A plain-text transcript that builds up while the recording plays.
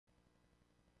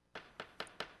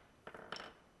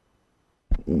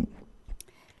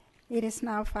It is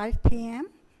now 5 p.m.,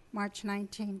 March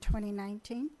 19,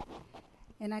 2019,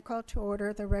 and I call to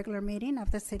order the regular meeting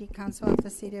of the City Council of the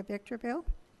City of Victorville.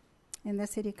 In the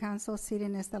City Council,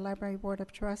 sitting is the Library Board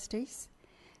of Trustees,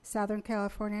 Southern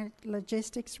California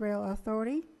Logistics Rail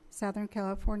Authority, Southern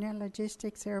California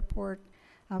Logistics Airport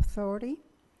Authority,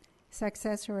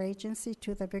 successor agency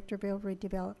to the Victorville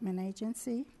Redevelopment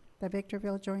Agency, the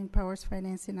Victorville Joint Powers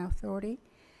Financing Authority,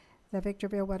 the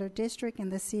Victorville Water District,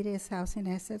 and the City's Housing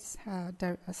Assets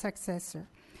successor.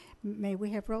 May we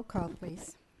have roll call,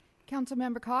 please?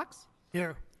 Councilmember Cox?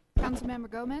 Here. Councilmember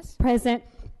Gomez? Present.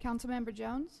 Councilmember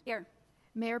Jones? Here.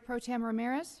 Mayor Pro Tem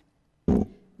Ramirez?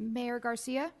 Mayor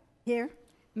Garcia? Here.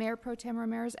 Mayor Pro Tem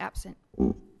Ramirez absent.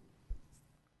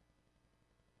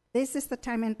 This is the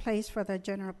time and place for the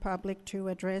general public to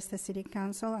address the City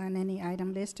Council on any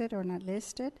item listed or not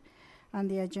listed on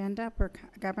the agenda per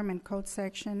Government Code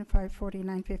Section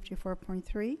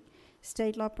 54954.3.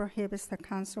 State law prohibits the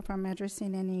Council from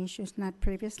addressing any issues not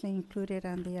previously included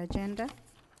on the agenda.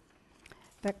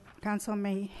 The Council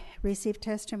may receive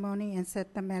testimony and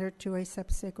set the matter to a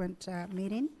subsequent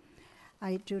meeting.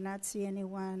 I do not see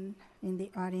anyone in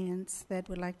the audience that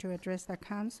would like to address the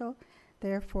Council.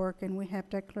 Therefore, can we have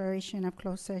declaration of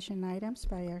closed session items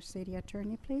by our City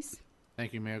Attorney, please?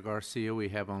 Thank you, Mayor Garcia. We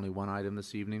have only one item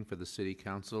this evening for the City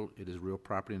Council. It is real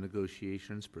property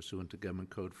negotiations pursuant to Government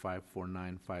Code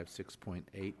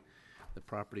 54956.8. The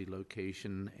property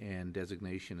location and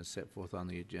designation is set forth on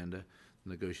the agenda. The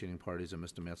negotiating parties are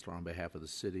Mr. Metzler on behalf of the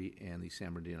City and the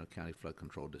San Bernardino County Flood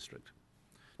Control District.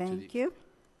 Thank you.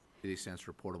 To the extent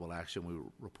reportable action, we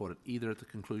will report it either at the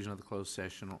conclusion of the closed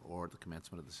session or at the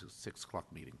commencement of the 6 o'clock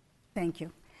meeting. Thank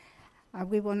you.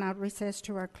 We will now recess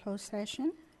to our closed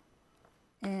session,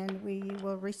 and we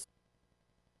will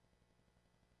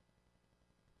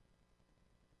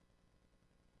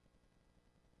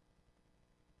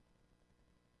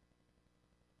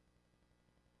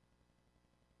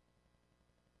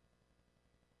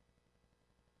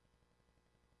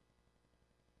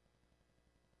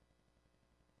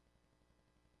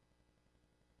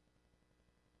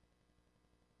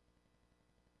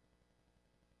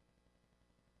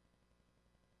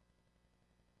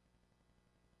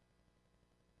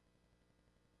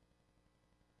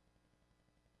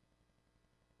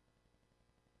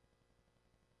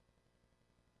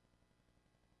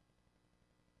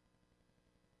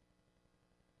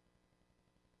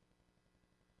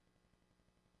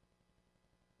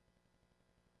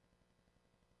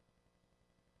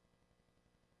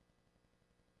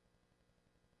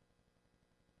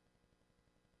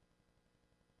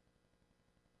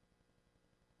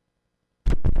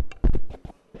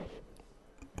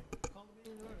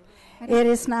It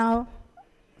is now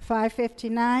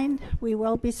 5:59. We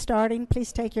will be starting.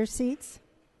 Please take your seats.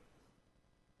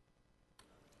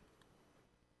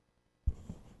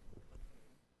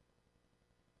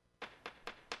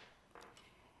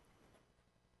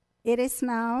 It is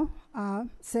now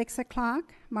 6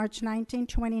 o'clock, March 19,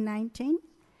 2019,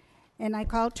 and I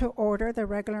call to order the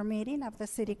regular meeting of the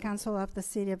City Council of the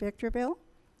City of Victorville.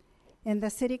 In the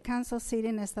City Council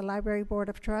sitting is the Library Board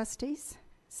of Trustees,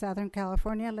 Southern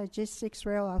California Logistics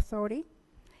Rail Authority,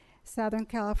 Southern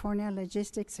California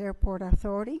Logistics Airport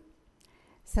Authority,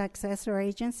 successor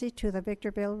agency to the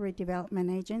Victorville Redevelopment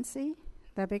Agency,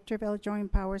 the Victorville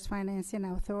Joint Powers Financing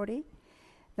Authority,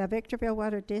 the Victorville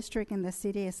Water District, and the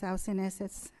City's Housing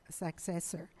Assets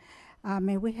successor.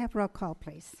 May we have roll call,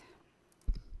 please?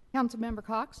 Councilmember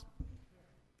Cox?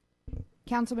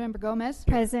 Councilmember Gomez?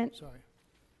 Present. Sorry.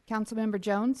 Councilmember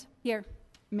Jones? Here.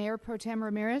 Mayor Pro Tem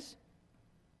Ramirez?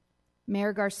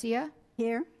 Mayor Garcia?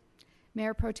 Here.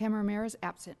 Mayor Pro Tem Ramirez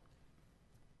absent.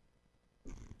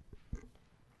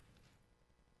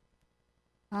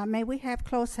 May we have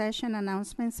closed session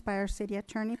announcements by our City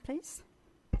Attorney, please?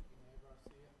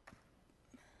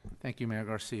 Thank you, Mayor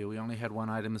Garcia. We only had one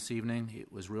item this evening.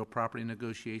 It was real property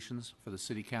negotiations for the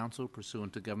City Council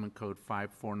pursuant to Government Code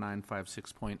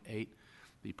 54956.8.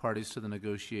 The parties to the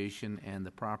negotiation and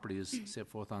the property is set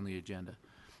forth on the agenda.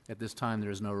 At this time,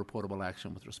 there is no reportable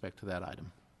action with respect to that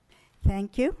item.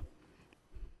 Thank you.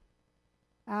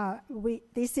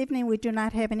 This evening we do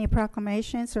not have any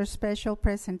proclamations or special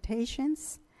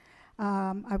presentations.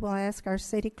 I will ask our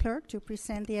City Clerk to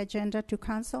present the agenda to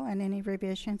Council and any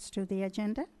revisions to the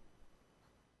agenda.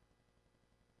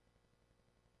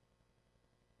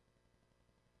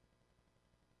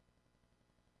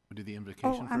 We'll do the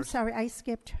invocation first. I'm sorry,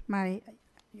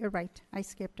 you're right, I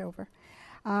skipped over.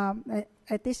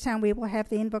 At this time, we will have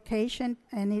the invocation,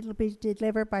 and it will be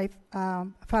delivered by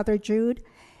Father Jude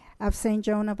of St.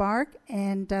 Joan of Arc,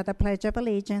 and the Pledge of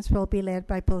Allegiance will be led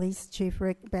by Police Chief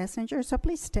Rick Bessinger, so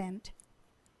please stand.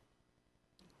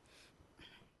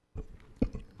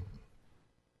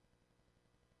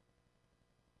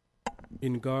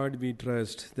 In God we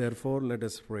trust, therefore let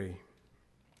us pray.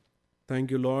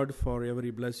 Thank you, Lord, for every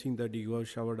blessing that you have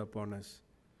showered upon us,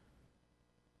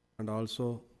 and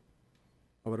also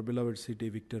our beloved city,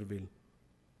 Victorville.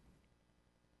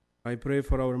 I pray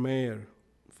for our mayor,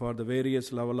 for the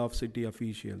various level of city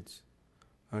officials,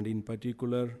 and in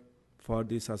particular for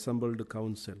this assembled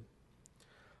council.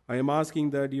 I am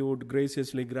asking that you would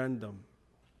graciously grant them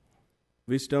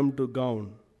wisdom to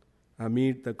govern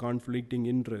amid the conflicting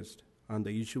interest and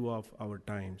the issue of our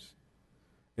times,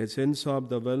 a sense of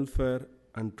the welfare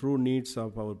and true needs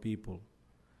of our people,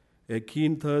 a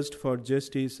keen thirst for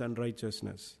justice and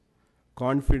righteousness,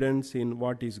 confidence in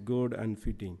what is good and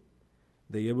fitting,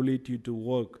 the ability to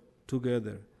work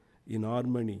together in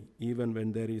harmony even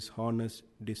when there is honest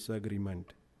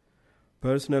disagreement,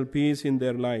 personal peace in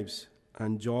their lives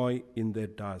and joy in their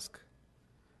task.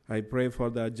 I pray for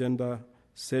the agenda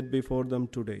set before them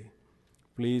today.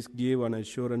 Please give an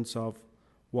assurance of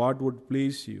what would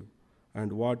please you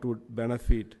and what would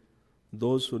benefit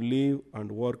those who live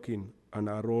and work in and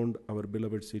around our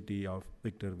beloved city of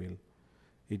Victorville.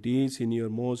 It is in your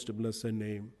most blessed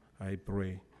name I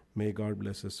pray. May God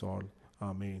bless us all.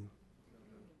 Amen.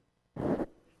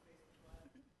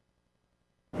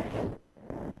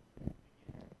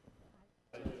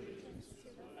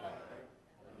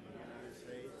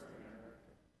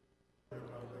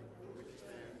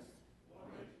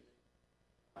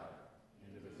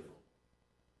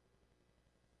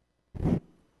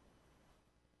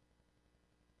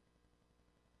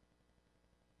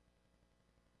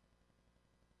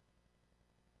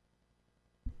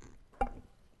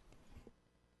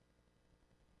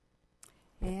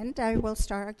 And I will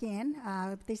start again.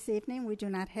 This evening, we do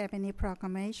not have any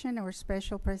proclamation or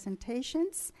special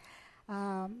presentations.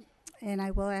 And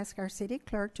I will ask our city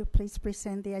clerk to please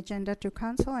present the agenda to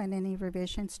council and any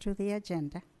revisions to the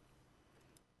agenda.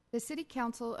 The City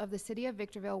Council of the City of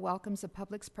Victorville welcomes the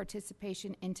public's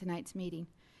participation in tonight's meeting.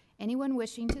 Anyone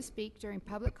wishing to speak during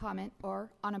public comment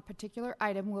or on a particular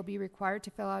item will be required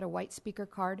to fill out a white speaker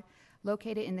card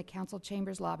located in the council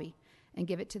chambers lobby and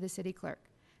give it to the city clerk.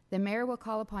 The mayor will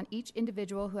call upon each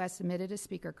individual who has submitted a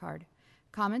speaker card.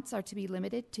 Comments are to be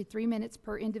limited to 3 minutes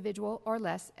per individual or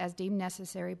less as deemed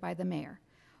necessary by the mayor.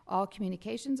 All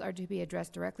communications are to be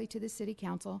addressed directly to the city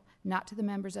council, not to the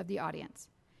members of the audience.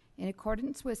 In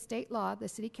accordance with state law, the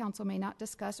city council may not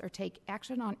discuss or take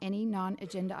action on any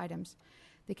non-agenda items.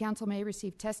 The council may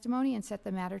receive testimony and set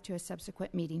the matter to a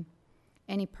subsequent meeting.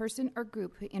 Any person or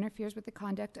group who interferes with the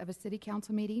conduct of a city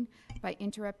council meeting by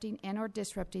interrupting and or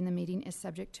disrupting the meeting is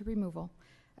subject to removal.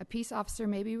 A peace officer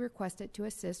may be requested to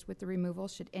assist with the removal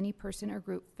should any person or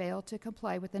group fail to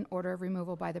comply with an order of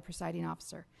removal by the presiding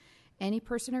officer. Any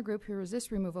person or group who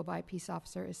resists removal by a peace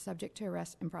officer is subject to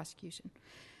arrest and prosecution.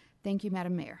 Thank you,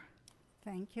 Madam Mayor.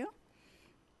 Thank you.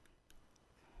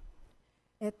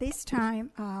 At this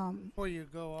time, Before you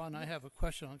go on, I have a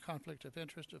question on conflict of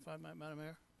interest, if I might, Madam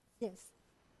Mayor. yes.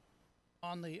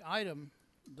 On the item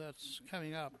that's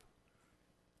coming up,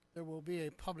 there will be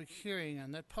a public hearing,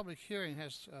 and that public hearing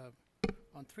has,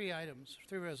 on 3 items,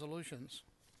 3 resolutions.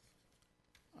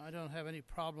 I don't have any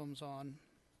problems on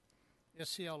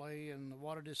SCLA and the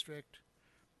Water District,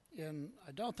 and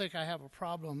I don't think I have a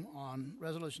problem on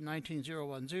Resolution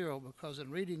 19010, because in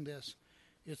reading this,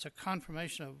 it's a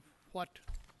confirmation of what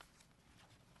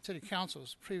City Council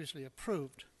has previously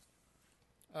approved.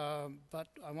 But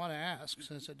I want to ask,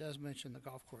 since it does mention the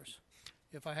golf course,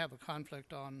 if I have a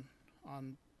conflict on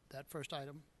that first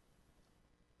item.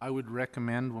 I would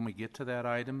recommend when we get to that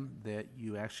item that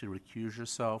you actually recuse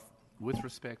yourself with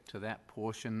respect to that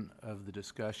portion of the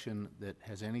discussion that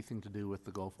has anything to do with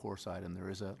the golf course item. There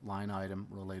is a line item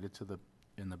related to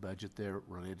in the budget there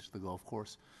related to the golf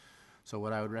course. So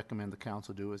what I would recommend the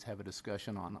council do is have a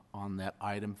discussion on that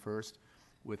item first,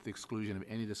 with the exclusion of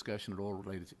any discussion at all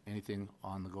related to anything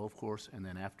on the golf course, and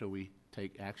then after we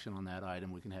take action on that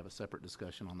item, we can have a separate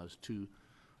discussion on those 2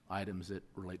 items that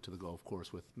relate to the golf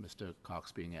course with Mr.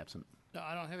 Cox being absent. No,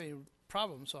 I don't have any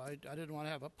problem, so I didn't want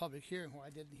to have a public hearing where I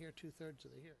didn't hear 2/3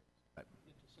 of the hearing. Right.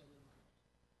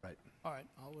 Right. All right,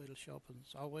 I'll wait till she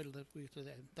opens. I'll wait till we get to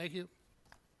the end. Thank you.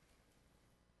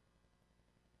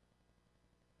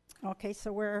 Okay,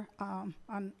 so we're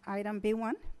on item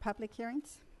B1, public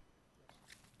hearings.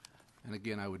 And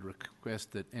again, I would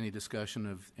request that any discussion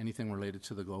of anything related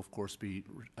to the golf course be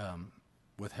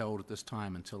withheld at this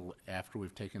time until after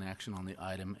we've taken action on the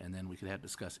item, and then we could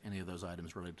discuss any of those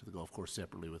items related to the golf course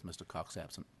separately with Mr. Cox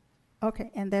absent.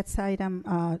 Okay, and that's item,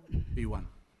 B1.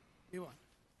 B1.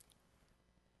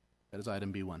 That is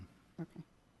item B1. okay.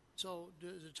 So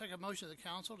does it take a motion of the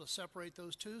council to separate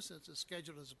those two since it's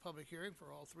scheduled as a public hearing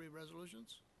for all three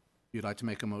resolutions? If you'd like to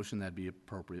make a motion, that'd be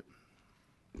appropriate.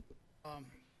 Would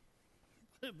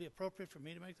it be appropriate for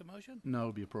me to make the motion? No,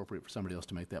 it'd be appropriate for somebody else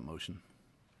to make that motion.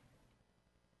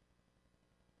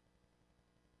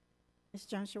 Ms.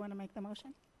 Jones, you want to make the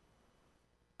motion?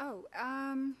 Oh,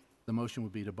 The motion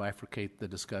would be to bifurcate the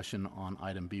discussion on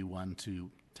item B1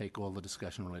 to take all the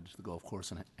discussion related to the golf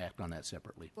course and act on that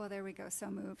separately. Well, there we go. So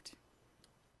moved.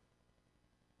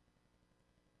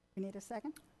 You need a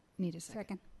second? need a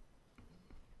second.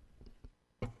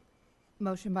 Second.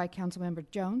 Motion by Councilmember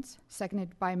Jones,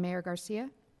 seconded by Mayor Garcia.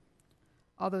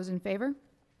 All those in favor?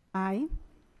 Aye.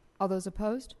 All those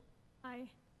opposed? Aye.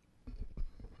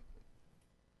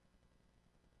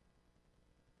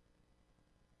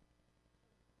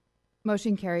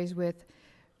 Motion carries with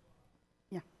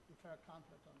Declare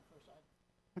conflict on the first item.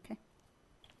 Okay.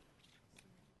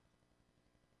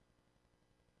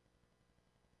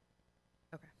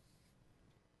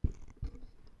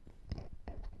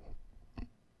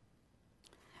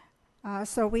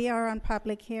 So we are on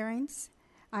public hearings.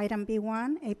 Item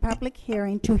B1, a public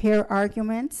hearing to hear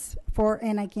arguments for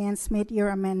and against mid-year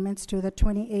amendments to the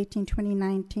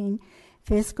 2018-2019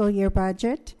 fiscal year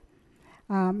budget.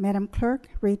 Madam Clerk,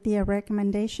 read the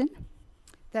recommendation.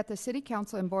 that the City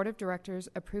Council and Board of Directors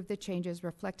approve the changes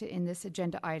reflected in this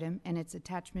agenda item and its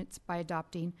attachments by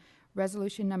adopting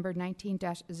Resolution Number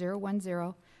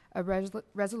 19-010, a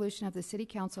resolution of the City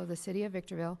Council of the City of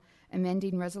Victorville,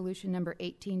 amending Resolution Number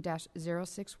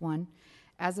 18-061,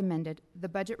 as amended, the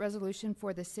budget resolution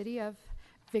for the City of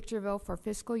Victorville for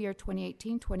fiscal year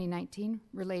 2018-2019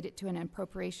 related to an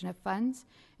appropriation of funds,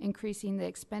 increasing the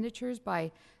expenditures by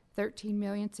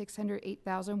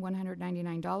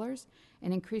 $13,608,199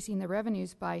 and increasing the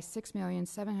revenues by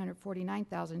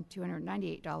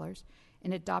 $6,749,298,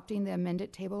 and adopting the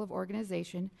amended table of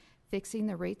organization, fixing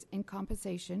the rates and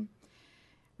compensation.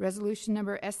 Resolution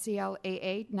number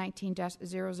SCLAA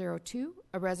 19-002,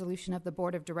 a resolution of the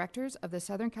Board of Directors of the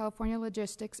Southern California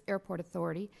Logistics Airport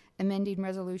Authority, amending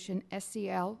Resolution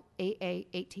SCLAA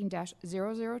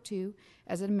 18-002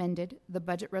 as amended, the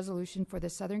budget resolution for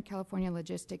the Southern California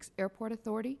Logistics Airport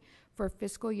Authority for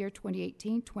fiscal year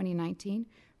 2018-2019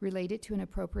 related to an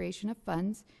appropriation of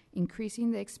funds,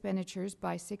 increasing the expenditures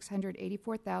by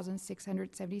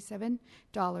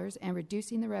 $684,677 and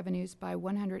reducing the revenues by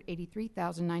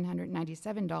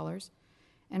 $183,997,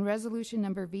 and Resolution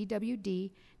Number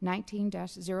VWD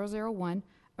 19-001,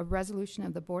 a resolution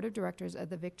of the Board of Directors of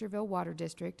the Victorville Water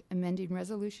District, amending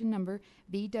Resolution Number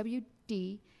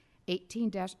VWD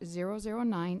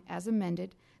 18-009 as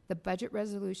amended, the budget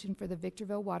resolution for the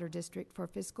Victorville Water District for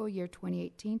fiscal year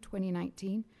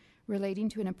 2018-2019 relating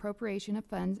to an appropriation of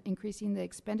funds, increasing the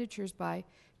expenditures by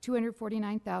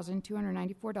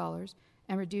 $249,294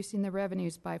 and reducing the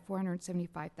revenues by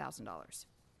 $475,000.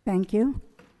 Thank you.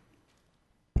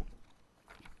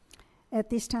 At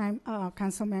this time,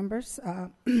 council members,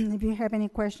 if you have any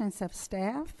questions of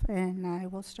staff, and I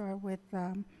will start with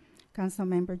Council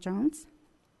Member Jones.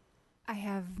 I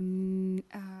have none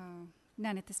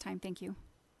at this time. Thank you.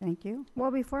 Thank you.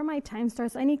 Well, before my time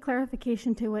starts, I need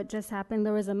clarification to what just happened.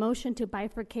 There was a motion to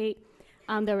bifurcate.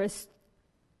 There was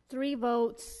 3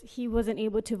 votes. He wasn't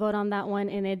able to vote on that one,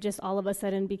 and it just all of a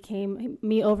sudden became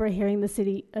me overhearing the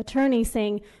city attorney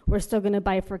saying we're still going to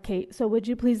bifurcate. So would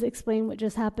you please explain what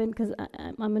just happened? Because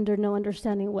I'm under no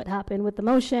understanding what happened with the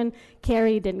motion.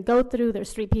 Carrie didn't go through.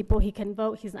 There's 3 people. He can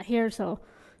vote. He's not here. So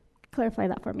clarify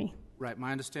that for me. Right,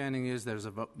 my understanding is there's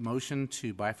a motion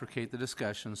to bifurcate the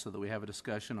discussion so that we have a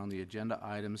discussion on the agenda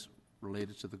items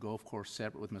related to the golf course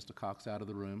separate with Mr. Cox out of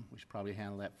the room. We should probably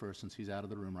handle that first since he's out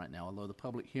of the room right now, although the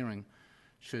public hearing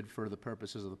should, for the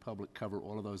purposes of the public, cover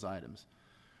all of those items.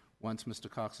 Once Mr.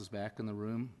 Cox is back in the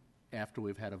room, after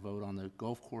we've had a vote on the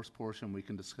golf course portion, we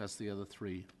can discuss the other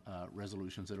 3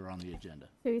 resolutions that are on the agenda.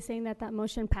 So you're saying that that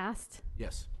motion passed?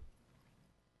 Yes,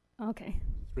 Okay.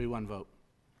 3-1 vote.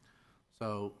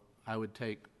 So I would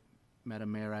take,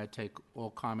 Madam Mayor, I'd take all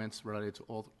comments related to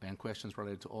all, and questions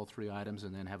related to all 3 items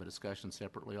and then have a discussion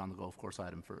separately on the golf course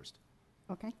item first.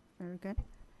 Okay, very good.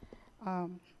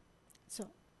 So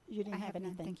you didn't I have have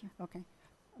none, anything? thank you. Okay.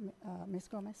 Ms.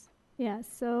 Gomez? Yeah,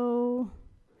 so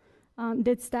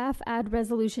did staff add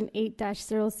Resolution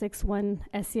 8-061,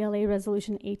 SCLA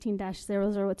Resolution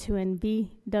 18-002, and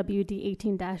BWD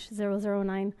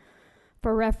 18-009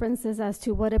 for references as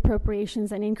to what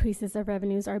appropriations and increases of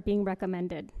revenues are being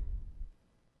recommended?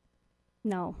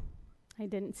 No, I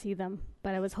didn't see them,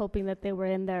 but I was hoping that they were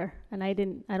in there, and I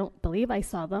don't believe I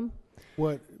saw them.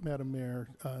 What, Madam Mayor,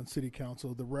 City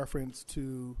Council, the reference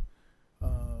to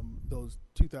those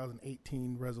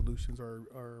 2018 resolutions are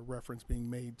a reference being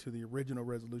made to the original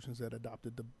resolutions that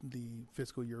adopted the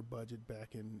fiscal year budget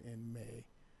back in May,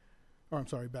 or I'm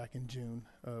sorry, back in June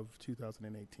of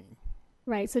 2018.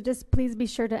 Right, so just please be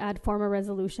sure to add former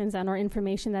resolutions and or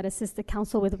information that assists the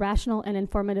council with rational and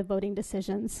informative voting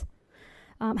decisions.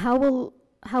 How will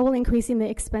increasing the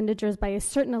expenditures by a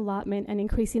certain allotment and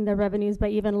increasing the revenues by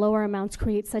even lower amounts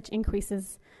create such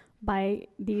increases by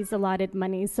these allotted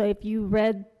monies? So if you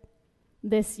read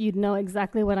this, you'd know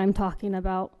exactly what I'm talking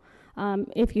about.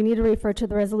 If you need to refer to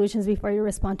the resolutions before you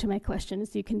respond to my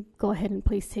questions, you can go ahead and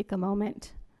please take a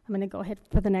moment. I'm going to go ahead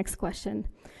for the next question.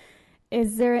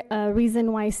 Is there a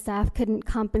reason why staff couldn't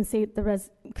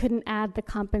add the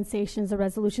compensations, the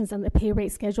resolutions, and the pay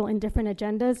rate schedule in different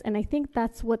agendas? And I think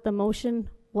that's what the motion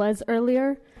was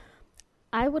earlier.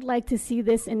 I would like to see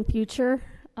this in future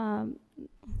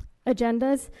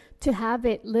agendas, to have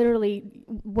it literally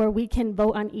where we can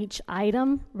vote on each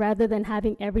item rather than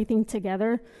having everything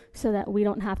together, so that we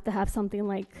don't have to have something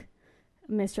like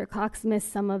Mr. Cox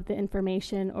missed some of the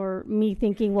information, or me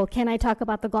thinking, well, can I talk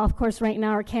about the golf course right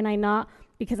now or can I not?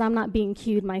 Because I'm not being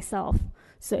queued myself.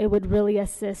 So it would really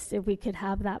assist if we could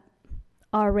have that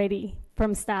already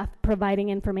from staff providing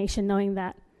information, knowing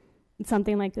that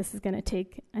something like this is going to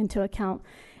take into account.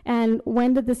 And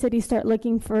when did the city start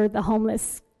looking for the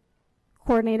homeless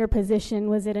coordinator position?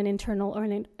 Was it an internal or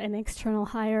an external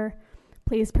hire?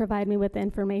 Please provide me with the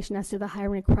information as to the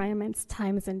hiring requirements,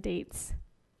 times, and dates.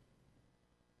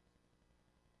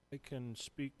 I can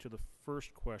speak to the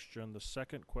first question. The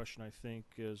second question, I think,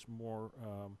 is more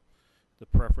the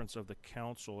preference of the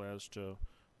council as to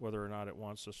whether or not it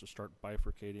wants us to start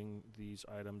bifurcating these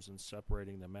items and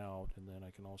separating them out. And then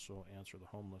I can also answer the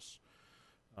homeless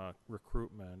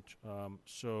recruitment.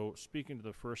 So speaking to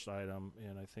the first item,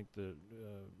 and I think the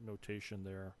notation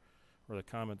there, or the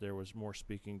comment there, was more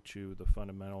speaking to the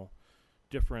fundamental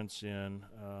difference in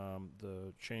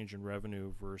the change in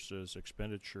revenue versus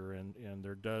expenditure, and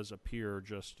there does appear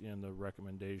just in the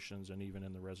recommendations and even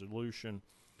in the resolution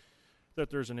that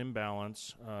there's an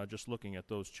imbalance, just looking at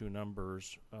those two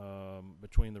numbers,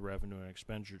 between the revenue and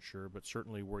expenditure. But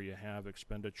certainly where you have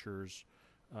expenditures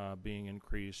being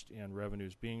increased and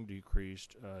revenues being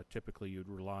decreased, typically you'd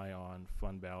rely on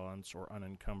fund balance or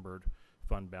unencumbered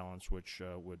fund balance, which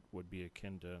would be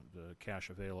akin to the cash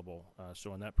available.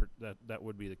 So in that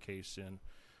would be the case in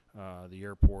the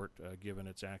airport, given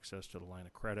its access to the line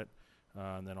of credit.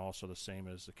 And then also the same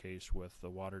is the case with the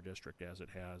water district, as it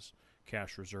has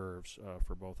cash reserves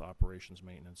for both operations,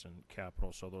 maintenance, and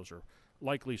capital. So those are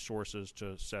likely sources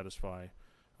to satisfy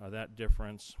that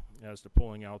difference. As to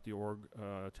pulling out the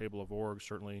table of orgs,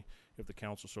 certainly if the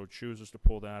council so chooses to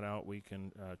pull that out, we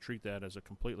can treat that as a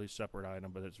completely separate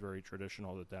item, but it's very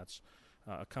traditional that that's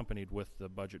accompanied with the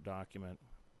budget document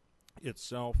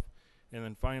itself. And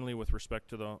then finally, with respect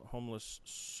to the homeless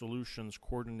solutions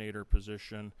coordinator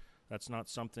position, that's not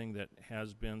something that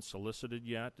has been solicited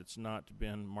yet. It's not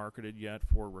been marketed yet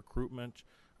for recruitment.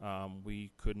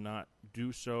 We could not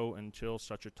do so until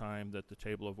such a time that the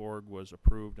table of org was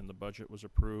approved and the budget was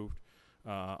approved,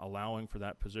 allowing for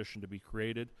that position to be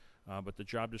created. But the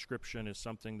job description is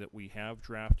something that we have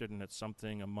drafted, and it's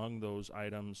something among those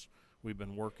items we've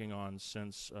been working on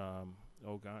since,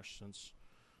 since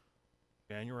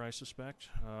January, I suspect.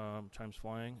 Time's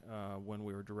flying, when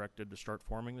we were directed to start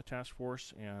forming the task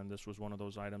force, and this was one of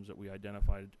those items that we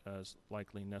identified as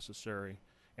likely necessary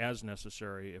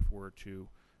if we're to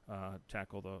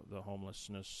tackle the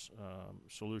homelessness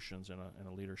solutions in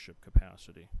a leadership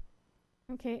capacity.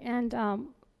 Okay, and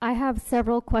I have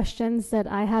several questions that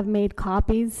I have made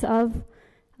copies of,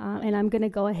 and I'm going to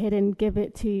go ahead and give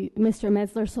it to Mr.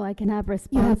 Metzler so I can have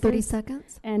responses. You have 30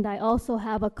 seconds. And I also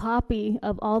have a copy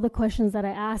of all the questions that I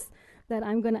asked that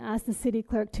I'm going to ask the city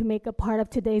clerk to make a part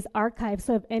of today's archive.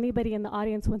 So if anybody in the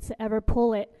audience wants to ever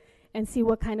pull it and see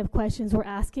what kind of questions we're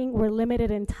asking, we're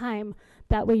limited in time.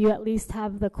 That way you at least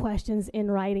have the questions in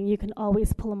writing. You can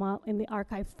always pull them out in the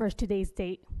archive for today's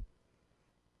date.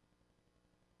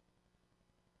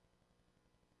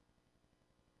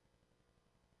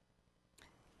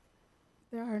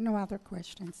 There are no other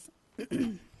questions.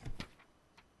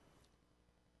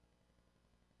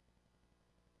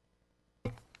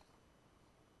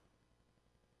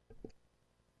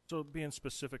 So being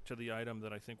specific to the item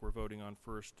that I think we're voting on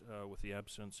first, with the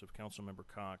absence of Councilmember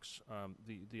Cox,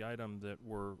 the item that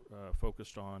we're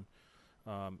focused on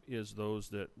is those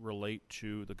that relate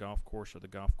to the golf course or the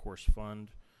golf course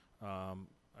fund.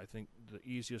 I think the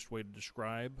easiest way to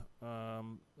describe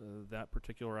that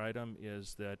particular item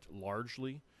is that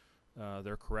largely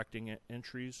they're correcting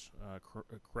entries,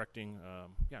 correcting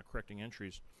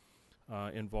entries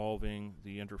involving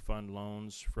the interfund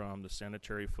loans from the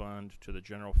sanitary fund to the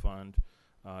general fund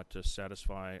to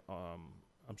satisfy,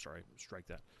 strike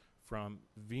that, from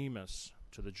VMIS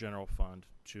to the general fund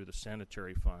to the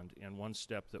sanitary fund. And one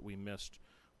step that we missed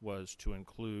was to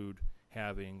include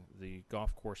having the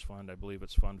golf course fund. I believe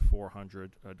it's Fund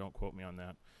 400. Don't quote me on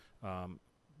that.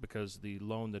 Because the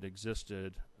loan that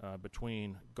existed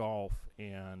between golf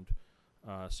and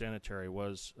sanitary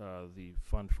was the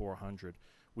Fund 400.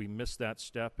 We missed that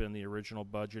step in the original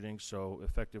budgeting, so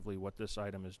effectively what this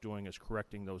item is doing is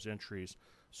correcting those entries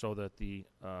so that the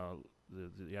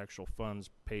actual funds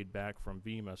paid back from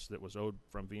VMIS that was owed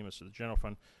from VMIS to the general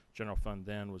fund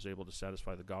then was able to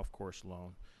satisfy the golf course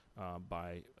loan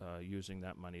by using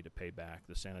that money to pay back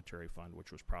the sanitary fund,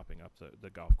 which was propping up the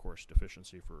golf course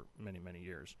deficiency for many, many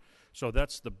years. So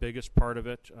that's the biggest part of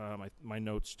it. My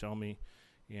notes tell me,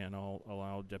 and I'll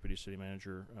allow Deputy City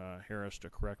Manager Harris to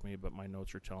correct me, but my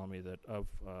notes are telling me that of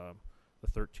the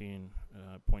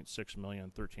 13.6 million,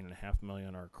 13.5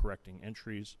 million are correcting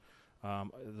entries.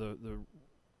 The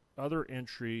other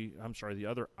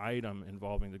item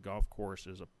involving the golf course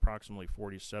is approximately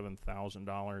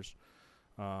 $47,000.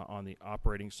 On the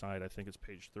operating side, I think it's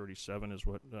page 37 is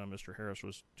what Mr. Harris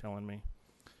was telling me.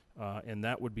 And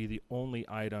that would be the only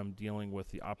item dealing with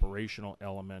the operational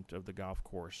element of the golf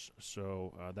course.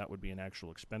 So that would be an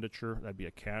actual expenditure. That'd be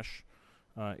a cash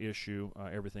issue.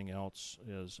 Everything else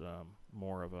is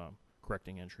more of a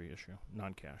correcting entry issue,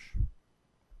 non-cash.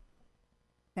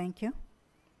 Thank you.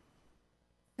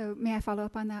 So may I follow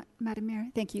up on that, Madam Mayor?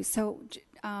 Thank you. So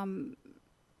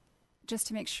just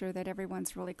to make sure that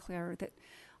everyone's really clear that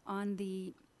on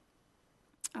the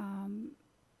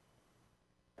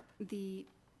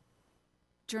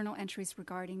journal entries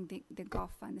regarding the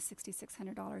golf fund, the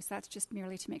 $6,600, that's just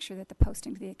merely to make sure that the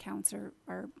posting to the accounts are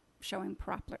showing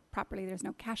properly. There's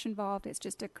no cash involved. It's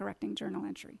just a correcting journal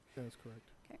entry. That is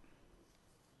correct. Okay.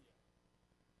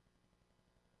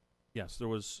 Yes, there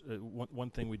was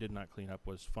one thing we did not clean up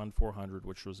was Fund 400,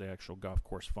 which was the actual golf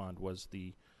course fund, was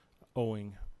the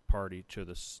owing party to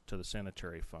the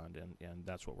sanitary fund, and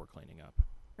that's what we're cleaning up.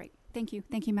 Great. Thank you.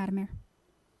 Thank you, Madam Mayor.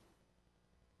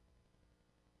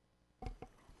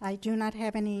 I do not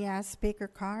have any speaker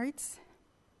cards.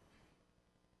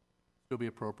 It would be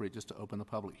appropriate just to open the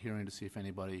public hearing to see if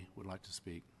anybody would like to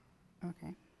speak.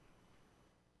 Okay.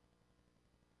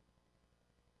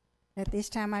 At this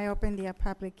time, I open the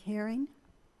public hearing.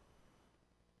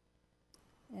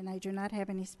 And I do not have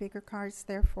any speaker cards,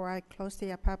 therefore I close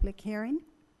the public hearing.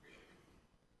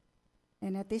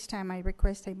 And at this time, I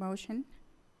request a motion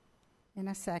and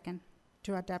a second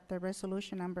to adopt the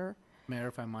resolution number. Mayor,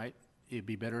 if I might, it'd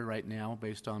be better right now,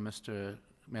 based on Mr.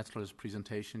 Metzler's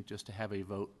presentation, just to have a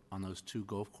vote on those two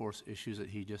golf course issues that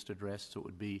he just addressed. So it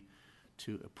would be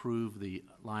to approve the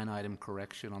line item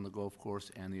correction on the golf course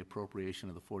and the appropriation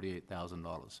of the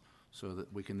 $48,000, so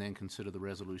that we can then consider the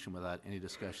resolution without any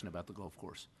discussion about the golf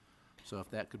course. So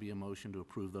if that could be a motion to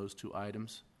approve those two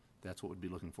items, that's what we'd be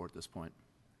looking for at this point.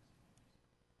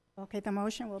 Okay, the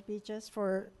motion will be just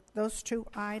for those two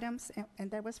items,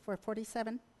 and that was for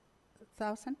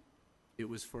 47,000? It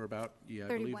was for about, I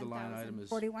believe the line item is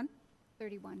 41?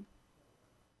 31.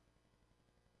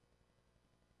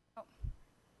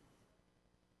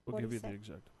 We'll give you the 47.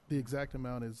 exact. The exact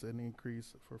amount is an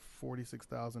increase for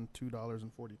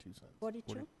 $46,002.42.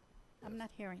 42? I'm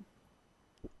not hearing.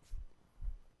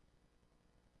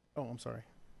 Oh, I'm sorry.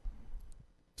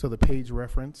 So the page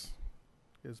reference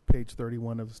is page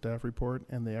 31 of the staff report,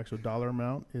 and the actual dollar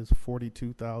amount is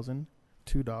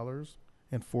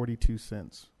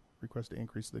 $42,002.42. Request to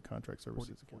increase the contract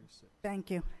services account.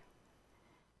 Thank you.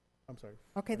 I'm sorry.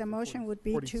 Okay, the motion would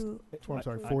be 40 to I'm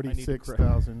sorry, I need to correct.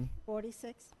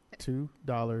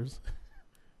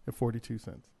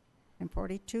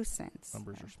 $46,002.42.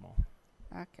 Numbers are small.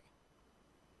 Okay.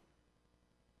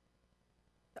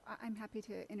 So I'm happy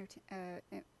to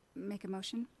make a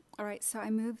motion. All right, so I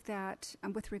move that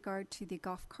with regard to the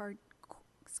golf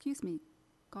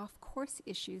course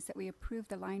issues, that we approve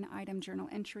the line item journal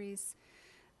entries,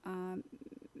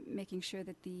 making sure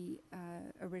that the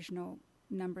original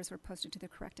numbers were posted to the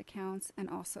correct accounts, and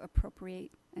also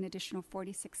appropriate an additional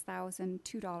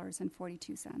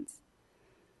 $46,002.42.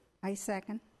 I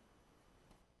second.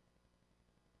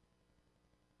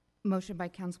 Motion by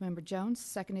Councilmember Jones,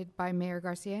 seconded by Mayor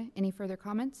Garcia. Any further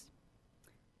comments?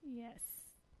 Yes.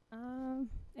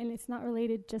 And it's not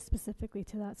related just specifically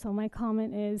to that. So my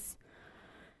comment is,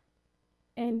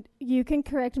 And you can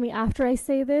correct me after I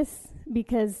say this,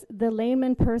 because the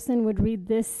layman person would read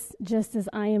this just as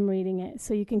I am reading it.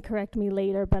 So you can correct me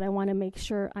later, but I want to make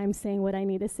sure I'm saying what I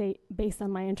need to say based on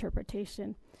my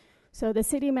interpretation. So the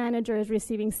city manager is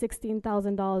receiving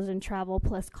 $16,000 in travel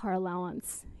plus car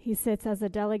allowance. He sits as a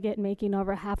delegate making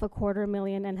over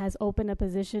 $250,000 and has opened a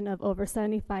position of over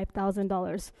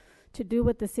 $75,000 to do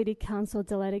what the city council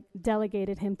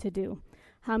delegated him to do.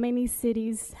 How many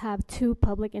cities have 2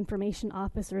 public information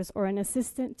officers or an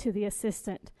assistant to the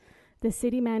assistant? The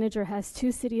city manager has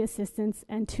 2 city assistants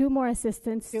and 2 more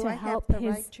assistants Do to I have help the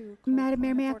his. right to call Madam Mayor,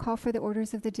 point may I of order? call for the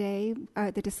orders of the day?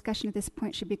 The discussion at this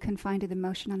point should be confined to the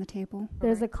motion on the table.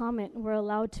 There's a comment. We're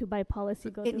allowed to, by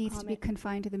policy, go It through needs to be comment.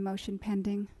 confined to the motion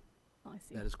pending. Oh, I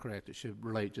see. That is correct. It should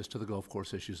relate just to the golf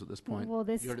course issues at this point. Well,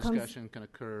 this Your comes- discussion can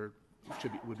occur,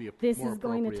 would be This more is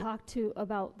going to appropriate. talk to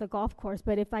about the golf course,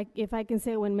 but if I can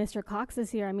say when Mr. Cox is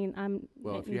here, I mean,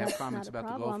 Well, if you have that's comments not a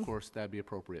about the golf problem. course, that'd be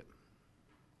appropriate.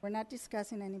 We're not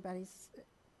discussing anybody's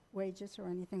wages or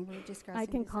anything. We're discussing. I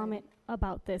can this item. comment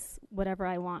about this, whatever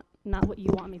I want, not what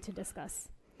you want me to discuss.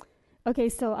 Okay,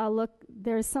 so I'll look,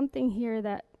 there's something here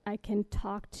that I can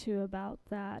talk to about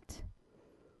that.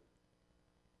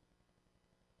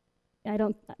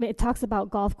 It talks about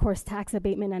golf course tax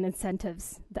abatement and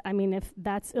incentives. I mean, if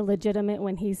that's illegitimate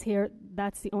when he's here,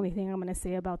 that's the only thing I'm going to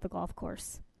say about the golf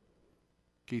course.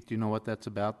 Keith, do you know what that's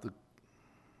about?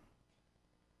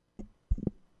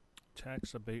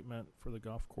 Tax abatement for the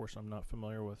golf course, I'm not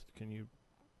familiar with. Can you?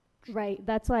 Right,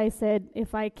 that's why I said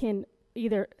if I can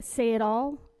either say it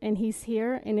all and he's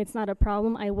here and it's not a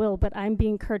problem, I will, but I'm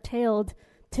being curtailed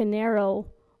to narrow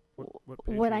What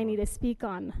page what are I you need on? to speak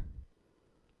on.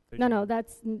 Page No, are you no, on?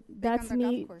 that's the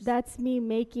golf course. that's me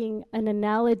making an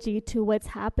analogy to what's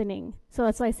happening. So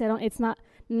that's why I said it's not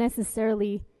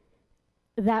necessarily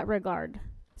that regard.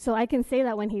 So I can say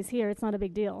that when he's here, it's not a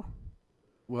big deal.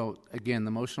 Well, again,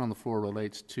 the motion on the floor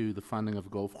relates to the funding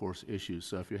of golf course issues.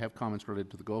 So if you have comments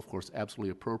related to the golf course,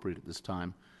 absolutely appropriate at this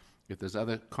time. If there's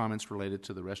other comments related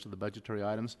to the rest of the budgetary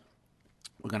items,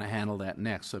 we're going to handle that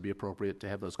next. So it'd be appropriate to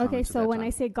have those comments Okay, at so that when time. I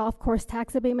say golf course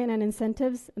tax abatement and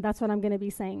incentives, that's what I'm going to be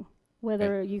saying,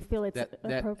 whether you feel it's that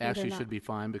appropriate actually or not. should be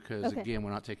fine because, Okay. again,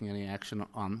 we're not taking any action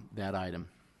on that item.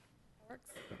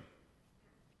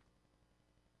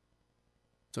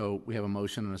 So we have a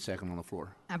motion and a second on the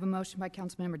floor. I have a motion by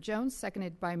Councilmember Jones,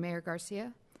 seconded by Mayor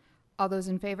Garcia. All those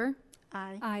in favor?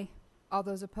 Aye. Aye. All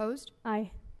those opposed?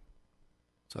 Aye.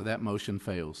 So that motion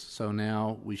fails. So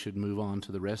now we should move on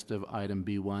to the rest of item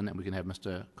B1, and we can have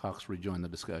Mr. Cox rejoin the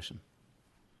discussion.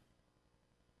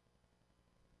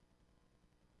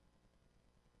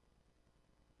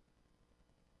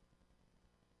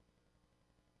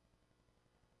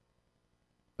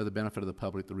 For the benefit of the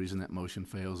public, the reason that motion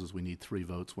fails is we need 3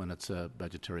 votes when it's a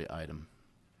budgetary item.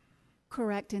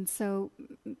 Correct. And so,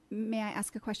 may I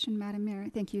ask a question, Madam Mayor?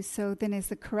 Thank you. So then is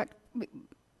the correct,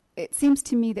 it seems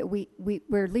to me that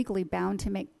we're legally bound to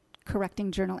make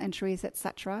correcting journal entries, et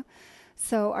cetera.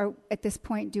 So at this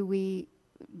point, do we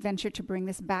venture to bring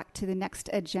this back to the next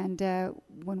agenda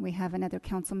when we have another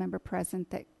council member present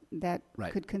that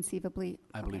Right. could conceivably?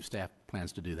 I believe staff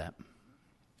plans to do that.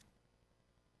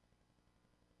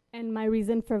 And my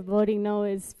reason for voting no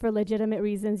is for legitimate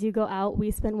reasons. You go out,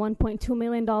 we spent $1.2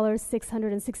 million,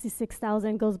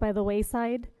 $666,000 goes by the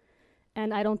wayside.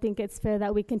 And I don't think it's fair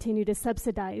that we continue to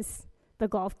subsidize the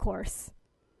golf course.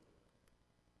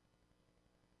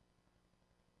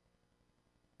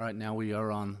 All right, now we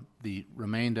are on the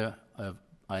remainder of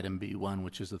item B1,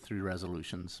 which is the 3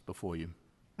 resolutions before you.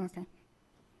 Okay.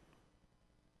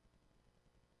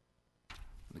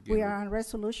 And again, We are on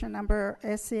resolution number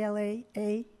SCLA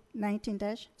A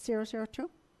 19-002.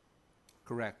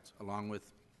 correct, along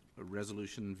with a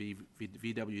resolution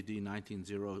VWD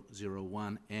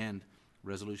 19001 and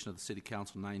resolution of the City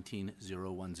Council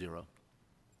 19010.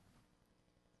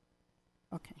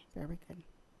 Okay, very good.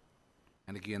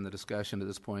 And again, the discussion at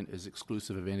this point is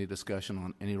exclusive of any discussion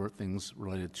on any things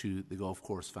related to the golf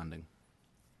course funding.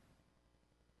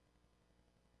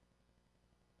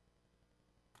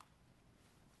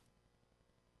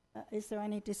 Is there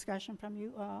any discussion from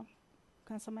you,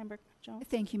 Councilmember Jones?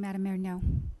 Thank you, Madam Mayor. No.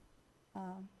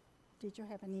 Did you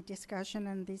have any discussion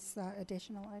on these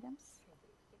additional items?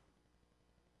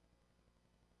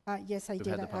 Yes, I We've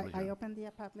did. had the public I hearing. opened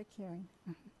the public hearing.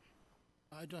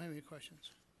 I don't have any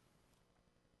questions.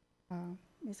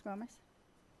 Ms. Gomez?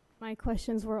 My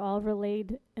questions were all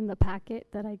relayed in the packet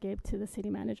that I gave to the city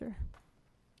manager.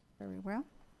 Very well.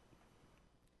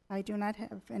 I do not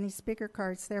have any speaker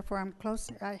cards, therefore I'm close.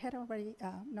 I had already,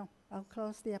 I'll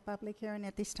close the public hearing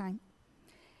at this time.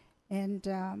 And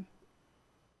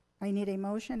I need a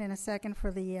motion and a second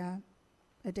for the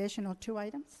additional 2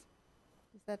 items.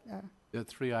 Is that, There are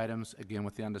 3 items, again,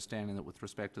 with the understanding that with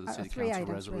respect to the city 3 council items,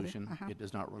 really. resolution, Uh-huh. it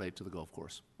does not relate to the golf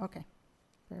course. okay,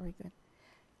 very good.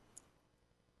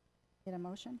 Get a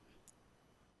motion?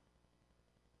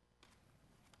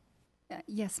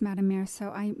 Yes, Madam Mayor. So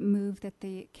I move that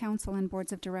the council and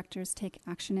boards of directors take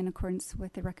action in accordance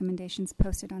with the recommendations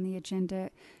posted on the agenda,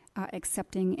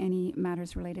 accepting any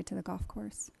matters related to the golf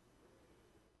course.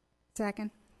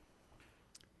 Second.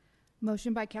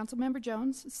 Motion by Councilmember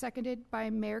Jones, seconded by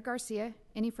Mayor Garcia.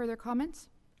 Any further comments?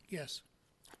 Yes.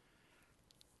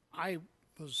 I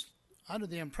was under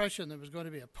the impression there was going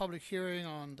to be a public hearing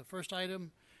on the first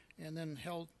item and then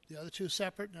held the other 2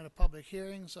 separate and then a public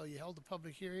hearing, so you held the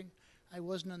public hearing. I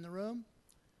wasn't in the room.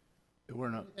 There were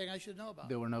no, Anything I should know about?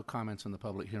 there were no comments on the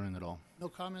public hearing at all. No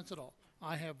comments at all.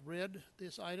 I have read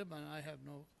this item and I have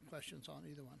no questions on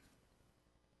either one.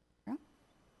 Yeah.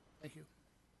 Thank you.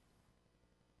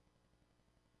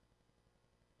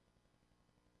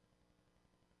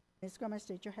 Ms. Gomez,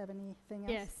 did you have anything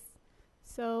else? Yes.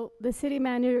 So the city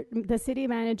manager,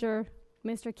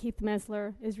 Mr. Keith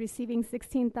Mesler, is receiving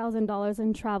 $16,000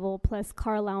 in travel plus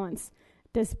car allowance,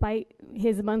 despite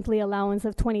his monthly allowance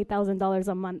of $20,000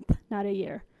 a month, not a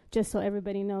year, just so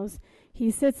everybody knows. He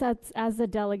sits as a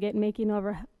delegate making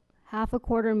over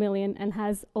 $250,000 and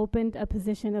has opened a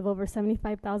position of over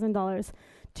 $75,000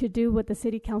 to do what the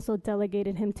city council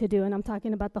delegated him to do, and I'm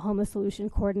talking about the homeless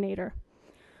solution coordinator.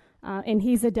 And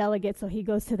he's a delegate, so he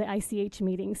goes to the ICH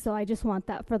meetings. So I just want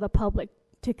that for the public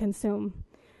to consume.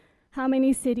 How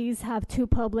many cities have 2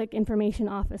 public information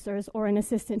officers or an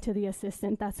assistant to the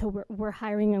assistant? That's who we're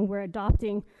hiring, and we're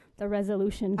adopting the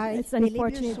resolution. It's believe you're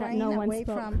unfortunate that no swaying one away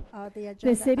spoke. from the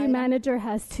agenda The city item. manager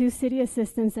has 2 city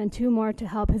assistants and 2 more to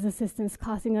help his assistants,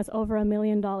 costing us over $1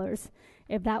 million.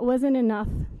 If that wasn't enough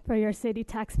for your city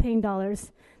tax-paying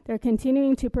dollars, they're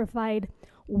continuing to provide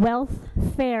wealth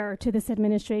fair to this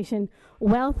administration.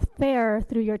 Wealth fair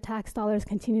through your tax dollars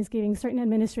continues giving certain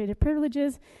administrative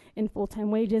privileges and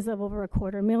full-time wages of over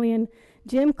 $250,000.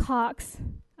 Jim Cox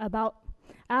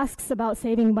asks about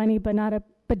saving money, but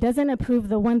doesn't approve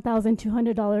the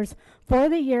 $1,200 for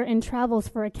the year in travels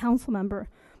for a council member,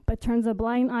 but turns a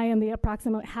blind eye on the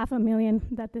approximate $500,000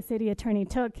 that the city attorney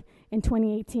took in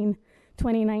 2018-2019,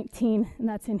 and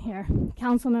that's in here.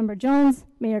 Councilmember Jones,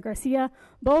 Mayor Garcia,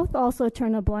 both also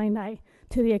turn a blind eye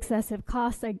to the excessive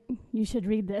costs. You should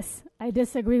read this. I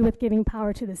disagree with giving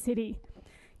power to the city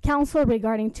council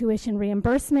regarding tuition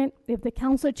reimbursement. If the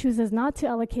council chooses not to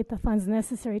allocate the funds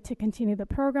necessary to continue the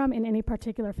program in any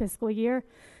particular fiscal year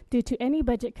due to any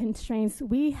budget constraints,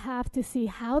 we have to see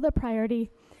how the priority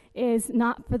is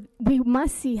not for, we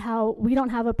must see how we don't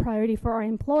have a priority for our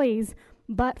employees,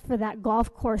 but for that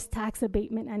golf course tax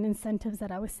abatement and incentives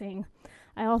that I was saying.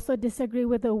 I also disagree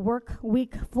with the work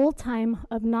week full-time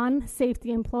of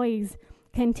non-safety employees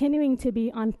continuing to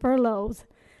be on furloughs.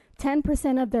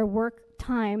 10% of their work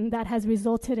time that has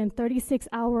resulted in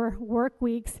 36-hour work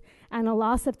weeks and a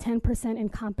loss of 10% in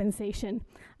compensation.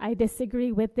 I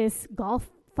disagree with this golf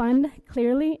fund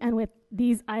clearly and with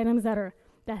these items that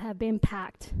have been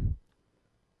packed.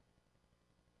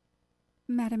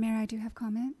 Madam Mayor, I do have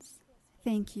comments.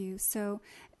 Thank you. So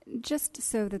just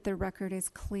so that the record is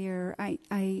clear,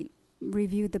 I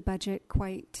reviewed the budget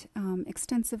quite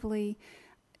extensively,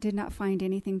 did not find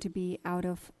anything to be out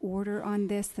of order on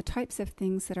this. The types of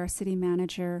things that our city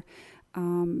manager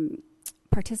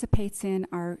participates in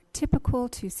are typical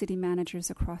to city managers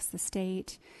across the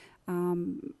state,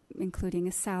 including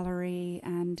a salary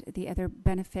and the other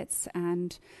benefits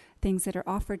and things that are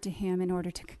offered to him in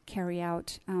order to carry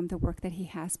out the work that he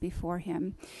has before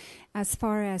him. As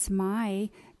far as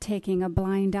my taking a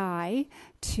blind eye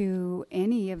to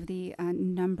any of the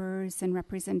numbers and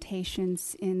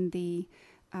representations in the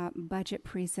budget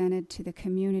presented to the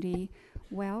community,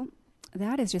 well,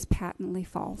 that is just patently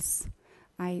false.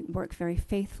 I work very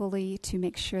faithfully to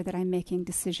make sure that I'm making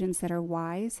decisions that are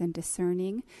wise and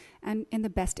discerning and in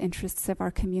the best interests of our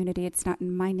community. It's not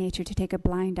in my nature to take a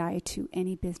blind eye to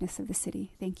any business of the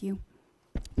city. Thank you.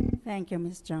 Thank you,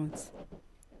 Ms. Jones.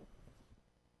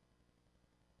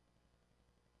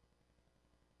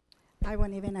 I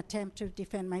won't even attempt to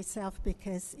defend myself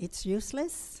because it's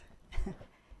useless.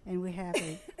 And we have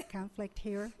a conflict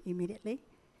here immediately.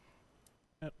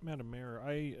 Madam Mayor,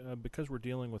 because we're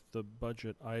dealing with the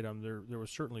budget item, there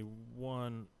was certainly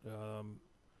one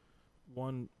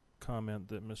comment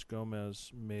that Ms.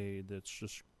 Gomez made that's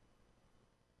just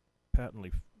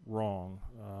patently wrong,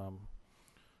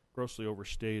 grossly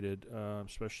overstated,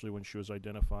 especially when she was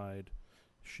identified.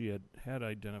 She had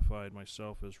identified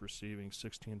myself as receiving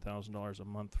 $16,000 a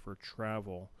month for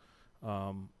travel.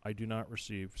 I do not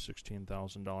receive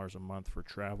 $16,000 a month for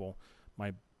travel.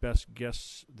 My best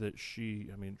guess that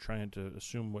trying to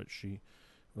assume what she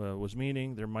was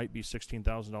meaning, there might be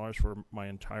 $16,000 for my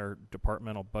entire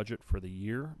departmental budget for the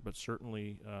year, but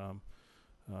certainly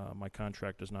my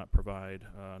contract does not provide,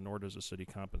 nor does the city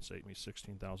compensate me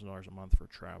 $16,000 a month for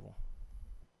travel.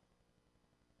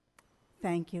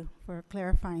 Thank you for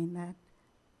clarifying that.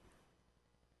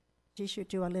 She should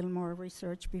do a little more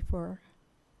research before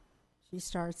she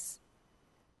starts.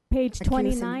 Page Accusing.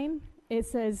 29, it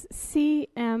says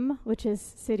CM, which is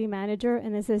city manager,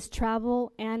 and it says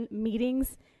travel and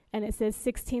meetings, and it says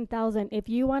 16,000. If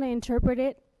you want to interpret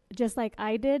it just like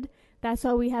I did, that's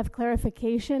why we have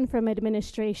clarification from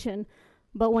administration.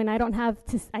 But when I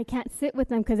can't sit with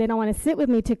them because they don't want to sit with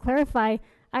me to clarify,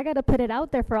 I got to put it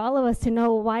out there for all of us to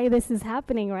know why this is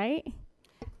happening, right?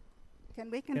 Can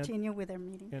we continue with our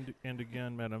meeting? And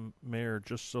again, Madam Mayor,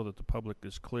 just so that the public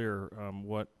is clear,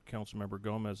 what Councilmember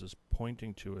Gomez is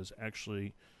pointing to is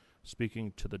actually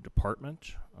speaking to the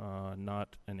department,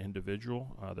 not an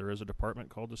individual. There is a department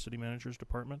called the City Manager's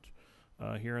Department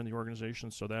here in the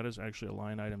organization, so that is actually a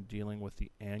line item dealing with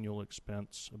the annual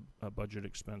expense, budget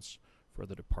expense for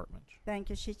the department. Thank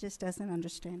you. She just doesn't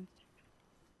understand.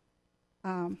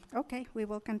 Okay, we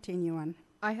will continue on.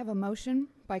 I have a motion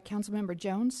by Councilmember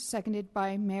Jones, seconded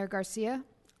by Mayor Garcia.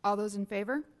 All those in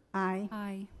favor? Aye.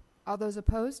 Aye. All those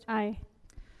opposed? Aye.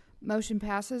 Motion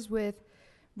passes with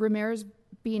Ramirez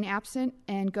being absent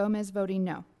and Gomez voting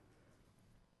no.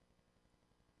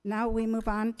 Now we move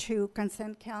on to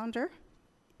consent calendar.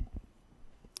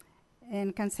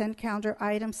 And consent calendar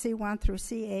items C1 through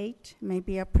C8 may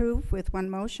be approved with one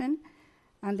motion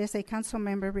unless a council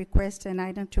member requests an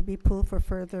item to be pulled for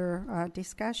further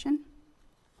discussion.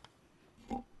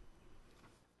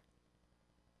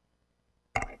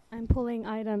 I'm pulling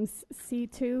items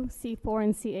C2, C4,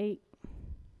 and C8.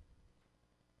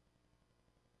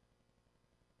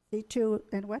 C2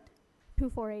 and what?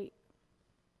 248.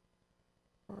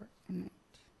 4 and 8.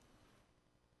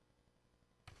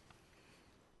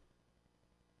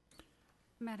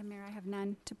 Madam Mayor, I have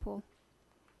none to pull.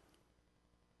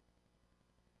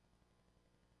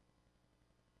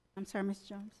 I'm sorry, Ms.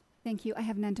 Jones. Thank you. I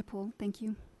have none to pull. Thank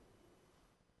you.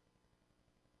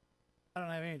 I don't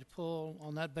have any to pull.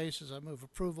 On that basis, I move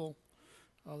approval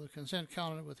of the consent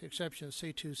calendar with the exception of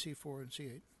C2, C4, and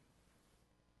C8.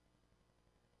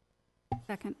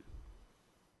 Second.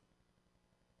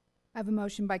 I have a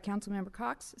motion by Councilmember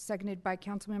Cox, seconded by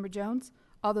Councilmember Jones.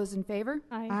 All those in favor?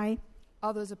 Aye. Aye.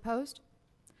 All those opposed?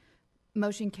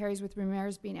 Motion carries with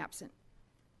Ramirez being absent.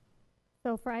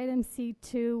 So for item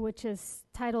C2, which is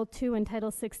Title 2 and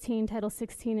Title 16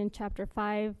 in Chapter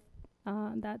 5,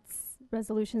 that's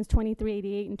Resolutions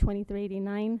 2388 and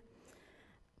 2389.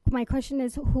 My question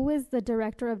is, who is the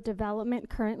Director of Development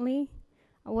currently?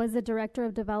 Was the Director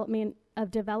of Development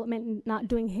not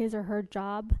doing his or her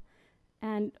job?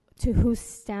 And to whose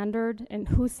standard, and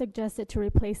who suggested to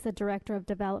replace the Director of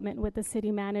Development with the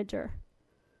City Manager?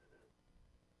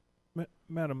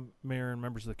 Madam Mayor and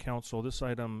members of the council, this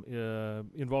item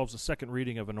involves the second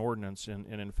reading of an ordinance, and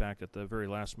in fact, at the very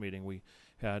last meeting, we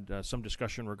had some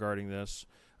discussion regarding this,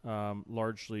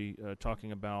 largely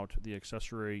talking about the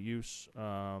accessory use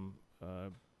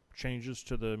changes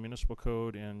to the municipal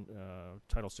code and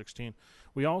Title 16.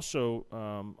 We also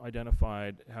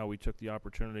identified how we took the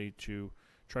opportunity to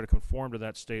try to conform to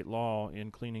that state law in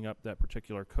cleaning up that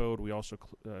particular code. We also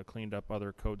cleaned up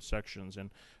other code sections, and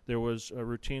there was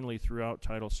routinely throughout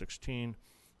Title 16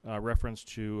 reference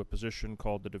to a position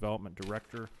called the Development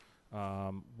Director.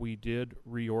 We did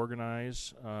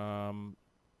reorganize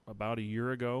about a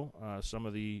year ago some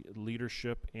of the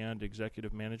leadership and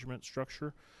executive management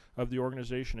structure of the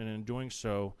organization, and in doing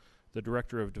so, the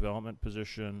Director of Development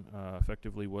position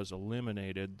effectively was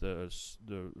eliminated.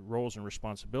 The roles and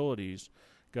responsibilities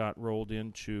got rolled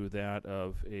into that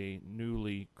of a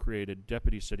newly created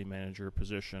Deputy City Manager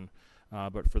position,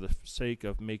 but for the sake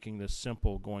of making this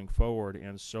simple going forward,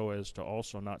 and so as to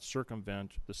also not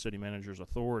circumvent the City Manager's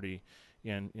authority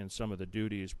in some of the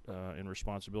duties and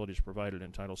responsibilities provided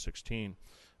in Title 16,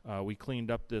 we cleaned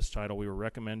up this title. We were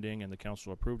recommending, and the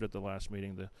council approved at the last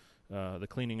meeting, the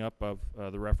cleaning up of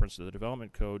the reference to the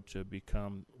Development Code to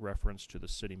become reference to the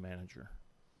City Manager.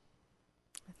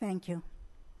 Thank you.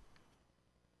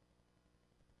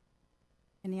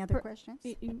 Any other questions?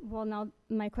 Well, now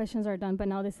my questions are done, but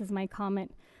now this is my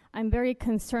comment. I'm very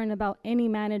concerned about any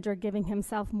manager giving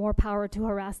himself more power to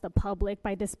harass the public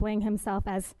by displaying himself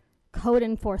as code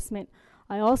enforcement.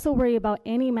 I also worry about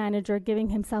any manager giving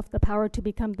himself the power to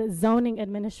become the zoning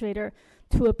administrator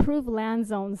to approve land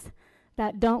zones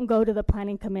that don't go to the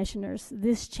planning commissioners.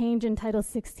 This change in Title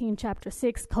 16, Chapter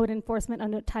 6, Code Enforcement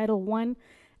under Title 1,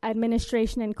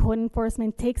 Administration and Code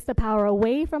Enforcement, takes the power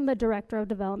away from the Director of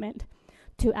Development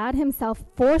to add himself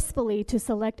forcefully to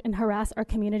select and harass our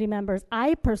community members.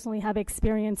 I personally have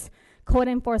experienced code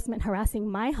enforcement harassing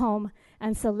my home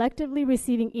and selectively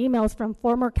receiving emails from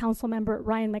former council member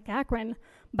Ryan McAkron,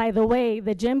 by the way,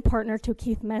 the gym partner to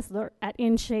Keith Messler at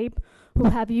InShape, who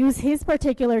have used his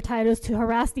particular titles to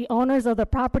harass the owners of the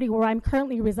property where I'm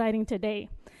currently residing today.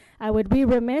 I would be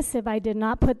remiss if I did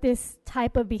not put this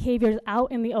type of behaviors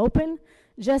out in the open.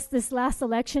 Just this last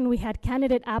election, we had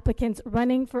candidate applicants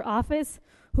running for office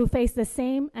who faced the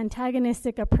same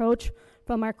antagonistic approach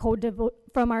from our code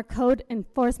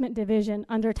enforcement division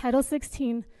under Title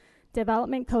 16,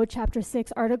 Development Code Chapter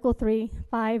 6, Article 3,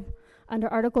 5, under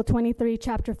Article 23,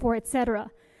 Chapter 4,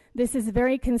 etc. This is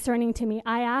very concerning to me.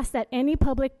 I ask that any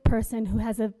public person who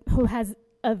has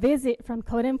a visit from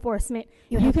code enforcement,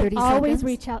 you can always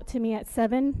reach out to me at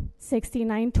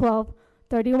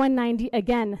 760-912-3190.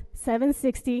 Again,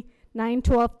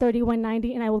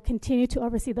 760-912-3190, and I will continue to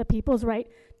oversee the people's right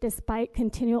despite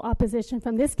continual opposition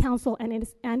from this council and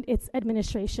its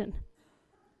administration.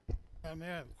 May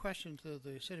I have a question to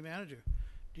the city manager?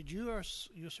 Did you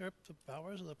usurp the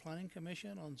powers of the planning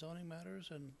commission on zoning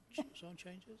matters and zone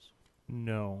changes?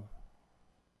 No.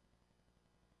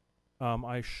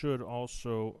 I should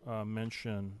also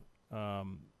mention,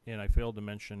 and I failed to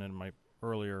mention in my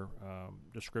earlier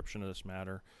description of this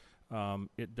matter,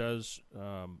 it does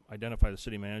identify the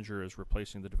city manager as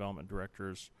replacing the development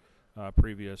director's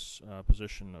previous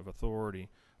position of authority,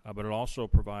 but it also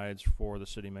provides for the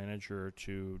city manager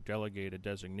to delegate a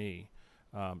designee.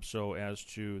 So as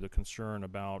to the concern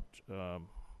about the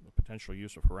potential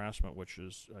use of harassment, which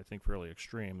is, I think, fairly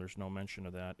extreme, there's no mention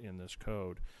of that in this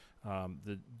code.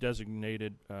 The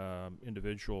designated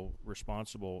individual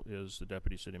responsible is the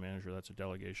deputy city manager. That's a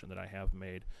delegation that I have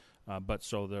made. But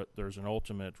so that there's an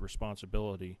ultimate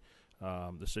responsibility.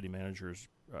 The city manager's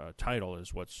title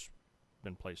is what's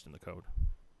been placed in the code.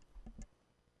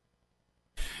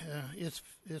 It's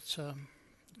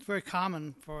very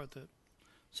common for the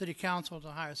city council to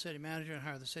hire a city manager and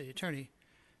hire the city attorney.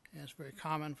 And it's very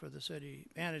common for the city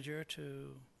manager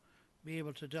to be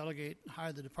able to delegate and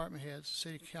hire the department heads. The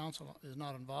city council is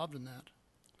not involved in that.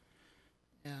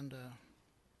 And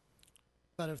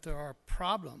but if there are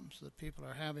problems that people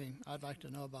are having, I'd like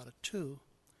to know about it too.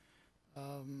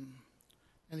 And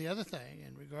the other thing,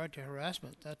 in regard to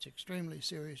harassment, that's extremely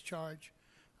serious charge.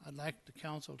 I'd like the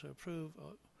council to approve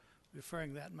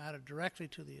referring that matter directly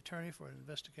to the attorney for an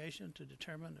investigation to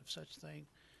determine if such thing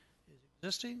is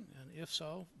existing, and if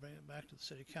so, bring it back to the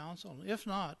city council. And if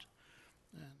not,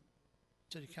 then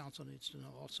city council needs to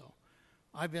know also.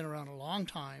 I've been around a long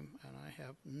time, and I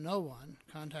have no one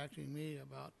contacting me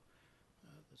about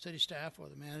the city staff or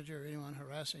the manager or anyone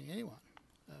harassing anyone.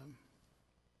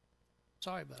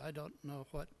 Sorry, but I don't know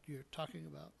what you're talking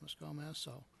about, Ms. Gomez,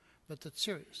 but that's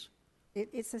serious.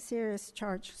 It's a serious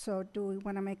charge, so do we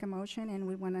want to make a motion and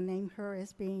we want to name her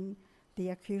as being the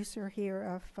accuser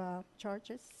here of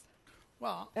charges?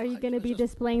 Well, are you going to be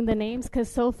displaying the names? Because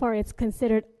so far it's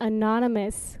considered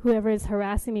anonymous, whoever is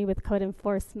harassing me with code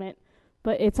enforcement,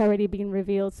 but it's already been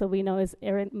revealed, so we know it's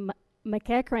Aaron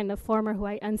McEachran, the former who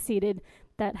I unseated,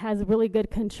 that has really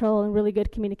good control and really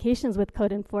good communications with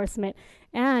code enforcement.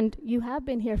 And you have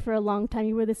been here for a long time.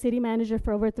 You were the city manager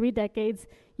for over 3 decades.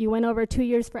 You went over 2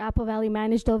 years for Apple Valley,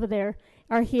 managed over there,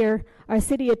 are here, our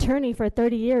city attorney for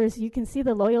 30 years. You can see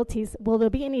the loyalties. Will there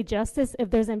be any justice if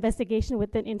there's an investigation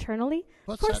within internally?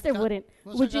 Of course there wouldn't.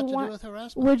 Would you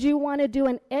want to do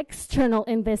an external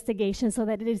investigation so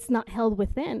that it's not held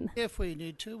within? If we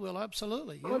need to, we'll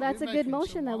absolutely. Well, that's a good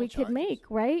motion that we could make,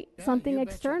 right? Yeah, something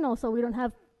external, so we don't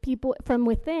have people from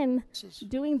within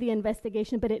doing the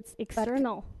investigation, but it's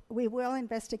external. We will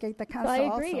investigate the council. So I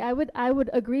agree. Also. I would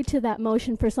agree to that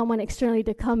motion for someone externally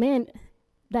to come in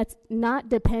that's not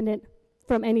dependent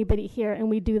from anybody here, and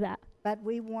we do that. But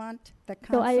we want the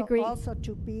council also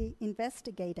to be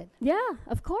investigated. Yeah,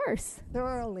 of course.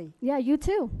 Thoroughly. Yeah, you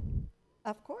too.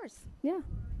 Of course. Yeah.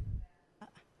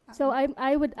 So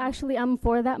I would actually, I'm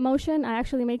for that motion. I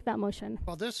actually make that motion.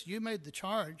 Well, you made the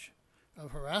charge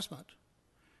of harassment,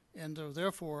 and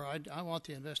therefore I want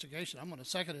the investigation. I'm going to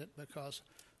second it because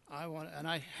I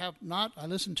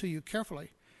listened to you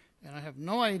carefully, and I have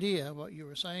no idea what you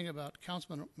were saying about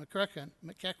Councilman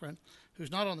McEachran,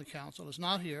 who's not on the council, is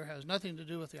not here, has nothing to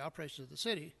do with the operations of the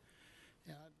city.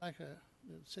 And I'd like the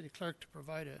city clerk to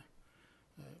provide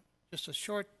just a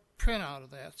short printout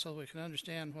of that so we can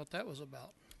understand what that was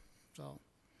about. So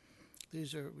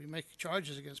we make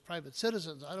charges against private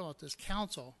citizens. I don't want this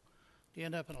council to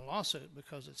end up in a lawsuit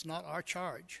because it's not our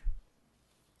charge.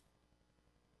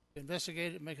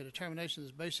 Investigate it, make a determination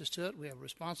there's basis to it. We have a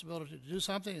responsibility to do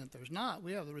something. And if there's not,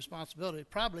 we have the responsibility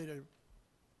probably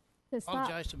to stop.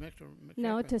 apologize to Mr. McEachran.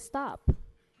 No, to stop.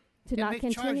 To You not can't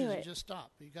make continue charges and it. just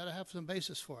stop. You got to have some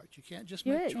basis for it. You can't just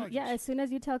You're make it. charges. Yeah, as soon as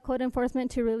you tell code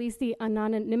enforcement to release the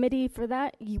anonymity for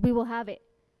that, we will have it.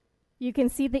 You can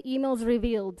see the emails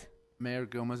revealed. Mayor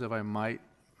Gomez, if I might,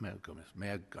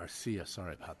 Mayor Garcia,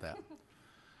 sorry about that.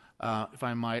 If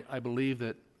I might, I believe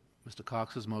that Mr.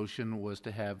 Cox's motion was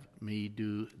to have me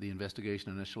do the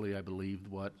investigation initially. I believe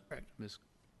what Correct. Ms.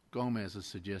 Gomez is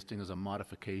suggesting is a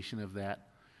modification of that.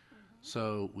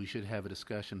 So we should have a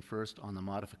discussion first on the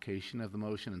modification of the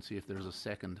motion and see if there's a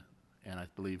second. And I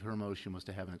believe her motion was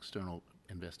to have an external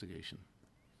investigation.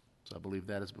 So I believe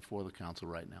that is before the council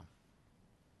right now.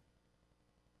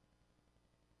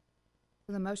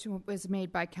 The motion was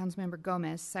made by Councilmember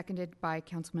Gomez, seconded by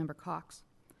Councilmember Cox.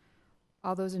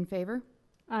 All those in favor?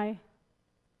 Aye.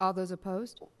 All those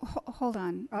opposed? Hold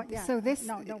on. Yeah. So this,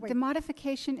 No, wait. the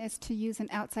modification is to use an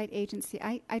outside agency.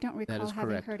 I don't recall is having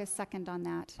correct. heard a second on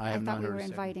that. I have thought not we heard were a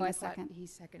second. inviting Oh, I a thought second. he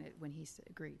seconded when he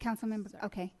agreed. Councilmember, Sorry.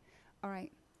 okay. All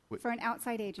right. Wait. For an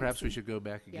outside agency. Perhaps we should go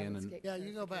back again let's and get Yeah,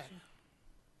 you go back. clarification.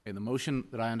 okay, the motion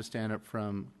that I understand it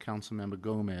from Councilmember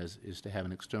Gomez is to have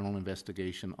an external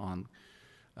investigation on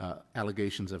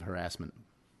allegations of harassment.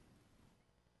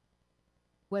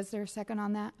 Was there a second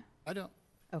on that? I don't.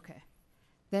 Okay.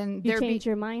 Then You there be, changed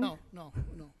your mind? No.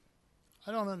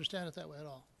 I don't understand it that way at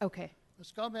all. okay,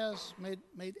 Ms. Gomez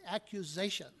made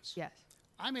accusations. yes.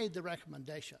 I made the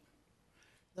recommendation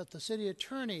that the city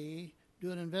attorney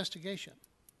do an investigation.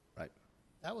 Right.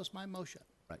 That was my motion.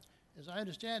 Right. As I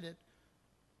understand it,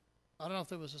 I don't know if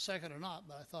there was a second or not,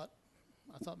 but I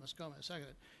thought Ms. Gomez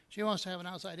seconded. She wants to have an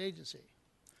outside agency.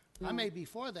 I may be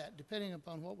for that, depending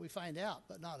upon what we find out,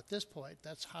 but not at this point.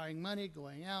 That's hiring money,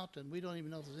 going out, and we don't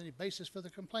even know if there's any basis for the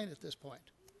complaint at this point.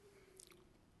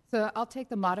 So I'll take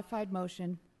the modified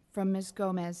motion from Ms.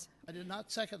 Gomez. I did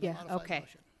not second the Yeah, modified okay.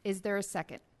 motion. Is there a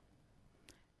second?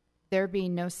 There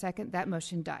being no second, that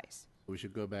motion dies. We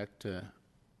should go back to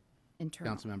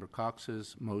Internal. Councilmember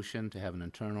Cox's motion to have an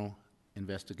internal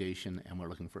investigation, and we're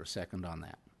looking for a second on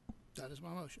that. That is my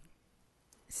motion.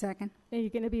 Second. And you're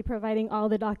going to be providing all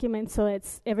the documents so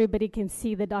everybody can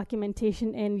see the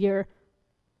documentation and your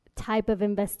type of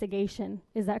investigation.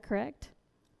 Is that correct?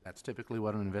 That's typically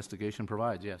what an investigation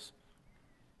provides, yes.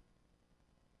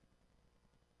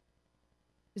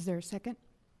 Is there a second?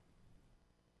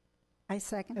 I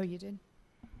second. Oh, you did?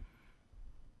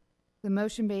 The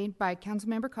motion made by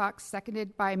Councilmember Cox,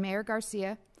 seconded by Mayor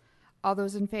Garcia. All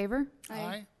those in favor?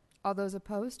 Aye. All those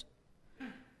opposed?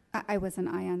 I was an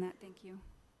aye on that. Thank you.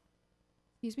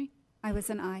 Excuse me? I was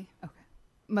an aye. Okay.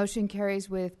 Motion carries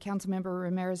with Councilmember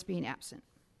Ramirez being absent.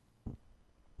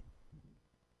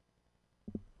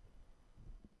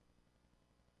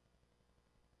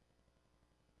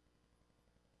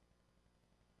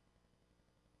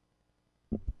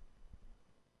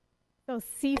 So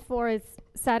C4 is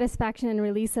satisfaction and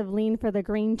release of lien for the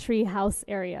Green Tree House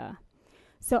area.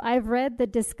 So I've read the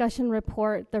discussion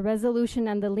report, the resolution,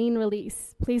 and the lien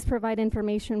release. Please provide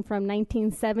information from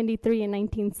 1973 and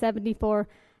 1974,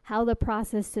 how the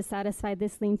process to satisfy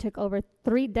this lien took over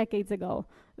 3 decades ago.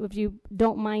 If you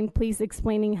don't mind, please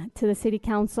explaining to the City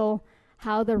Council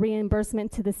how the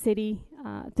reimbursement to the city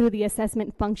through the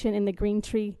assessment function in the Green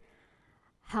Tree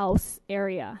House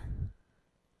area.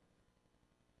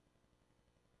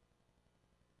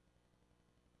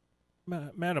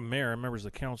 Madam Mayor, members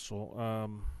of the council,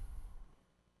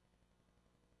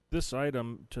 this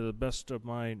item, to the best of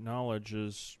my knowledge,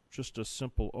 is just a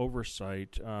simple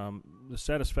oversight. The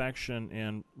satisfaction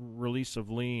and release of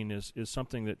lien is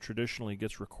something that traditionally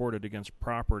gets recorded against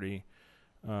property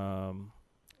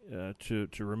to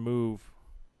remove,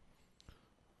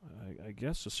 I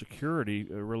guess, a security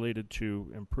related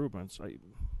to improvements.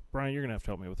 Brian, you're going to have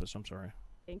to help me with this. I'm sorry.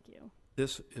 Thank you.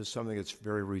 This is something that's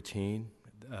very routine.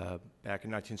 Back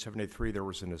in 1973, there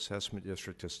was an assessment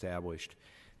district established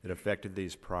that affected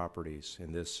these properties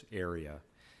in this area.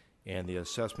 And the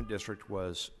assessment district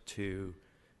was to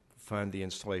fund the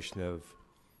installation of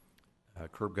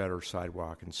curb gutter,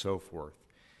 sidewalk, and so forth.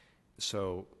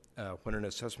 So when an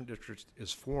assessment district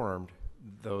is formed,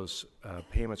 those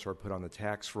payments are put on the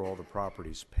tax roll. The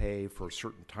properties pay for a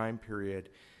certain time period,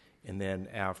 and then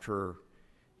after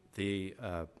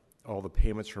all the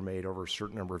payments are made over a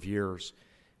certain number of years,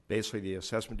 basically the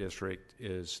assessment district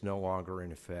is no longer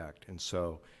in effect. And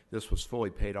so this was fully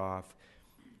paid off.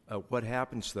 What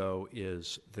happens, though,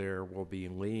 is there will be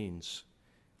liens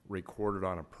recorded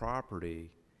on a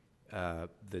property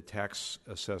the tax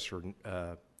assessor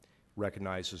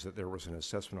recognizes that there was an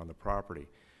assessment on the property.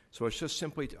 So it's just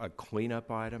simply a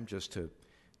cleanup item just to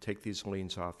take these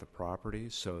liens off the property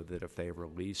so that if they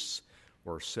release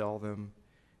or sell them,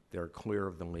 they're clear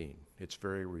of the lien. It's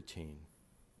very routine.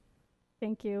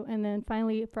 Thank you. And then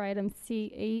finally, for item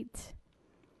C8,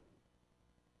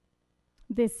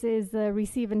 this is the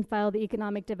receive and file the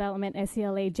Economic Development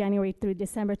SCLA January through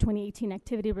December 2018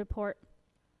 activity report.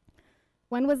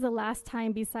 When was the last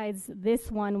time besides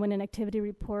this one when an activity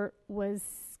report was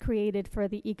created for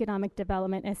the Economic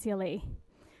Development SCLA?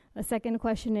 The second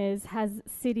question is, has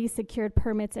city secured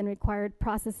permits and required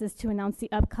processes to announce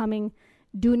the upcoming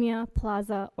Dunia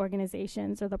Plaza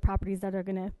organizations or the properties that are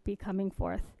going to be coming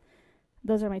forth?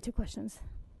 Those are my two questions.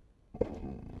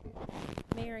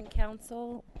 Mayor and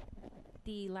Council,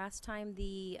 the last time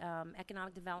the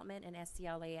Economic Development and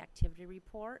SCLA activity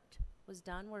report was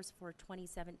done was for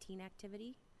 2017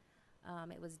 activity.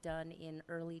 It was done in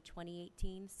early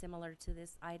 2018, similar to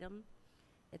this item.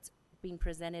 It's being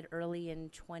presented early in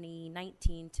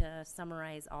 2019 to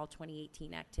summarize all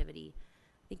 2018 activity.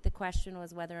 I think the question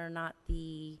was whether or not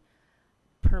the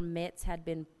permits had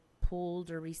been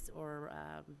pulled or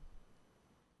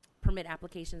permit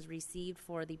applications received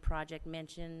for the project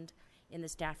mentioned in the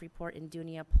staff report in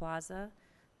Dunia Plaza.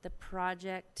 The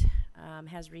project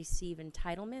has received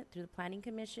entitlement through the Planning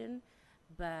Commission,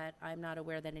 but I'm not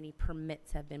aware that any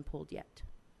permits have been pulled yet.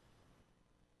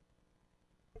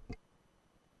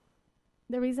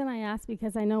 The reason I asked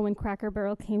because I know when Cracker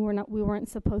Barrel came, we weren't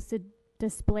supposed to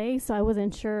display, so I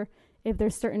wasn't sure if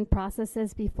there's certain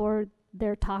processes before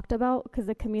they're talked about, because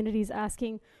the community's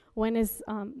asking when is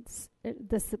El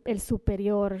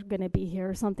Superior going to be here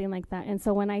or something like that. And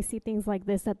so when I see things like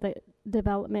this that the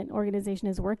development organization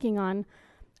is working on,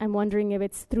 I'm wondering if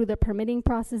it's through the permitting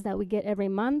process that we get every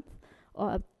month,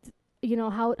 or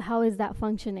how is that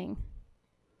functioning?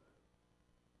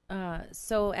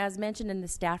 So as mentioned in the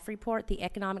staff report, the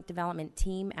economic development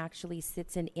team actually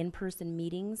sits in in-person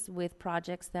meetings with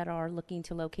projects that are looking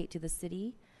to locate to the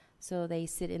city. So they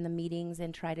sit in the meetings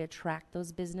and try to attract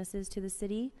those businesses to the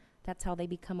city. That's how they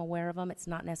become aware of them. It's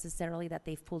not necessarily that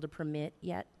they've pulled a permit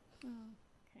yet. Oh,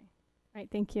 okay. All right,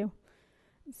 thank you.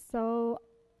 So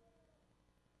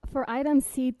for item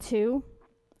C2,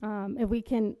 if we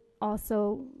can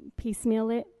also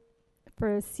piecemeal it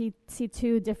for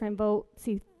C2, different vote,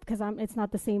 because it's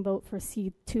not the same vote for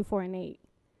C2, 4, and 8.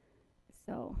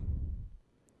 So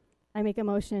I make a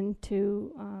motion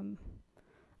to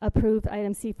approve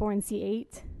item C4 and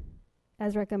C8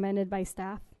 as recommended by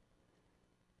staff.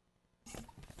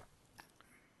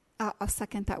 I'll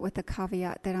second that with the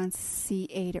caveat that on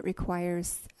C8 it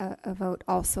requires a vote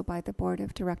also by the Board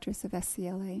of Directors of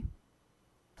SCLA.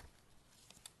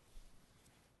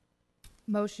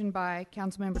 Motion by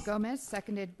Councilmember Gomez,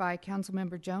 seconded by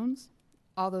Councilmember Jones.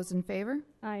 All those in favor?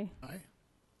 Aye. Aye.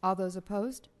 All those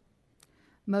opposed?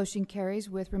 Motion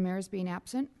carries with Ramirez being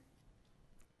absent.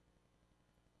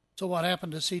 So what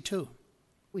happened to C2?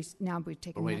 We've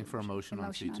taken We're waiting for a motion on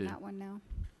Motion on C2. that one now.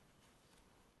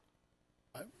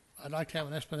 I'd like to have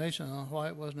an explanation on why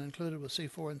it wasn't included with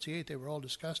C4 and C8. They were all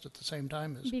discussed at the same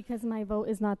time as. Because my vote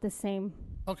is not the same.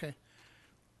 Okay.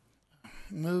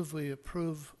 Move we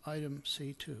approve item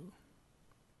C2.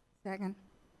 Second.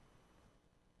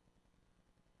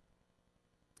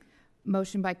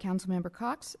 Motion by Councilmember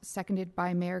Cox, seconded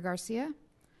by Mayor Garcia.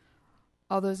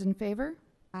 All those in favor?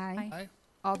 Aye. Aye.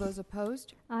 All those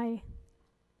opposed? Aye.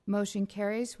 Motion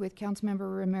carries with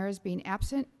Councilmember Ramirez being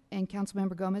absent and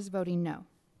Councilmember Gomez voting no.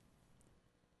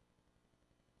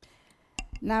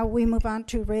 Now we move on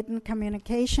to written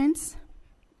communications.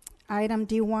 Item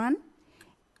D1,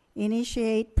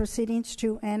 initiate proceedings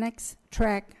to annex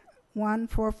track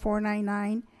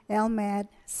 14499 LMAD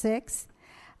 6.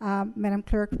 Madam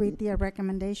Clerk, read the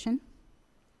recommendation.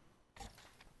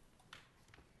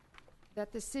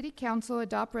 That the City Council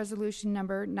adopt resolution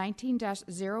number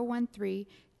 19-013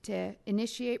 to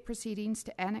initiate proceedings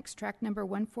to annex tract number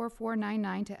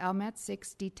 14499 to ALMAD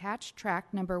 6, detach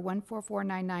tract number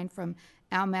 14499 from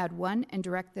ALMAD 1, and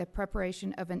direct the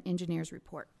preparation of an engineer's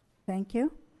report. Thank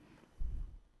you.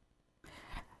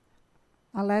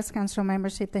 I'll ask council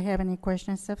members if they have any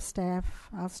questions of staff.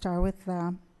 I'll start with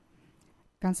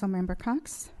Council Member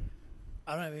Cox.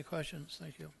 I don't have any questions.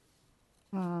 Thank you.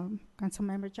 Council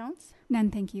Member Jones. None,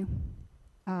 thank you.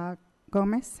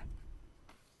 Gomez.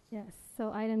 Yes.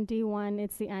 So item D1,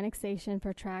 it's the annexation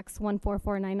for tracks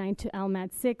 14499 to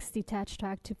ALMAD 6, detached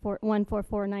tract to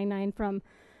 14499 from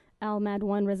LMAD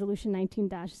 1 Resolution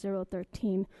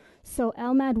 19-013. So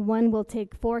LMAD 1 will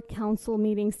take 4 council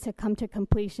meetings to come to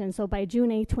completion. So by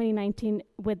June 8, 2019,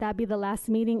 would that be the last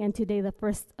meeting and today the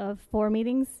first of 4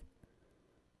 meetings?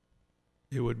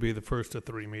 It would be the first of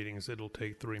 3 meetings. It'll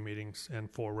take 3 meetings and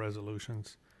 4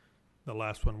 resolutions. The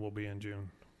last one will be in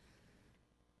June.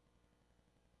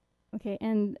 Okay,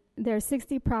 and there are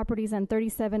 60 properties, and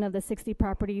 37 of the 60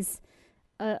 properties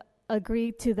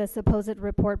agree to the supposed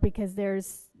report because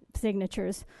there's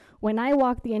signatures. When I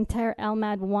walked the entire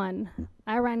LMAD 1,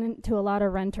 I ran into a lot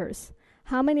of renters.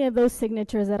 How many of those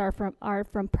signatures that are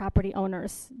from property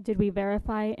owners? Did we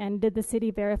verify, and did the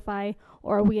city verify,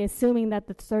 or are we assuming that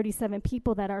the 37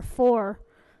 people that are for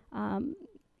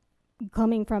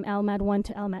coming from LMAD 1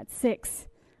 to LMAD 6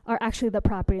 are actually the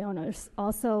property owners?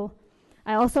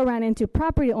 I also ran into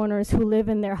property owners who live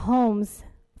in their homes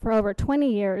for over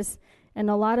 20 years, and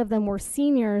a lot of them were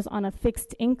seniors on a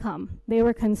fixed income. They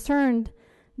were concerned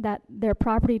that their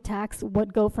property tax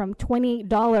would go from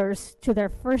 $28 to their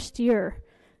first year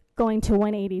going to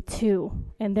 $182,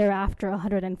 and thereafter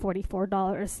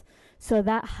 $144. So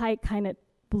that hike kind of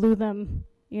blew them,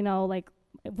 like,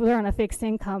 if we're on a fixed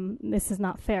income, this is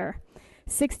not fair.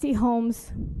 60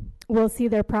 homes will see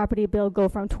their property bill go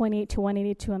from $28 to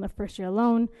 $182 on the first year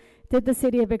alone. Did the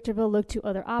city of Victorville look to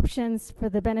other options for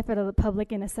the benefit of the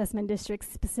public in assessment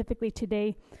districts, specifically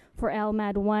today for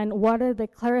LMAD 1? What are the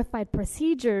clarified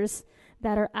procedures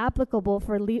that are applicable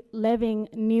for levying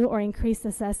new or increased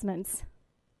assessments?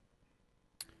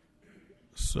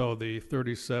 So the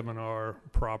 37 are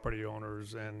property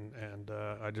owners, and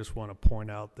I just want to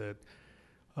point out that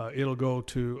it'll go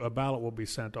to, a ballot will be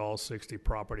sent to all 60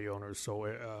 property owners, so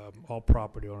all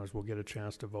property owners will get a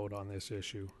chance to vote on this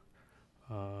issue.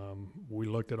 We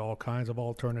looked at all kinds of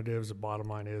alternatives. The bottom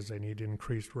line is they need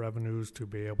increased revenues to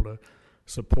be able to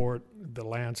support the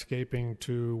landscaping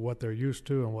to what they're used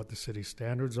to and what the city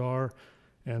standards are,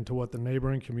 and to what the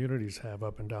neighboring communities have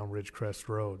up and down Ridgecrest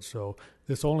Road. So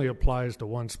this only applies to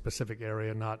one specific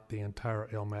area, not the entire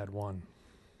LMAD 1.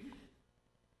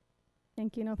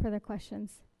 Thank you. No further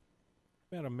questions.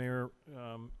 Madam Mayor,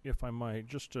 if I might,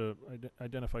 just to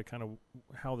identify kind of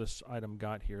how this item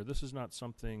got here. This is not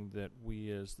something that we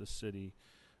as the city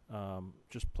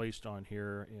just placed on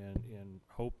here and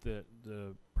hope that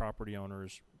the property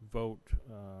owners vote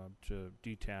to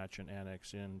detach and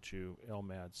annex into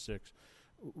LMAD 6.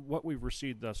 What we've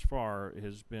received thus far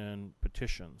has been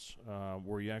petitions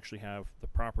where you actually have the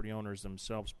property owners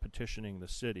themselves petitioning the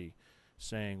city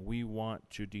saying we want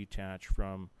to detach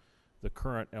from the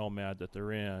current LMAD that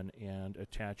they're in and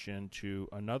attach into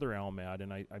another LMAD.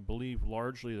 And I believe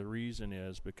largely the reason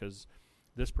is because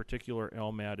this particular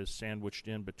LMAD is sandwiched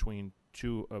in between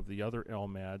 2 of the other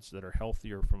LMADs that are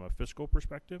healthier from a fiscal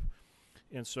perspective.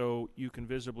 And so you can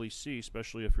visibly see,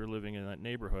 especially if you're living in that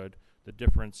neighborhood, the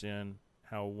difference in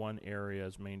how one area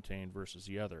is maintained versus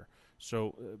the other.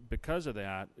 So because of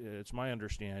that, it's my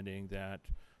understanding that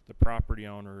the property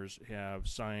owners have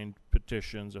signed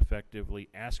petitions effectively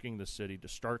asking the city to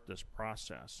start this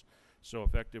process. So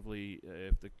effectively,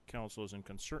 if the council is in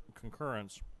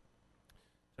concurrence,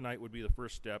 tonight would be the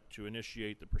first step to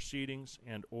initiate the proceedings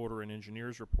and order an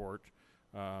engineer's report.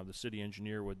 The city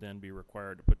engineer would then be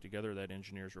required to put together that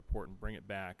engineer's report and bring it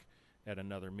back at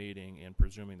another meeting, and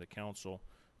presuming the council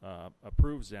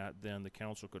approves that, then the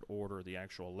council could order the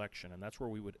actual election, and that's where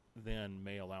we would then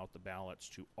mail out the ballots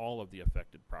to all of the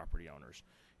affected property owners.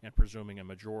 And presuming a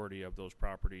majority of those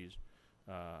properties,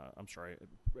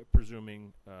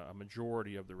 presuming a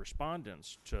majority of the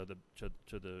respondents to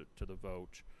the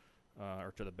vote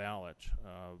or to the ballot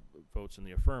votes in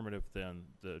the affirmative, then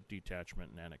the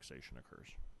detachment and annexation occurs.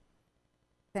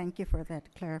 Thank you for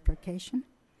that clarification.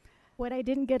 What I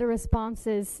didn't get a response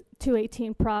is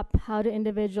 218 Prop, how do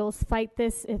individuals fight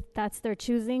this if that's their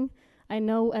choosing? I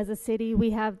know as a city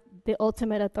we have the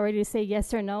ultimate authority to say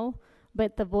yes or no,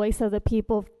 but the voice of the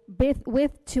people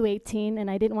with 218, and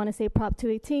I didn't want to say Prop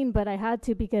 218, but I had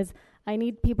to because I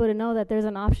need people to know that there's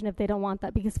an option if they don't want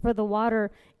that. Because for the water,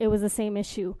 it was the same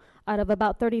issue. Out of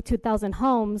about 32,000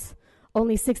 homes,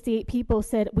 only 68 people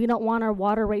said, we don't want our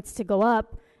water rates to go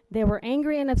up. They were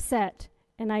angry and upset.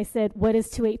 And I said, what does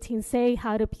 218 say?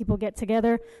 How do people get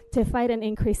together to fight an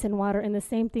increase in water? And the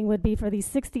same thing would be for these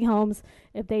 60 homes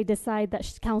if they decide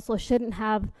that council shouldn't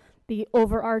have the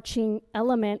overarching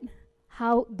element.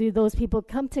 How do those people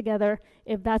come together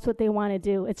if that's what they want to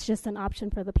do? It's just an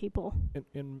option for the people.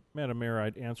 And Madam Mayor,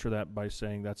 I'd answer that by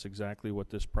saying that's exactly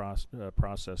what this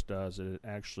process does. It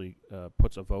actually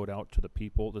puts a vote out to the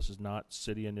people. This is not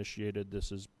city initiated.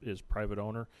 This is private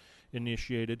owner.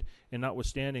 initiated. And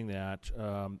notwithstanding that,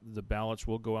 the ballots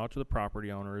will go out to the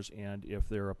property owners, and if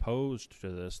they're opposed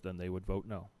to this, then they would vote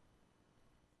no.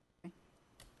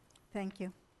 Thank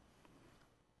you.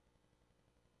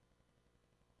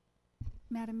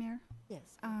 Madam Mayor,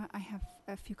 Yes. I have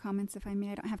a few comments, if I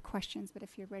may. I don't have questions, but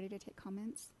if you're ready to take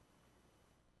comments.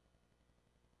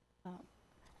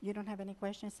 You don't have any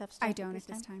questions of staff? I don't at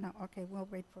this time. No, okay, we'll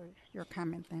wait for your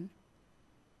comment then.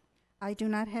 I do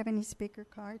not have any speaker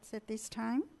cards at this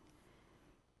time.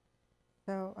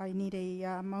 So I need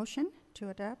a motion to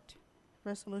adopt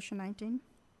Resolution 19.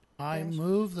 I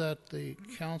move that the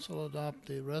council adopt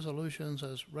the resolutions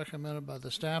as recommended by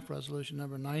the staff, resolution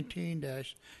number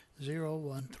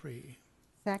 19-013.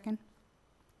 Second.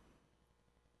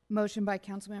 Motion by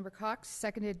Councilmember Cox,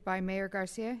 seconded by Mayor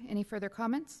Garcia. Any further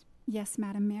comments? Yes,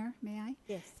 Madam Mayor, may I?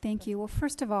 Yes. Thank you. Well,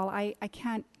 first of all, I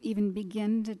can't even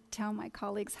begin to tell my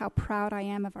colleagues how proud I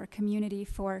am of our community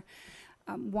for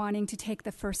wanting to take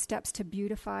the first steps to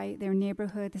beautify their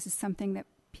neighborhood. This is something that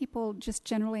people just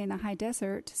generally in the high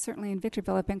desert, certainly in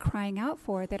Victorville, have been crying out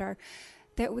for,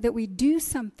 that we do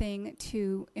something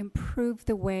to improve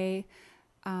the way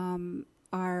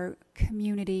our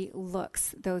community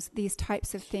looks. These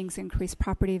types of things increase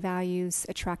property values,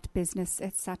 attract business,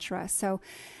 etc. So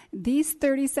these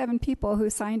 37 people who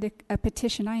signed a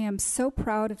petition, I am so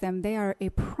proud of them. They are a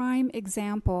prime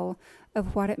example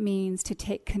of what it means to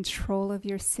take control of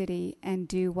your city and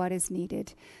do what is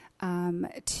needed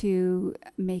to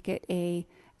make it a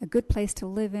good place to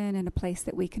live in and a place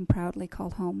that we can proudly call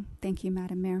home. Thank you,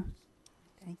 Madam Mayor.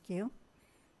 Thank you.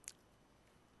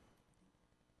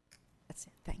 That's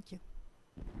it. Thank you.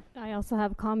 I also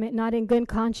have a comment. Not in good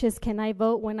conscience can I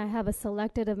vote when I have a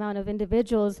selected amount of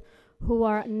individuals who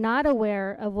are not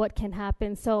aware of what can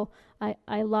happen. So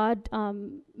I laud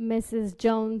Mrs.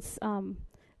 Jones'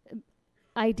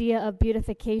 idea of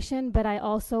beautification, but I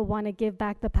also want to give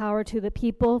back the power to the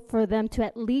people for them to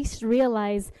at least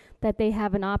realize that they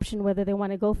have an option whether they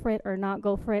want to go for it or not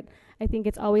go for it. I think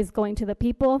it's always going to the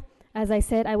people. As I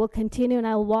said, I will continue and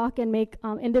I'll walk and make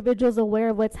individuals aware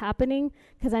of what's happening,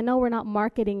 because I know we're not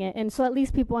marketing it. And so at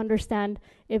least people understand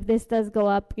if this does go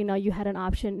up, you had an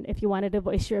option if you wanted to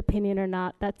voice your opinion or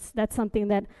not. That's something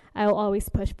that I will always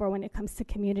push for when it comes to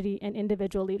community and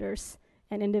individual leaders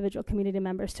and individual community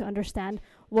members, to understand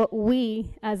what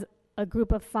we as a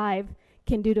group of 5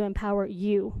 can do to empower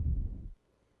you.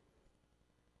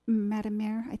 Madam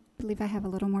Mayor, I believe I have a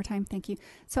little more time. Thank you.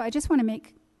 So I just want to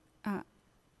make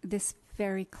this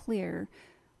very clear.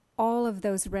 All of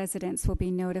those residents will be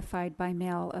notified by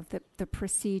mail of the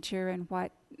procedure and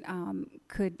what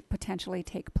could potentially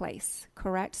take place,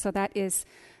 correct? So that is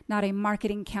not a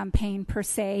marketing campaign per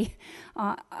se,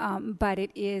 but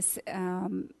it is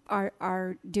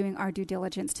our doing our due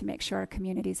diligence to make sure our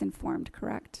community is informed,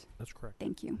 correct? That's correct.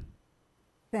 Thank you.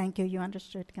 Thank you. You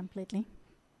understood completely.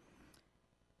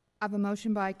 I have a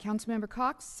motion by Councilmember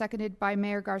Cox, seconded by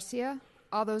Mayor Garcia.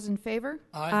 All those in favor?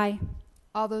 Aye.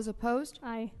 All those opposed?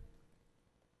 Aye.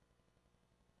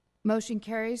 Motion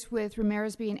carries with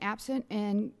Ramirez being absent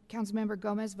and Councilmember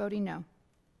Gomez voting no.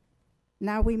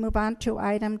 Now we move on to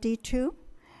item D2,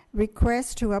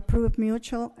 request to approve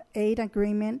mutual aid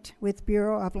agreement with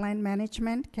Bureau of Land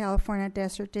Management, California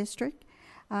Desert District.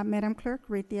 Madam Clerk,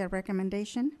 read the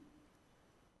recommendation.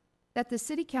 That the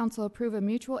City Council approve a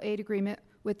mutual aid agreement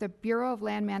with the Bureau of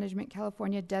Land Management,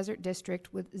 California Desert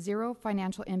District with zero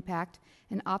financial impact,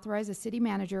 and authorize the city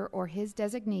manager or his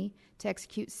designee to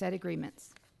execute said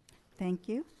agreements. Thank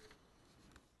you.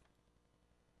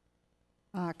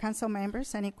 Council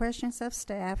members, any questions of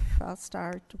staff? I'll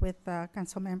start with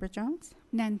Council Member Jones.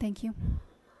 None, thank you.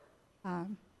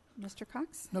 Mr.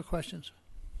 Cox? No questions.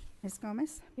 Ms.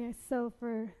 Gomez? Yes, so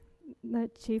for the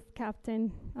Chief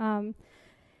Captain,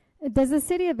 does the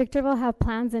City of Victorville have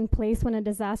plans in place when a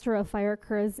disaster or a fire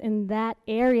occurs in that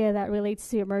area that relates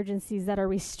to emergencies that are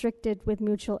restricted with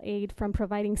mutual aid from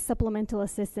providing supplemental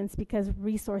assistance because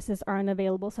resources are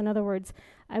unavailable? So in other words,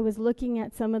 I was looking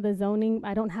at some of the zoning.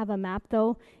 I don't have a map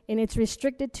though, and it's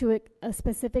restricted to a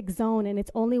specific zone, and it's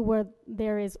only where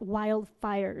there is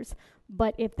wildfires.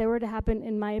 But if there were to happen,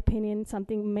 in my opinion,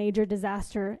 something major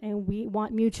disaster and we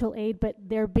want mutual aid, but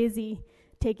they're busy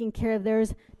taking care of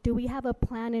theirs, do we have a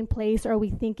plan in place? Or are we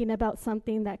thinking about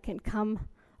something that can come,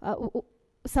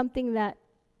 something that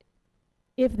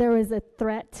if there is a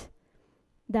threat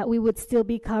that we would still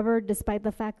be covered despite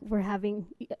the fact we're having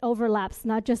overlaps,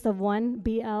 not just of one,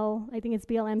 I think it's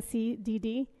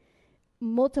BLMC-DD,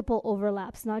 multiple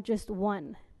overlaps, not just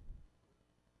one.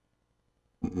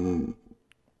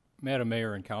 Madam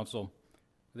Mayor and Council,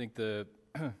 I think the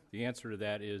answer to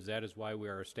that is why we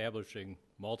are establishing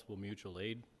multiple mutual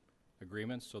aid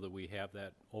agreements so that we have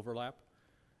that overlap.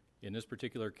 In this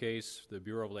particular case, the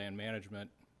Bureau of Land Management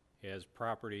has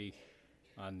property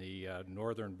on the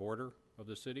northern border of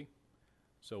the city,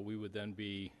 so we would then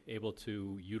be able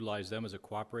to utilize them as a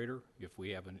cooperator if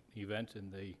we have an event in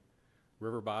the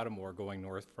river bottom or going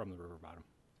north from the river bottom.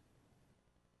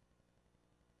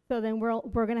 So then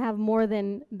we're going to have more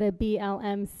than the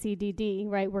BLM CDD,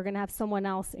 right? We're going to have someone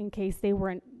else in case they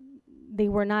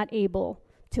were not able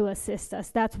to assist us.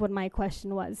 That's what my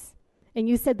question was. And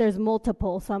you said there's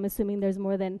multiple, so I'm assuming there's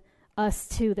more than us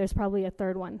two. There's probably a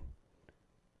third one.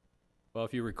 Well,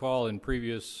 if you recall, in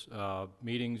previous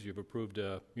meetings, you've approved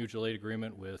a mutual aid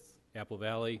agreement with Apple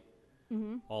Valley,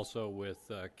 also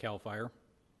with CAL FIRE.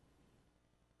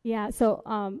 Yeah, so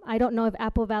I don't know if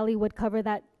Apple Valley would cover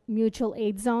that mutual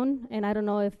aid zone, and I don't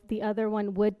know if the other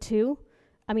one would too.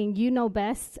 I mean, you know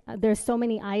best. There's so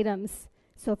many items.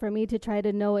 So for me to try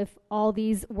to know if all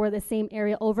these were the same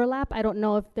area overlap, I don't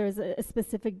know if there's a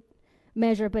specific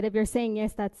measure, but if you're saying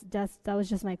yes, that was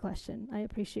just my question. I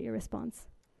appreciate your response.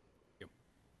 Yep.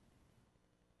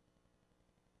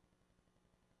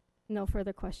 No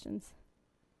further questions.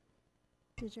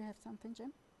 Did you have something,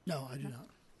 Jim? No, I do not.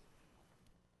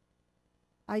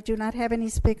 I do not have any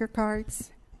speaker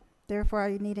cards. Therefore,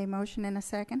 I need a motion and a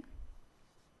second.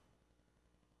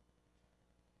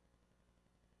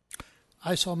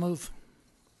 I so move.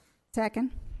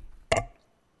 Second.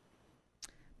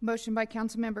 Motion by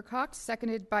Councilmember Cox,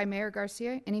 seconded by Mayor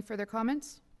Garcia. Any further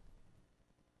comments?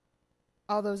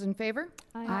 All those in favor?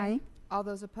 Aye. All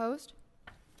those opposed?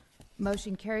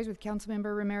 Motion carries with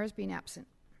Councilmember Ramirez being absent.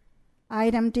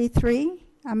 Item D3,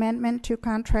 amendment to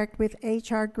contract with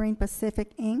HR Green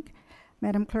Pacific, Inc.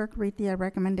 Madam Clerk, read the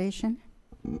recommendation.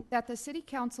 That the City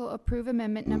Council approve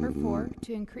Amendment Number 4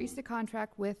 to increase the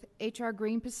contract with HR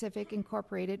Green Pacific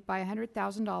Incorporated by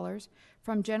 $100,000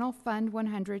 from General Fund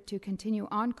 100 to continue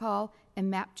on-call and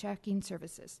map checking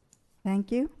services.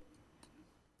 Thank you.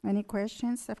 Any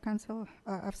questions of council,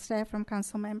 of staff from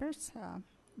council members?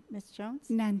 Ms. Jones?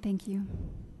 None, thank you.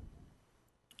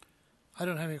 I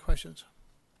don't have any questions.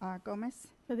 Gomez?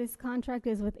 So this contract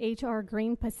is with HR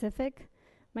Green Pacific.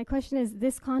 My question is,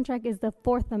 this contract is the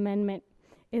Fourth Amendment.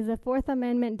 Is the Fourth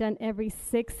Amendment done every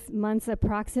 6 months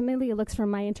approximately? It looks from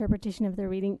my interpretation of the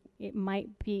reading, it might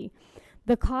be.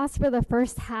 The cost for the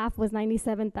first half was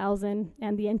 $97,000,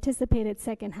 and the anticipated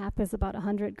second half is about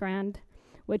 $100,000,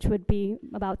 which would be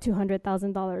about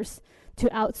 $200,000 to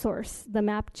outsource the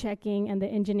map checking and the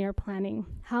engineer planning.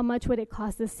 How much would it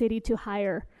cost the city to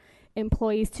hire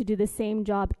employees to do the same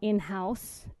job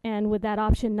in-house? And would that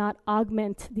option not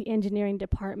augment the engineering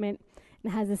department?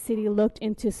 And has the city looked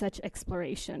into such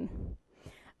exploration?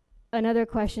 Another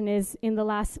question is, in the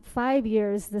last 5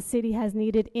 years, the city has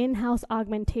needed in-house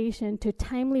augmentation to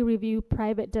timely review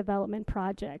private development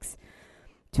projects.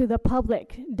 To the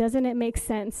public, doesn't it make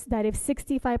sense that if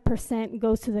 65%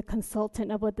 goes to the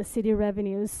consultant of what the city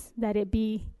revenues, that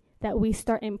we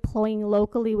start employing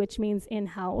locally, which means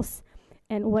in-house?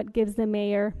 And what gives the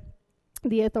mayor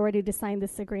the authority to sign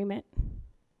this agreement?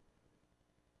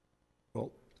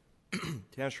 Well,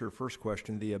 to answer your first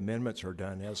question, the amendments are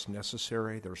done as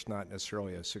necessary. There's not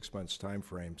necessarily a 6 months time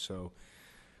frame. So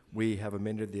we have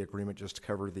amended the agreement just to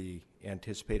cover the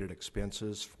anticipated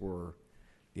expenses for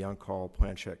the on-call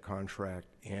plan check contract.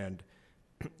 And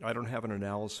I don't have an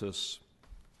analysis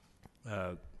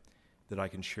that I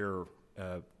can share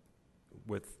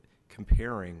with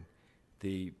comparing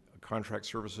the contract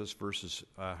services versus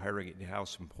hiring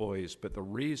in-house employees. But the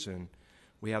reason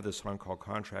we have this on-call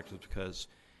contract is because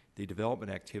the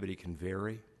development activity can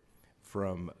vary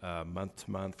from month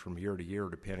to month, from year to year,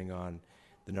 depending on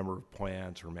the number of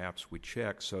plans or maps we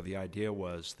check. So the idea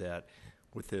was that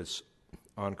with this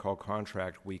on-call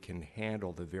contract, we can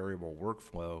handle the variable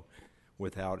workflow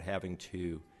without having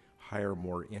to hire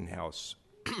more in-house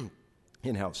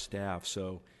staff.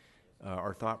 So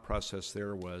our thought process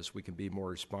there was we can be more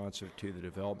responsive to the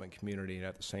development community, and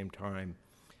at the same time,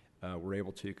 we're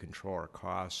able to control our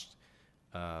costs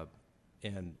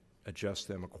and adjust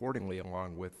them accordingly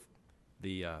along with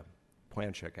the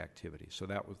plan check activity. So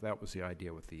that was the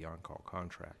idea with the on-call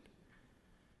contract.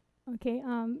 Okay,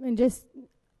 and just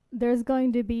there's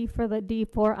going to be for the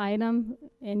D4 item,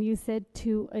 and you said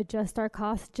to adjust our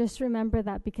costs. Just remember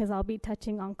that because I'll be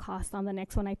touching on cost on the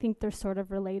next one. I think they're sort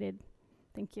of related.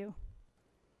 Thank you.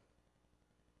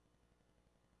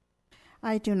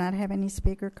 I do not have any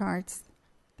speaker cards.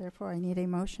 Therefore, I need a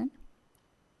motion.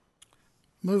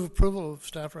 Move approval of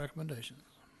staff recommendations.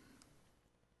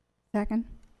 Second.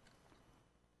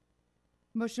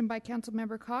 Motion by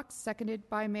Councilmember Cox, seconded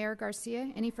by Mayor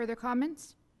Garcia. Any further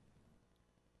comments?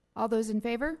 All those in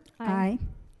favor? Aye.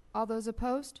 All those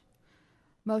opposed?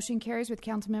 Motion carries with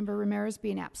Councilmember Ramirez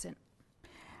being absent.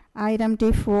 Item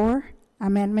D4,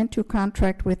 amendment to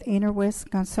contract with InterWest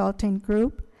Consulting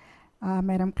Group.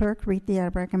 Madam Clerk, read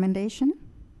the recommendation.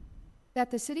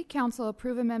 That the City Council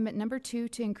approve Amendment Number 2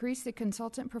 to increase the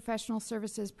consultant professional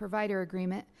services provider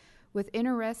agreement with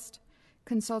InterWest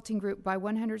Consulting Group by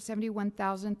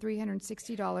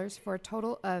 $171,360 for a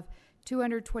total of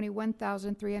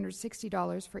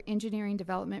 $221,360 for engineering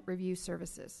development review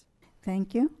services.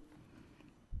 Thank you.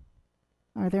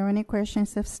 Are there any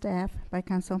questions of staff by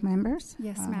council members?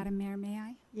 Yes, Madam Mayor, may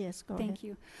I? Yes, go ahead. Thank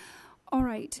you. All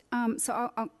right,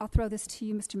 so I'll throw this to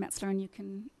you, Mr. Metzler, and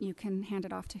you can hand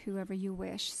it off to whoever you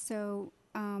wish. So,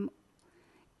 am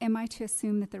I to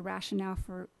assume that the rationale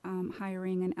for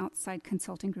hiring an outside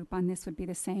consulting group on this would be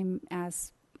the same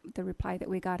as the reply that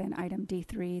we got in item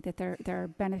D3, that there are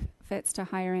benefits to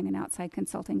hiring an outside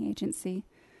consulting agency?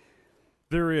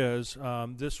 There is.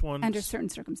 This one under certain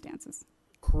circumstances.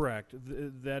 Correct.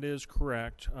 That is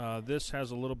correct. This has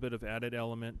a little bit of added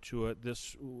element to it.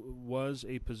 This was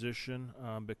a position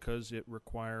because it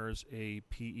requires a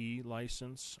PE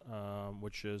license,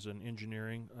 which is an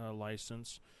engineering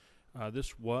license.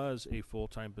 This was a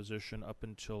full-time position up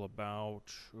until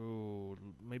about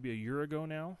maybe a year ago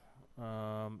now,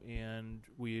 and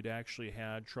we had actually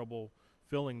had trouble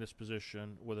filling this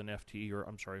position with an FTE, or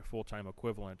I'm sorry, full-time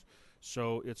equivalent.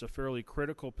 So it's a fairly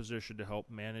critical position to help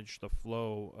manage the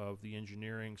flow of the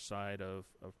engineering side of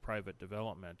private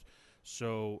development.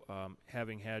 So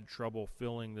having had trouble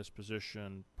filling this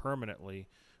position permanently,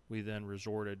 we then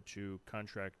resorted to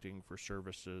contracting for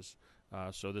services.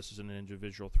 So this is an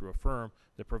individual through a firm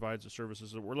that provides the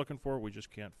services that we're looking for. We just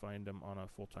can't find them on a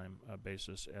full-time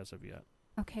basis as of yet.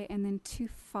 Okay, and then 2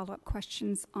 follow-up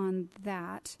questions on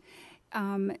that.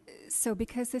 So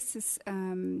because this is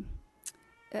a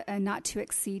not to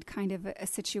exceed kind of a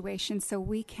situation, so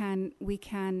we can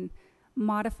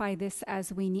modify this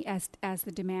as we need, as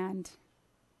the demand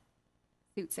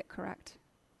suits it, correct?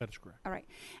 That is correct. All right.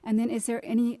 And then is there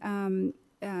any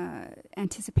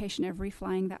anticipation of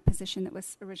reflying that position that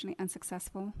was originally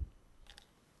unsuccessful?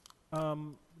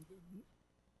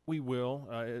 We will.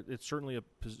 It's certainly a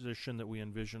position that we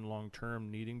envision long-term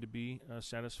needing to be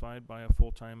satisfied by a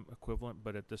full-time equivalent,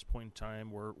 but at this point in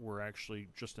time, we're actually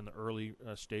just in the early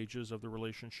stages of the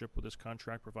relationship with this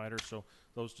contract provider, so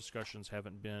those discussions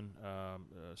haven't been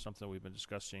something that we've been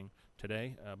discussing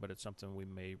today, but it's something we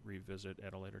may revisit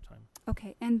at a later time.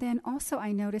 Okay, and then also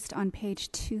I noticed on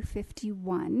page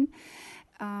 251,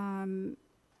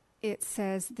 it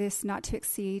says this not to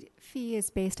exceed fee is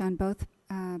based on both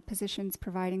positions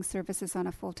providing services on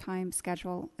a full-time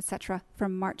schedule, etc.,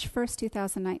 from March 1st,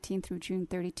 2019 through June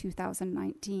 30,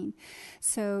 2019.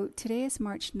 So today is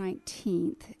March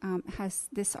 19th. Has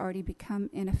this already become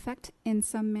in effect in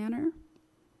some manner?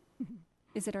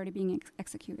 Is it already being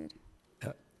executed?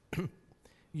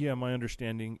 Yeah, my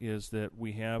understanding is that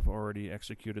we have already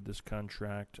executed this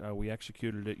contract. We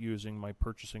executed it using my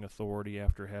purchasing authority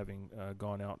after having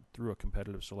gone out through a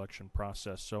competitive selection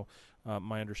process. So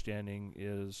my understanding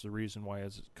is the reason why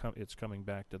it's coming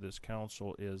back to this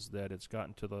council is that it's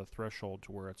gotten to the threshold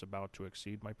to where it's about to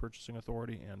exceed my purchasing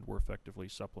authority, and we're effectively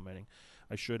supplementing.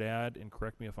 I should add, and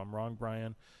correct me if I'm wrong,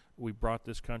 Brian, we brought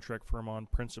this contract firm on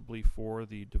principally for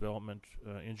the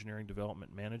engineering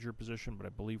development manager position, but I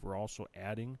believe we're also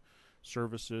adding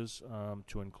services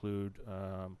to include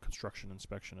construction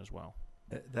inspection as well.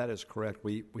 That is correct.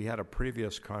 We had a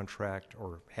previous contract,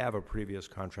 or have a previous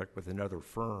contract with another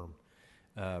firm,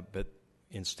 but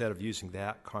instead of using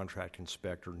that contract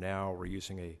inspector, now we're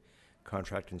using a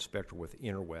contract inspector with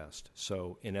InterWest.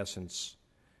 So in essence,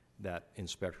 that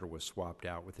inspector was swapped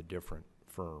out with a different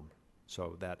firm.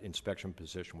 So that inspection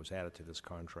position was added to this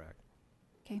contract.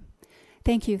 Okay.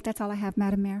 Thank you. That's all I have,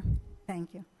 Madam Mayor.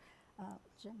 Thank you.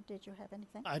 Jim, did you have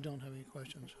anything? I don't have any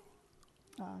questions.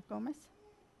 Gomez?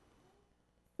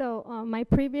 So my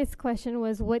previous question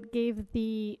was what gave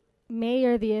the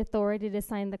mayor the authority to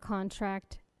sign the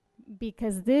contract,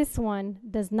 because this one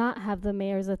does not have the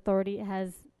mayor's authority. It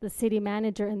has the city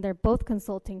manager, and they're both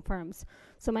consulting firms.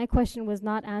 So my question was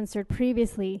not answered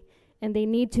previously, and they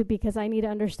need to, because I need to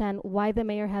understand why the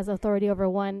mayor has authority over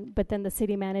one, but then the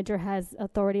city manager has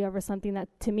authority over something that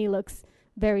to me looks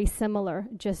very similar,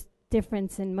 just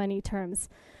difference in money terms.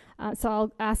 So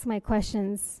I'll ask my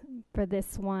questions for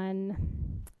this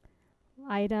one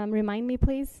item. Remind me,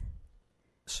 please.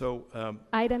 So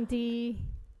item D.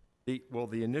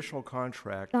 The initial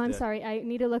contract. No, I'm that- sorry. I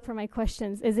need to look for my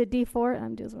questions. Is it D4?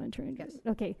 I'm just wondering. Yes.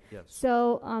 Okay. Yes.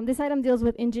 So this item deals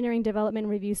with engineering development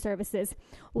review services.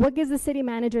 What gives the city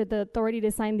manager the authority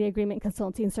to sign the agreement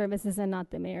consulting services and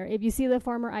not the mayor? If you see the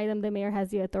former item, the mayor has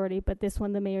the authority, but this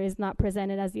one, the mayor is not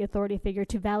presented as the authority figure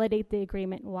to validate the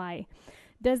agreement. Why?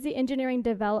 Does the engineering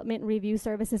development review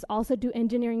services also do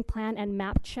engineering plan and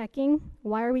map checking?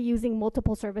 Why are we using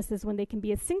multiple services when they can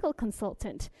be a single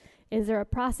consultant? Is there a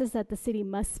process that the city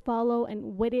must follow,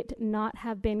 and would it not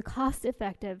have been cost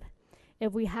effective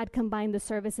if we had combined the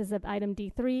services of item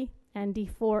D3 and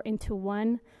D4 into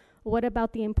one? What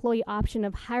about the employee option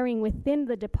of hiring within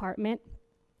the department?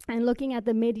 And looking at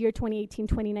the mid-year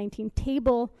 2018-2019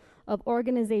 table of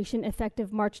organization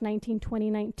effective March 19,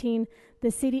 2019,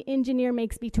 the city engineer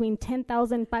makes between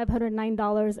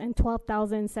 $10,509 and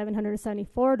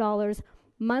 $12,774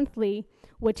 monthly,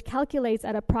 which calculates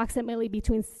at approximately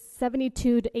between $72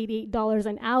 to $88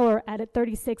 an hour at a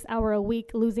 36-hour a week,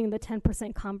 losing the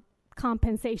 10%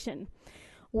 compensation.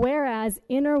 Whereas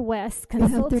Inner West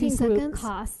Consulting Group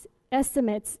costs,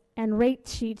 estimates, and rate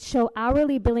sheets show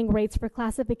hourly billing rates for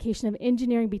classification of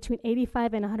engineering between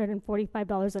 $85 and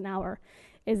 $145 an hour.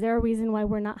 Is there a reason why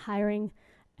we're not hiring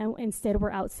and instead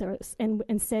we're outsourcing?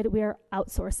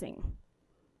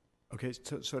 Okay,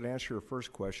 so to answer your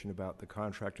first question about the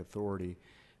contract authority,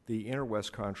 the Inner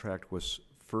West contract was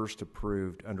first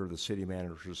approved under the city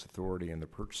manager's authority in the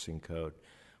purchasing code,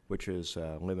 which is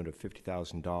a limit of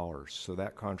 $50,000. So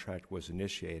that contract was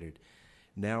initiated.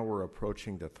 Now we're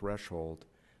approaching the threshold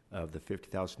of the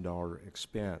 $50,000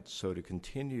 expense. So to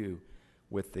continue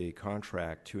with the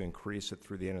contract to increase it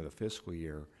through the end of the fiscal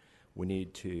year, we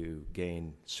need to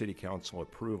gain city council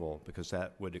approval because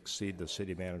that would exceed the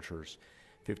city manager's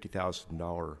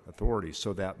 $50,000 authority.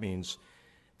 So that means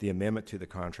the amendment to the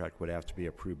contract would have to be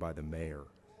approved by the mayor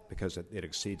because it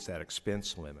exceeds that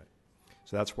expense limit.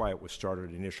 So that's why it was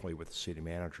started initially with the city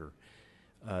manager.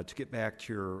 To get back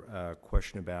to your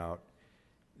question about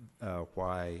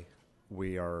why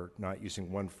we are not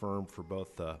using one firm for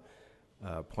both the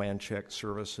plan check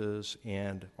services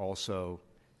and also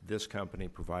this company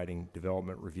providing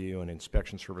development review and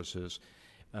inspection services,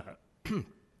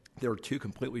 there are two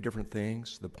completely different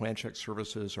things. The plan check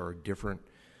services are a different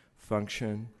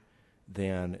function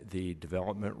than the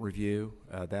development review.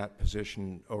 That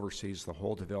position oversees the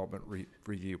whole development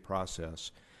review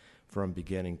process from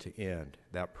beginning to end.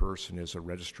 That person is a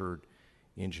registered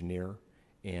engineer,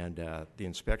 and the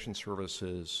inspection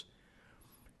services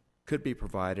could be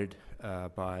provided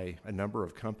by a number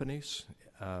of companies,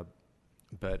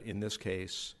 but in this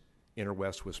case, Inner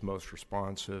West was most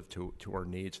responsive to our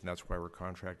needs, and that's why we're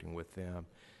contracting with them.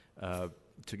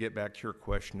 To get back to your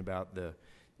question about the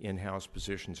in-house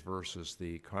positions versus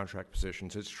the contract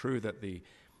positions, it's true that the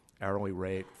hourly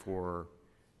rate for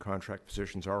contract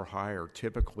positions are higher.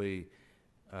 Typically,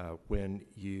 when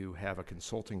you have a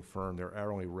consulting firm, their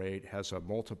hourly rate has a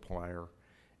multiplier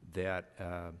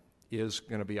that is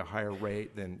going to be a higher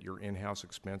rate than your in-house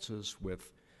expenses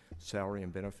with salary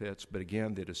and benefits. But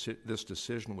again, this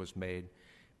decision was made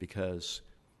because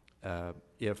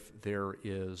if there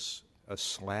is a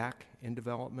slack in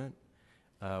development,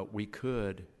 we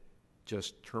could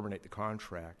just terminate the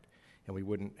contract, and we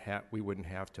wouldn't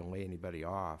have to lay anybody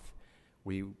off.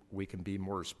 We can be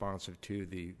more responsive to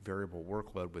the variable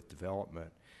workload with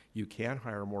development. You can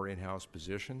hire more in-house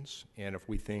positions, and if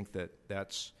we think that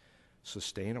that's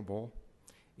sustainable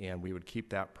and we would keep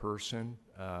that person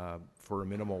for a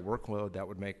minimal workload, that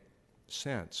would make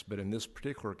sense. But in this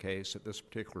particular case, at this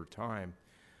particular time,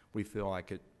 we feel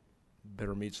like it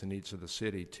better meets the needs of the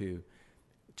city to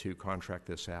contract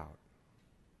this out.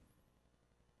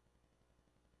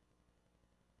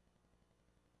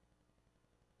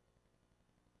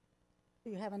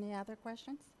 Do you have any other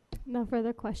questions? No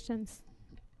further questions.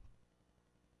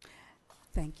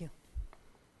 Thank you.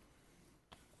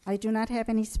 I do not have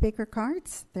any speaker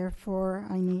cards, therefore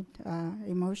I need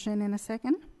a motion in a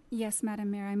second. Yes, Madam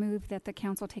Mayor, I move that the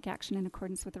council take action in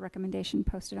accordance with the recommendation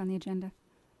posted on the agenda.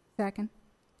 Second.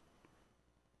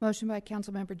 Motion by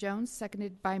Councilmember Jones,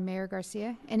 seconded by Mayor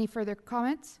Garcia. Any further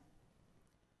comments?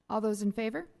 All those in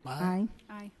favor? Aye.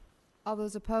 Aye. All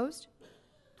those opposed?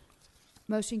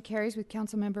 Motion carries with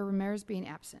Councilmember Ramirez being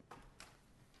absent.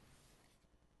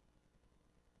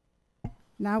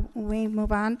 Now we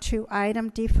move on to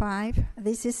item D5.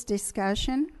 This is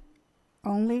discussion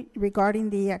only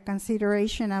regarding the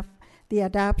consideration of the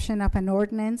adoption of an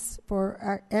ordinance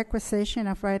for acquisition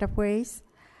of right-of-ways.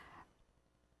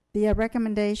 The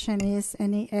recommendation is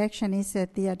any action is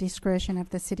at the discretion of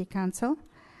the City Council.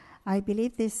 I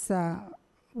believe this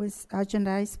was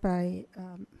agendized by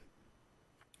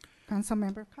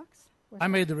Councilmember Cox? I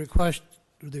made the request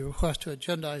to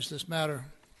agendize this matter,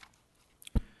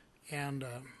 and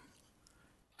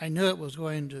I knew it was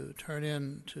going to turn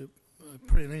into a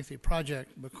pretty lengthy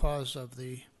project because of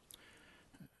you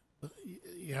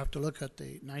have to look at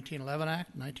the 1911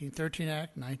 Act, 1913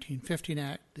 Act, 1915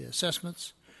 Act, the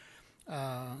assessments.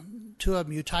 Two of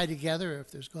them you tie together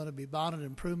if there's going to be bonded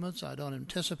improvements. I don't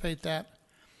anticipate that.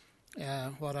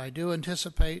 What I do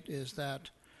anticipate is that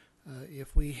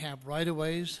if we have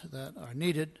right-of-ways that are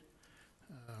needed,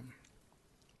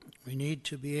 we need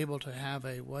to be able to have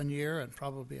a 1-year and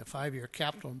probably a 5-year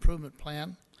capital improvement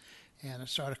plan and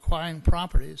start acquiring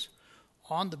properties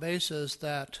on the basis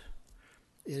that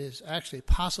it is actually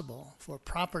possible for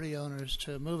property owners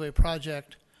to move a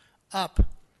project up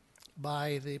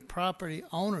by the property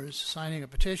owners signing a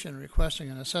petition requesting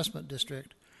an assessment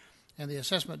district, and the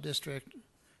assessment district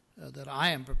that I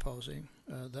am proposing,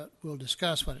 that we'll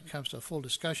discuss when it comes to a full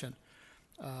discussion,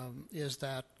 is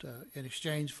that in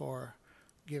exchange for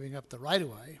giving up the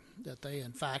right-of-way, that they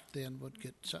in fact then would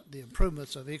get the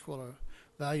improvements of equal or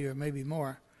value or maybe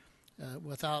more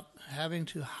without having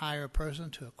to hire a person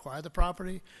to acquire the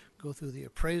property, go through the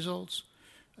appraisals.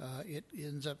 It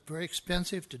ends up very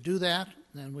expensive to do that,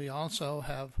 and we also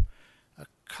have a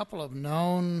couple of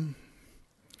known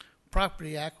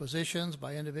property acquisitions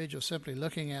by individuals simply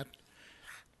looking at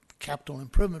capital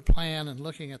improvement plan and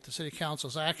looking at the city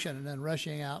council's action and then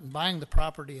rushing out and buying the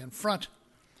property in front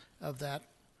of that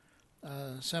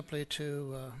simply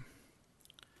to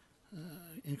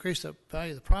increase the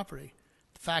value of the property.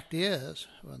 The fact is,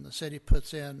 when the city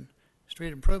puts in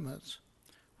street improvements,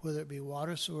 whether it be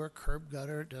water, sewer, curb,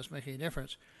 gutter, it doesn't make any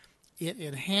difference. It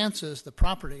enhances the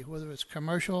property, whether it's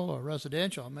commercial or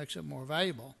residential, it makes it more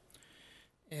valuable.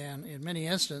 And in many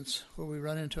instances where we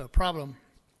run into a problem,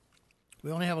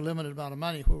 we only have a limited amount of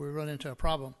money. Where we run into a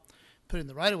problem putting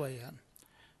the right-of-way in,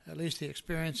 at least the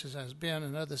experiences has been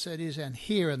in other cities and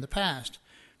here in the past,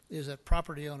 is that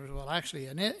property owners will actually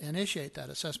initiate that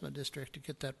assessment district to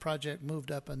get that project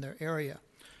moved up in their area,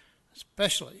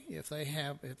 especially if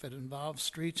it involves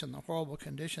streets and the horrible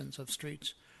conditions of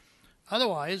streets.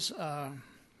 Otherwise,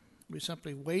 we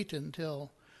simply wait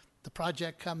until the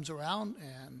project comes around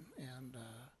and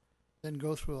then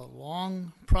go through a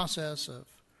long process of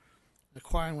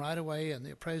acquiring right-of-way and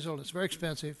the appraisal. It's very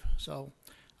expensive, so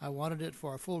I wanted it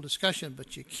for a full discussion,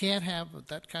 but you can't have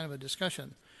that kind of a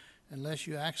discussion unless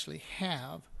you actually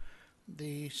have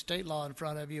the state law in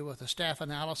front of you with a staff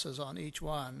analysis on each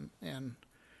one, and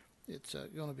it's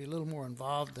going to be a little more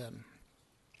involved than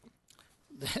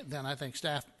I think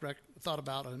staff thought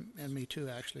about, and me too,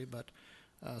 actually. But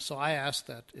so I asked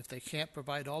that if they can't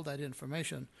provide all that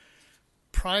information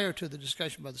prior to the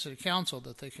discussion by the city council,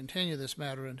 that they continue this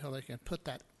matter until they can put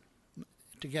that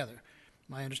together.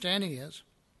 My understanding is,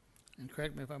 and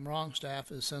correct me if I'm wrong, staff,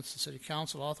 is since the city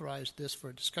council authorized this for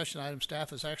a discussion item,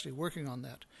 staff is actually working on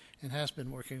that and has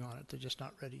been working on it. They're just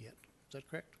not ready yet. Is that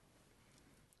correct?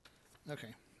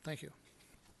 Okay, thank you.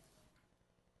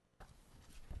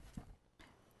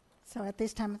 So at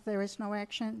this time, there is no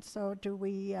action, so do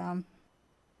we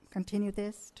continue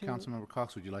this to? Councilmember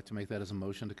Cox, would you like to make that as a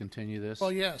motion to continue this?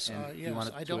 Well, yes,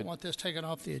 yes. I don't want this taken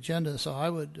off the agenda, so I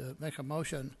would make a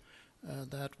motion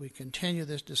that we continue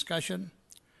this discussion,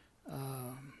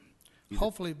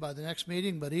 hopefully by the next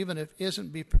meeting, but even if it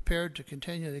isn't, be prepared to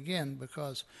continue it again,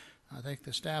 because I think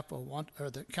the staff will want, or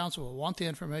the council will want the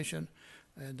information,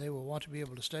 and they will want to be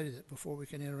able to study it before we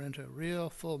can enter into a real,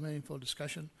 full, meaningful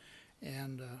discussion.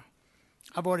 And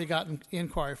I've already gotten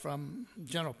inquiry from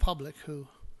general public who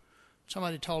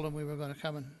somebody told them we were going to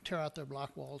come and tear out their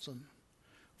block walls and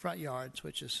front yards,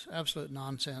 which is absolute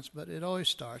nonsense, but it always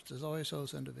starts. There's always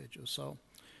those individuals. So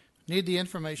need the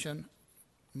information.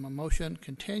 My motion,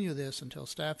 continue this until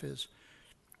staff is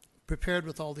prepared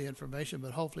with all the information,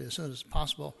 but hopefully as soon as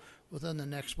possible within the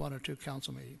next 1 or 2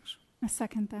 council meetings. I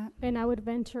second that. And I would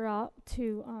venture out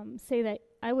to say that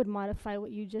I would modify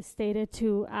what you just stated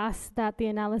to ask that the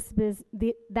analysis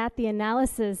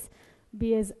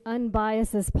be as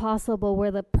unbiased as possible,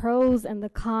 where the pros and the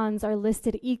cons are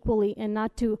listed equally, and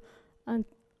not to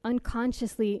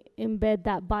unconsciously embed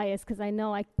that bias, because I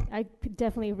know I could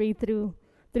definitely read through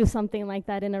something like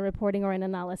that in a reporting or an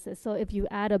analysis. So if you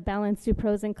add a balance to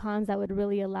pros and cons, that would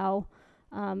really allow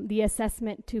the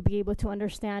assessment to be able to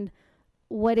understand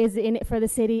what is in it for the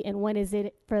city and what is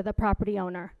it for the property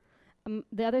owner.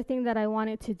 The other thing that I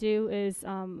wanted to do is,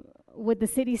 would the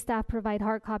city staff provide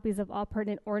hard copies of all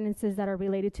pertinent ordinances that are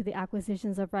related to the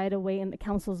acquisitions of right-of-way in the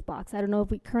council's box? I don't know if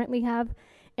we currently have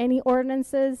any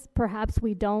ordinances. Perhaps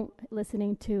we don't,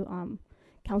 listening to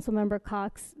Councilmember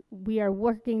Cox, we are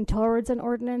working towards an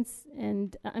ordinance,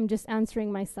 and I'm just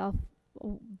answering myself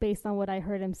based on what I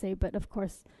heard him say, but of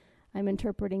course, I'm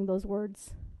interpreting those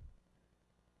words.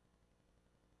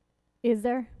 Is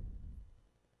there?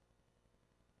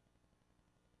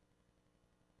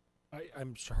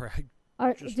 I'm sorry.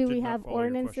 Just Do did we not have follow your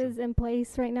ordinances question. in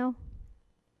place right now?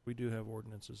 We do have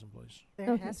ordinances in place. There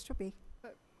Okay. has to be.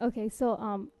 Okay,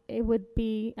 so it would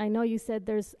be, I know you said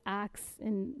there's acts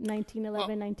in 1911,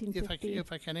 Well, 1950.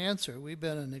 If I can answer, we've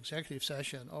been in executive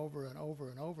session over and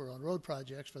over and over on road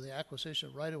projects for the acquisition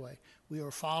of right-of-way. We are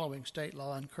following state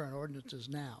law and current ordinances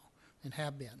now, and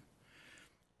have been.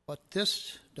 What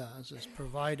this does is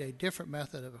provide a different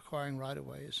method of acquiring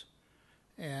right-of-ways,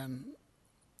 and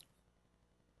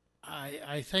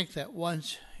I think that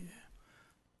once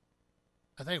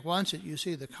that you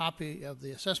see the copy of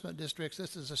the assessment districts,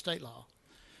 this is a state law.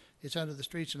 It's under the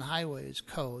Streets and Highways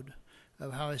Code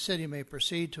of how a city may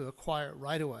proceed to acquire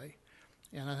right-of-way.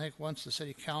 And I think once the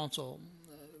city council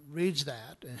reads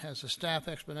that and has a staff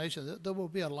explanation, there will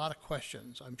be a lot of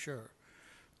questions, I'm sure.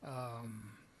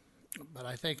 But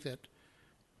I think that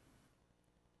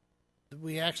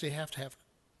we actually have to have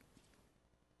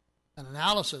an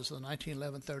analysis of the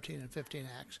 1911, 13, and 15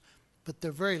 acts. But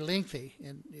they're very lengthy,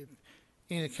 and if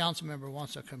any council member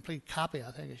wants a complete copy,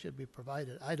 I think it should be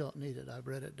provided. I don't need it. I've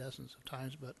read it dozens of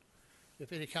times, but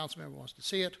if any council member wants to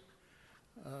see it,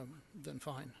 then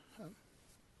fine.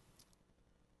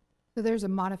 So there's a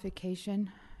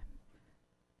modification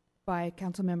by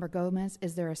Councilmember Gomez.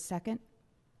 Is there a second?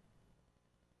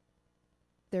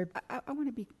 I want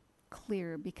to be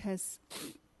clear, because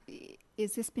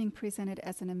is this being presented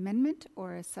as an amendment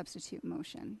or a substitute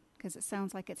motion? Because it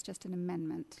sounds like it's just an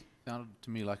amendment. Sounded to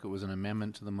me like it was an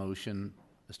amendment to the motion.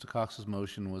 Mr. Cox's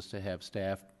motion was to have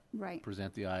staff Right.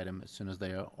 present the item as soon as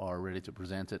they are ready to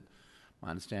present it. My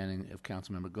understanding of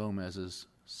Councilmember Gomez's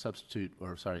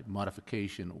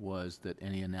modification was that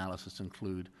any analysis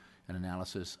include an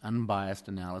analysis, unbiased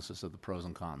analysis of the pros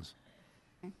and cons.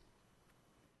 Okay.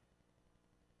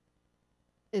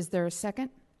 Is there a second?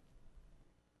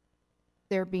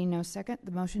 There being no second,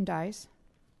 the motion dies.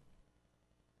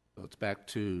 So it's back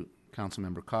to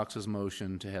Councilmember Cox's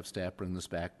motion to have staff bring this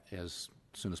back as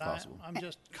soon as possible. I'm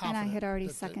just And confident. I had already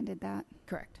that seconded that.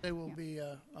 Correct. They will be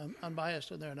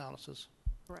unbiased in their analysis.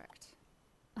 Correct.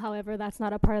 However, that's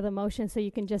not a part of the motion, so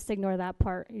you can just ignore that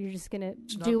part. You're just gonna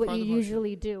It's not do what part you of the motion.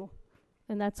 usually do,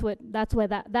 and that's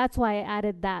why I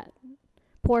added that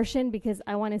portion, because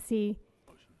I want to see,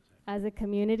 as a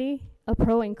community, a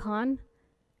pro and con,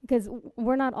 because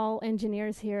we're not all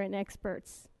engineers here and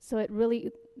experts. So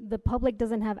the public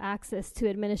doesn't have access to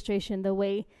administration the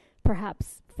way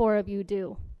perhaps 4 of you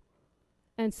do.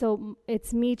 And so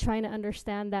it's me trying to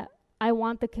understand that I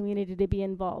want the community to be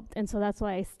involved. And so that's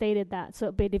why I stated that.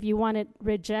 So, but if you want to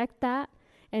reject that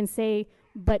and say,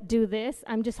 but do this,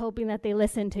 I'm just hoping that they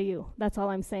listen to you. That's all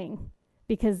I'm saying.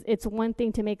 Because it's one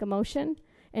thing to make a motion,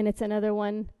 and it's another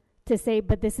one to say,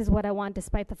 but this is what I want,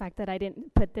 despite the fact that I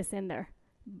didn't put this in there.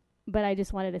 But I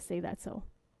just wanted to say that, so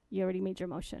you already made your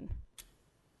motion.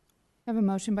 I have a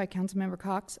motion by Councilmember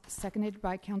Cox, seconded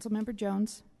by Councilmember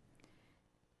Jones.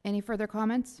 Any further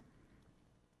comments?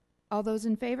 All those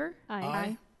in favor?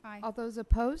 Aye. Aye. All those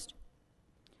opposed?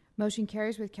 Motion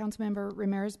carries with Councilmember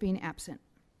Ramirez being absent.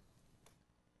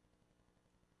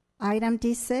 Item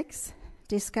D6,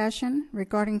 discussion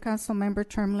regarding council member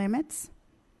term limits.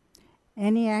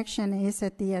 Any action is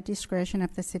at the discretion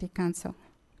of the city council.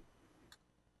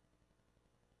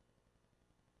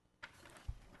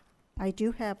 I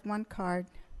do have one card,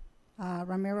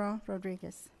 Ramiro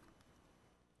Rodriguez.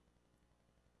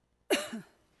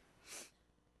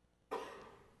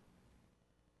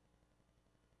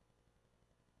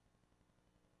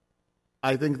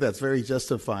 I think that's very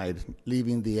justified,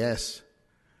 leaving the S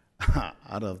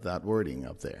out of that wording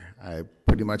up there. I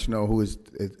pretty much know who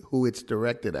it's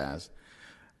directed as.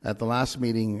 At the last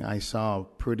meeting, I saw a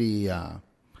pretty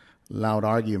loud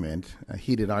argument, a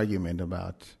heated argument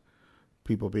about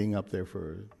people being up there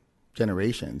for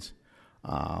generations.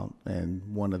 And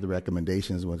one of the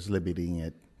recommendations was limiting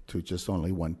it to just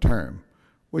only one term,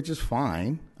 which is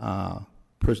fine.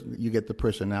 You get the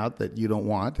person out that you don't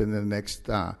want, and the next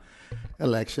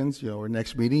elections, or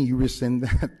next meeting, you rescind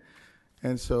that.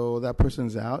 And so that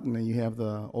person's out, and then you have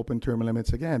the open term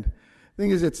limits again. The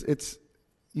thing is, it's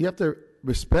you have to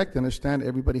respect and understand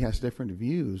everybody has different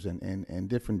views and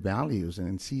different values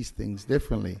and sees things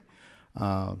differently.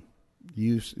 Some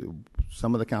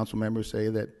of the council members say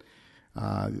that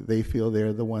they feel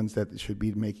they're the ones that should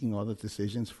be making all the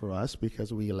decisions for us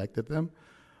because we elected them.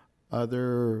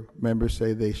 Other members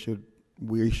say they should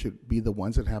we should be the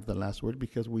ones that have the last word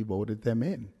because we voted them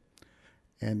in.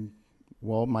 And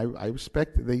well, I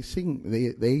respect they seeing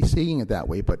it that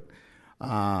way, but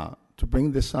to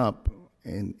bring this up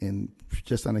in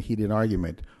just on a heated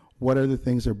argument, what are the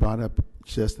things that are brought up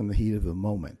just in the heat of the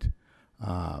moment?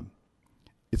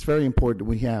 It's very important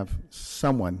we have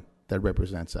someone that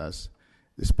represents us,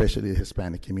 especially the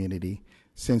Hispanic community,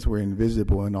 since we're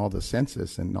invisible in all the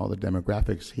census and all the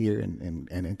demographics here and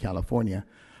in California,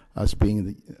 us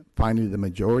being finally the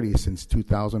majority since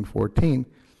 2014,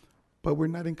 but we're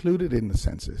not included in the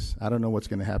census. I don't know what's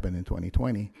going to happen in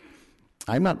 2020.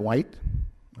 I'm not white,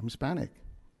 I'm Hispanic,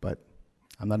 but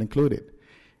I'm not included.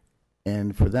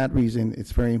 And for that reason,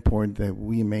 it's very important that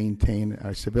we maintain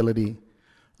our civility.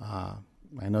 I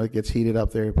know it gets heated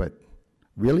up there, but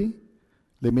really,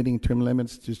 limiting term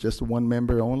limits to just one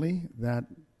member only, that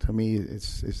to me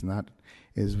is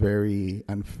very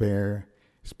unfair,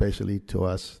 especially to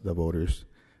us, the voters,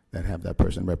 that have that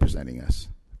person representing us.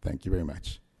 Thank you very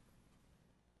much.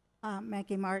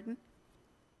 Maggie Martin.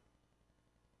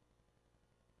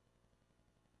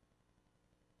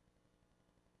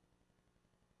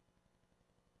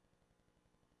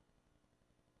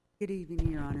 Good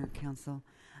evening, Your Honor, Counsel.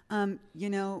 You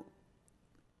know,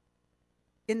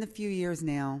 in the few years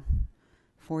now,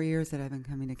 4 years that I've been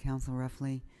coming to council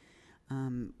roughly,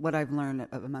 what I've learned,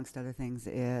 amongst other things,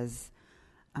 is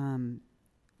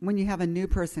when you have a new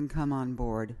person come on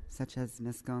board, such as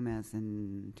Ms. Gomez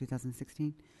in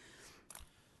 2016,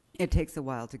 it takes a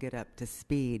while to get up to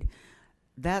speed.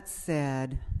 That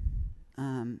said,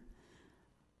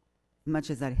 much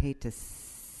as I'd hate to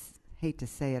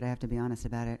say it, I have to be honest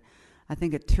about it, I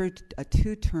think a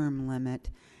two-term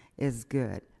limit is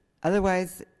good.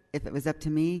 Otherwise, if it was up to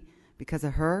me, because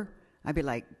of her, I'd be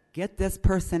like, get this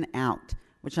person out,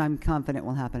 which I'm confident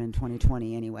will happen in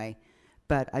 2020 anyway.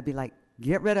 But I'd be like,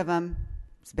 get rid of them.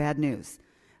 It's bad news.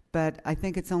 But I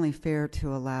think it's only fair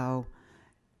to allow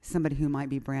somebody who might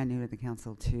be brand new to the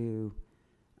council to,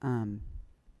 and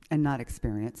not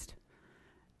experienced,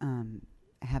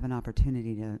 have an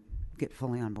opportunity to get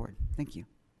fully on board. Thank you.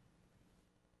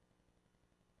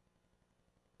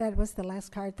 That was the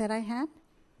last card that I had.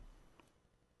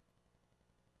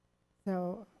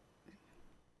 So,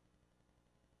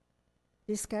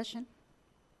 discussion.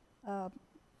 I'll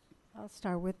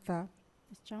start with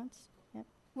Ms. Jones. Yep.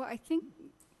 Well, I think,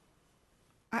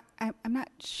 I'm not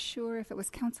sure if it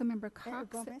was Councilmember Cox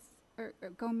Gomez? or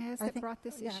Gomez that think- brought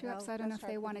this yeah, issue up, so I don't know if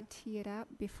they want to tee it up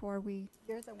before we...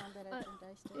 You're the one that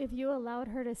agendized it. If you allowed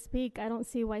her to speak, I don't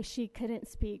see why she couldn't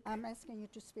speak. I'm asking you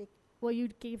to speak. Well, you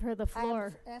gave her the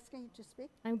floor. I'm asking you to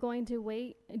speak. I'm going to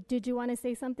wait. Did you want to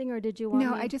say something, or did you want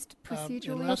No, me? I just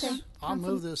procedurally... Unless, Okay. I'll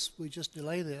move this, we just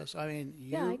delay this. I mean,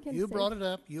 Yeah, I can you say. brought it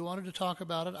up, you wanted to talk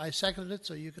about it, I seconded it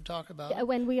so you could talk about Yeah, it.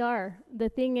 when we are. The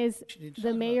thing is, She needs to the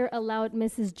talk about mayor it. allowed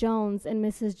Mrs. Jones, and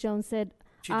Mrs. Jones said,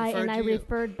 She I deferred to you.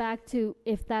 referred back to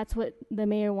if that's what the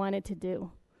mayor wanted to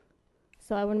do.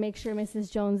 So I want to make sure Mrs.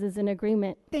 Jones is in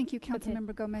agreement. Thank you, Okay.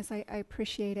 Councilmember Gomez. I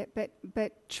appreciate it.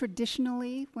 But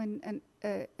traditionally, when an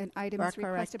item You are is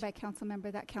requested correct. by a council member,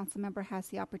 that council member has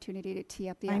the opportunity to tee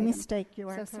up the My item. mistake. You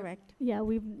are So- correct. Yeah,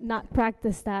 we've not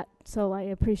practiced that, so I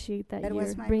appreciate that, That you're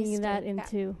was my bringing that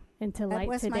mistake. into That light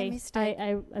was my today. mistake.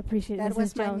 I appreciate That Mrs.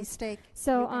 was my Jones. mistake.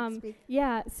 So, You can speak.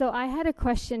 yeah, so I had a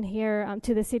question here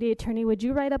to the city attorney. Would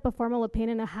you write up a formal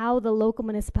opinion on how the local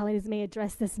municipalities may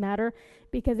address this matter?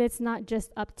 Because it's not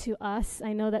just up to us.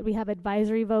 I know that we have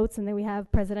advisory votes, and then we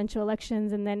have presidential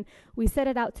elections, and then we set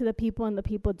it out to the people, and the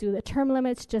people do the term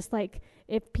limits, just like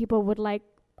if people would like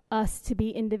us to be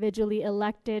individually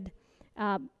elected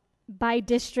by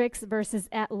districts versus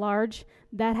at large.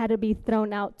 That had to be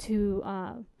thrown out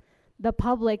to the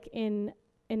public in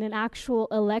an actual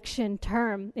election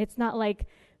term. It's not like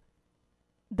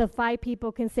the 5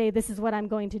 people can say, this is what I'm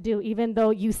going to do, even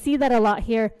though you see that a lot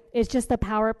here. It's just a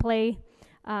power play.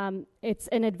 It's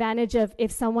an advantage of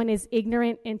if someone is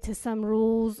ignorant into some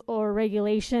rules or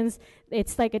regulations,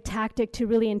 it's like a tactic to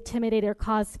really intimidate or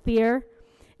cause fear.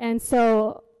 And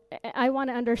so I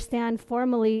want to understand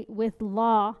formally with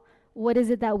law, what is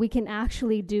it that we can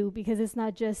actually do? Because it's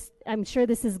not just, I'm sure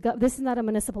this is not a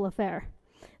municipal affair.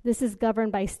 This is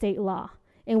governed by state law.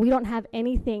 And we don't have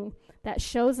anything that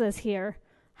shows us here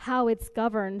how it's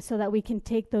governed so that we can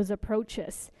take those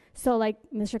approaches. So like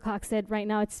Mr. Cox said, right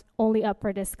now it's only up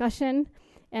for discussion.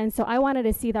 And so I wanted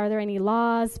to see, are there any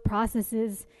laws,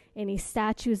 processes, any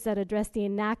statutes that address the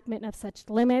enactment of such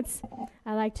limits?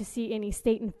 I'd like to see any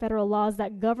state and federal laws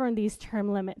that govern these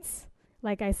term limits.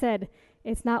 Like I said,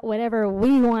 it's not whatever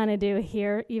we want to do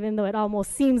here, even though it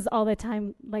almost seems all the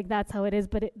time like that's how it is,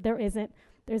 but there isn't.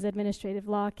 There's administrative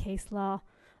law, case law,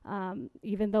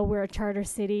 Even though we're a charter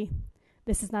city,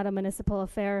 this is not a municipal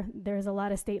affair. There's a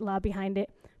lot of state law behind it,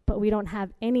 but we don't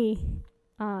have any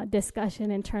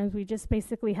discussion in terms. We just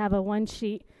basically have a one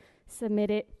sheet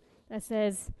submitted that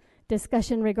says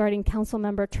discussion regarding council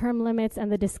member term limits,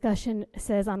 and the discussion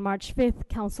says on March 5th,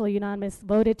 council unanimous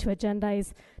voted to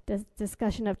agendize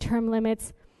discussion of term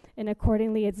limits, and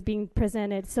accordingly it's being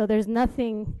presented. So there's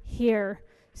nothing here.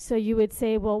 So you would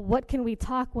say, well, what can we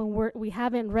talk when we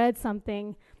haven't read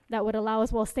something that would allow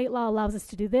us, well, state law allows us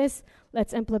to do this.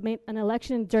 Let's implement an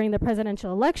election during the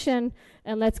presidential election,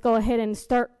 and let's go ahead and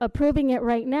start approving it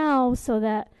right now so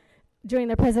that during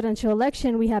the presidential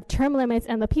election we have term limits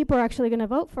and the people are actually going to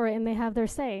vote for it and they have their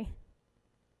say.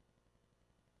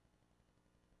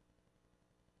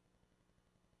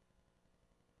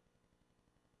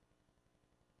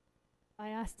 I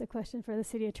asked a question for the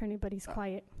city attorney, but he's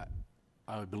quiet.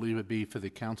 I would believe it'd be for the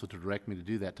council to direct me to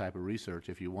do that type of research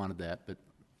if you wanted that, but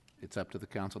it's up to the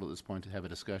council at this point to have a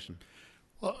discussion.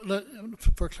 Well,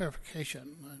 for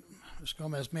clarification, Ms.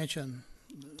 Gomez mentioned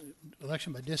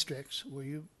election by districts. Were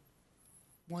you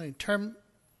wanting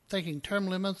thinking term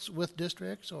limits with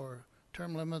districts or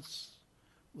term limits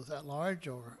with at large,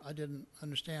 or I didn't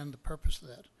understand the purpose of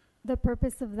that? The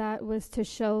purpose of that was to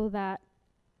show that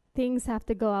things have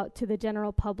to go out to the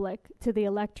general public, to the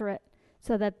electorate,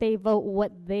 so that they vote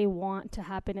what they want to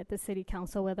happen at the city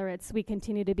council, whether it's we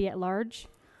continue to be at large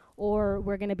or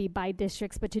we're going to be by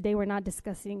districts. But today we're not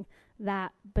discussing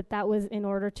that. But that was in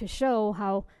order to show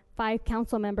how 5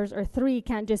 council members or 3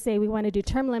 can't just say we want to do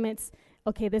term limits.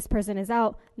 Okay, this person is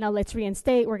out. Now let's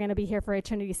reinstate. We're going to be here for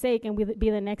eternity's sake and we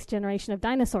be the next generation of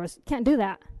dinosaurs. Can't do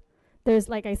that. There's,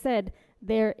 like I said,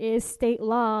 there is state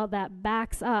law that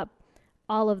backs up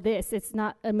all of this. It's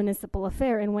not a municipal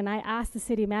affair. And when I asked the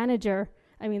city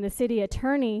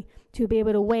attorney to be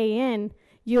able to weigh in,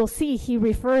 you'll see he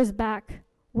refers back,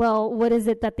 well, what is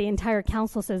it that the entire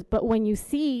council says? But when you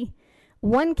see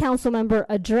one council member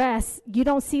address, you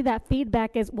don't see that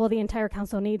feedback as, well, the entire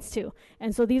council needs to.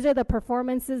 And so these are the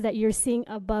performances that you're seeing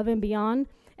above and beyond.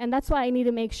 And that's why I need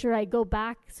to make sure I go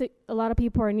back. So a lot of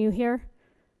people are new here.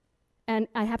 And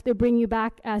I have to bring you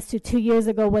back as to 2 years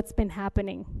ago what's been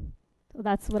happening. So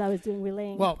that's what I was doing,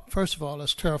 relaying. Well, first of all,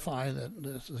 let's clarify that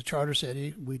the charter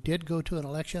said we did go to an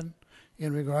election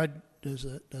in regard, does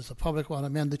the public want to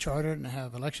amend the charter and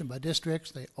have election by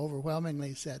districts? They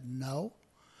overwhelmingly said no.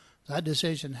 That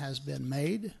decision has been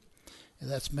made,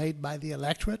 and that's made by the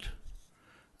electorate.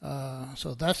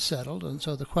 So that's settled, and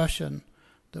so the question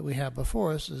that we have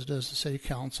before us is, does the city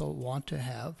council want to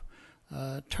have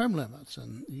term limits?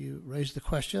 And you raised the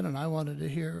question, and I wanted to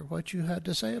hear what you had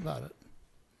to say about it.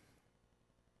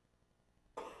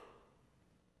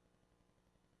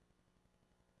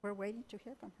 We're waiting to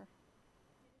hear from her.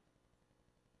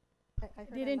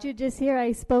 Didn't you just hear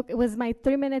I spoke? It was my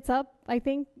 3 minutes up, I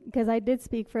think, because I did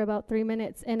speak for about 3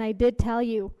 minutes. And I did tell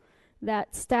you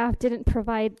that staff didn't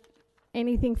provide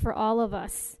anything for all of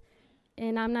us.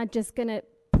 And I'm not just going to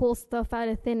pull stuff out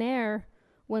of thin air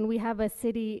when we have a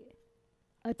city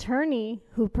attorney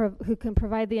who can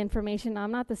provide the information.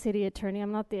 I'm not the city attorney.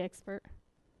 I'm not the expert.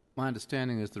 My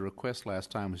understanding is the request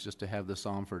last time was just to have this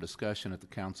on for discussion at the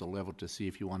council level to see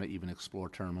if you want to even explore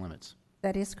term limits.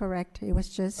 That is correct. It was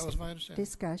just That was my understanding.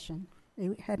 discussion.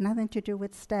 It had nothing to do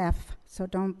with staff, so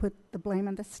don't put the blame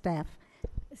on the staff.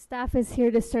 Staff is here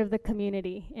to serve the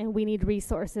community, and we need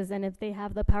resources. And if they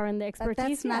have the power and the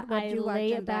expertise, that's not what I you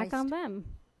lay it back agendized. on them.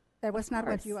 That was not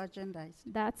what course. you agendized.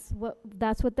 That's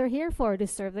what they're here for, to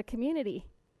serve the community.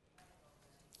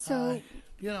 So,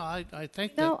 I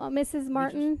think no, that Mrs.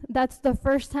 Martin, that's the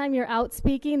first time you're out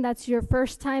speaking. That's your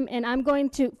first time, and I'm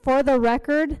going to, for the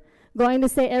record, going to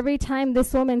say every time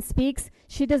this woman speaks,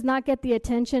 she does not get the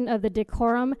attention of the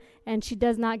decorum, and she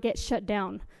does not get shut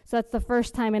down. So that's the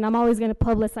first time, and I'm always going to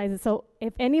publicize it. So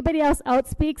if anybody else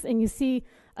outspeaks and you see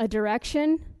a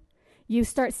direction, you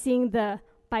start seeing the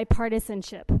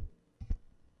bipartisanship.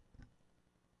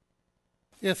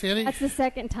 if any, That's the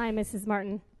second time, Mrs.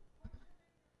 Martin.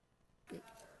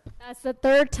 That's the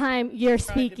third time you're I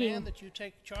speaking. demand that you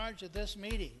take charge of this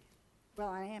meeting. Well,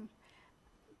 I am.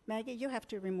 Maggie, you have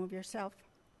to remove yourself.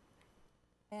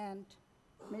 And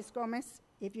Ms. Gomez,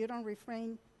 if you don't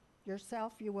refrain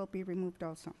yourself, you will be removed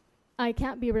also. I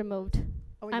can't be removed.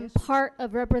 Oh, I'm yes? part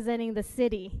of representing the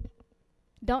city.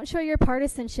 Don't show your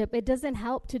partisanship. It doesn't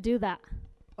help to do that.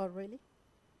 Oh, really?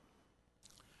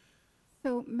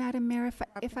 So, Madam Mayor,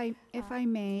 if I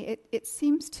may, it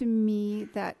seems to me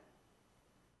that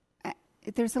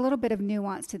there's a little bit of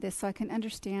nuance to this, so I can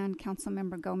understand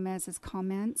Councilmember Gomez's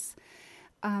comments.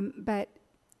 But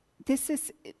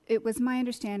it was my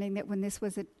understanding that when this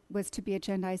was to be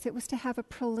agendized, it was to have a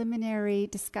preliminary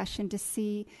discussion to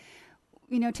see,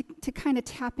 to kind of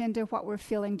tap into what we're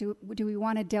feeling. Do we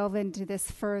want to delve into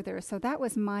this further? So that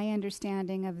was my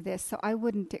understanding of this. So I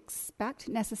wouldn't expect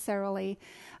necessarily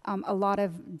a lot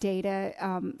of data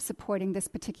supporting this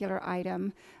particular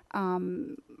item.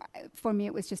 For me,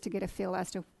 it was just to get a feel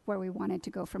as to where we wanted to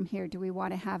go from here. Do we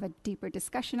want to have a deeper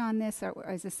discussion on this, or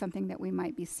is this something that we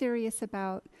might be serious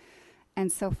about,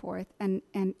 and so forth? And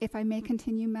if I may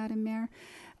continue, Madam Mayor,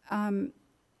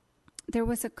 there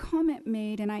was a comment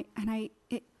made, and I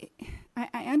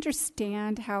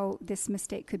understand how this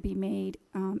mistake could be made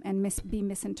and be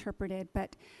misinterpreted,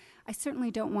 but I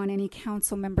certainly don't want any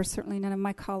council member, certainly none of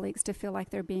my colleagues, to feel like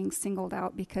they're being singled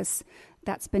out, because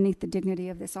that's beneath the dignity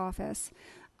of this office.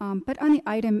 But on the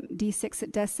item D6,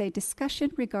 it does say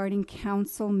discussion regarding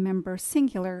council member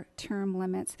singular term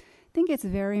limits. I think it's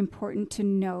very important to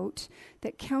note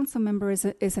that council member is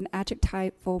an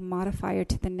adjectival modifier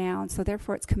to the noun, so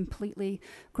therefore it's completely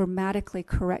grammatically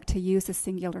correct to use a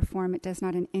singular form. It does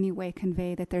not in any way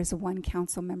convey that there's one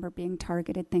council member being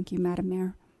targeted. Thank you, Madam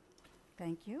Mayor.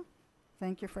 Thank you.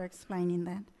 Thank you for explaining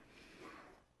that.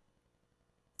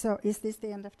 So is this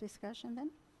the end of discussion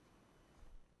then?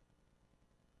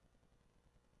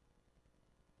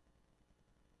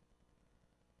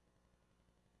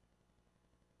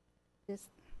 Is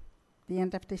the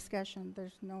end of discussion?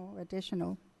 There's no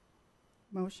additional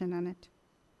motion on it.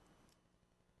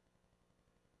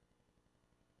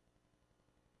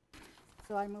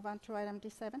 So I move on to item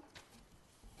D7.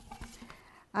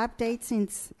 Update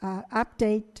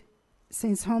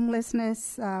since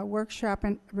homelessness workshop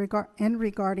and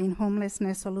regarding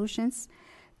homelessness solutions,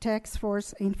 task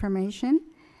force information.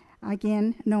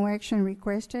 Again, no action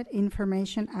requested,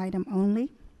 information item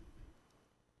only.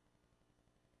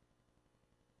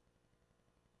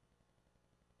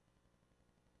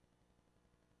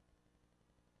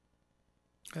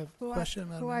 I have a question,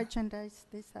 Madam Who Mayor. agendized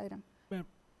this item?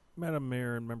 Madam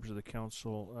Mayor and members of the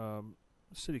council,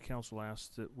 City Council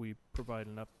asked that we provide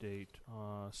an update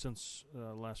since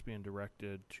last being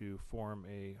directed to form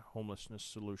a homelessness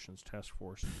solutions task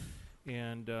force.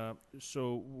 And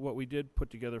so what we did put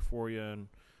together for you, and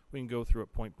we can go through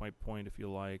it point by point if you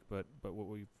like, but what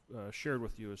we've shared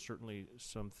with you is certainly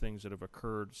some things that have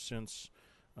occurred since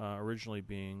originally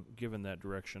being given that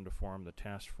direction to form the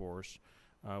task force,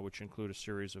 which include a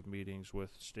series of meetings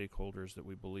with stakeholders that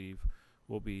we believe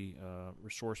will be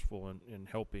resourceful in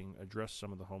helping address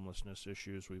some of the homelessness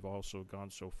issues. We've also gone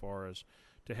so far as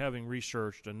to having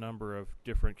researched a number of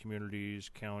different communities,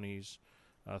 counties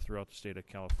throughout the state of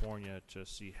California to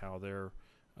see how they're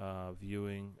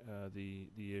viewing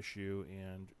the issue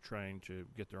and trying to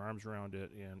get their arms around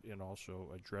it and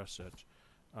also address it.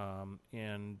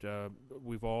 And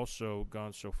we've also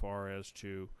gone so far as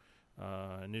to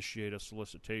initiate a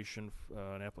solicitation,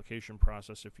 an application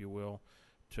process, if you will,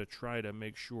 to try to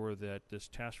make sure that this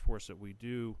task force that we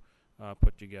do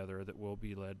put together, that will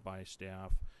be led by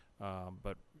staff,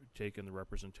 but taking the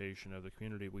representation of the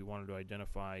community, we wanted to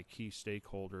identify key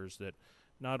stakeholders that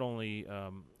not only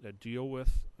deal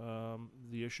with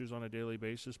the issues on a daily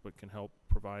basis, but can help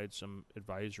provide some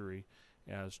advisory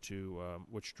as to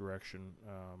which direction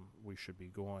we should be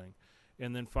going.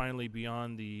 And then finally,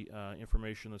 beyond the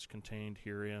information that's contained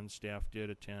herein, staff did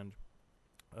attend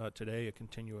today a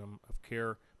continuum of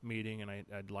care meeting, and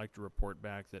I'd like to report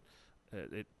back that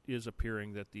it is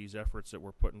appearing that these efforts that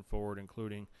we're putting forward,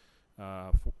 including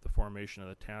the formation of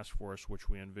the task force, which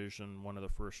we envision one of the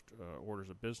first orders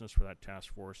of business for that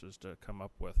task force is to come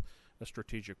up with a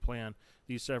strategic plan.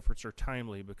 These efforts are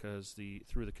timely because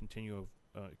through the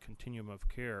continuum of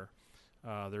care,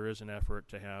 there is an effort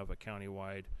to have a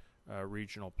countywide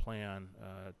regional plan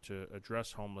to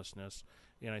address homelessness,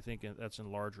 and I think that's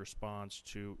in large response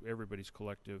to everybody's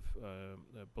collective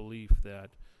belief that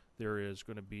there is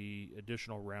going to be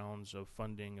additional rounds of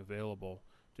funding available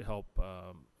to help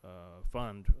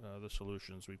fund the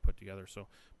solutions we put together. So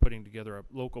putting together a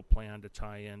local plan to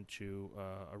tie into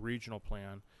a regional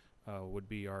plan would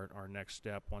be our next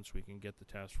step once we can get the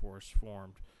task force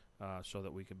formed, so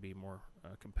that we can be more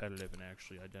competitive in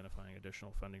actually identifying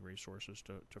additional funding resources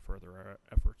to further our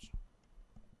efforts.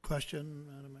 Question,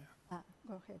 Madam Mayor.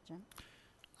 Go ahead,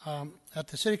 Jim. At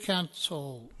the City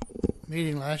Council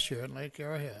meeting last year at Lake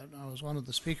Arrowhead, I was one of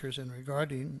the speakers in regard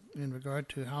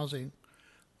to housing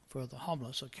for the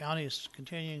homeless. The county is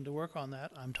continuing to work on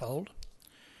that, I'm told.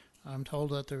 I'm told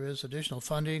that there is additional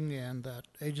funding and that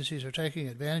agencies are taking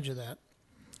advantage of that.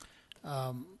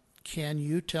 Can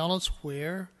you tell us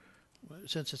where,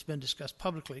 since it's been discussed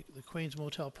publicly, the Queens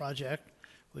Motel project,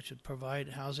 which would provide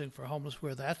housing for homeless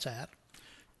where that's at.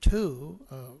 Two,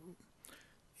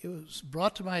 it was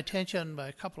brought to my attention by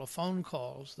a couple of phone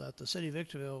calls that the city of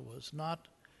Victorville was not,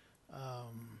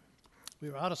 we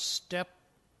were out of step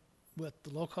with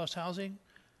the low-cost housing.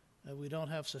 We don't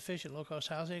have sufficient low-cost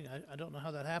housing. I don't know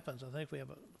how that happens. I think we have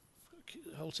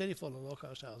a whole city full of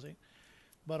low-cost housing.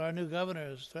 But our new governor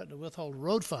has threatened to withhold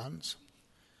road funds,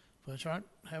 which have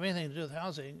anything to do with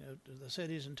housing, the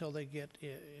cities until they get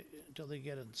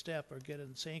in step or get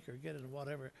in sync or get in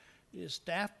whatever. Is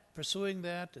staff pursuing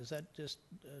that? Is that just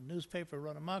a newspaper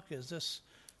run amok? Is this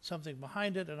something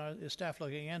behind it? And is staff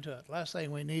looking into it? Last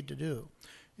thing we need to do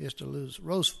is to lose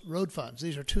road funds.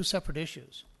 These are two separate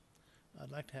issues.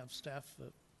 I'd like to have staff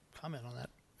comment on that,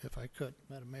 if I could,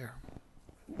 Madam Mayor.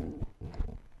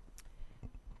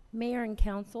 Mayor and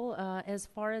Council, as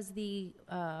far as the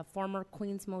former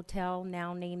Queens Motel,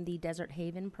 now named the Desert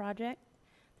Haven Project,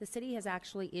 the city has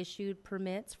actually issued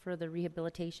permits for the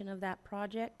rehabilitation of that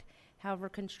project. However,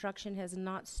 construction has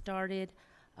not started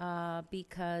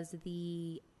because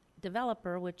the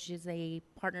developer, which is a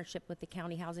partnership with the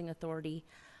County Housing Authority,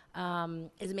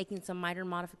 is making some minor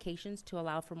modifications to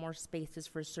allow for more spaces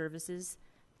for services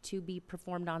to be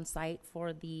performed on site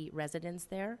for the residents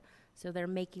there. So they're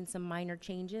making some minor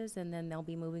changes, and then they'll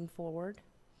be moving forward.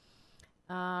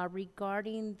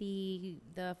 Regarding the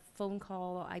phone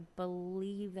call, I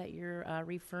believe that you're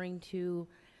referring to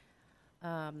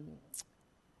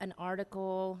an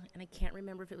article, and I can't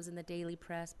remember if it was in the Daily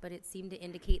Press, but it seemed to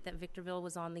indicate that Victorville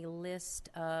was on the list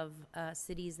of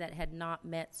cities that had not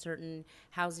met certain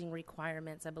housing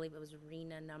requirements. I believe it was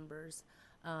RENA numbers.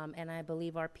 And I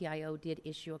believe our PIO did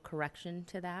issue a correction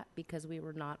to that because we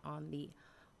are not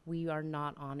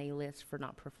on a list for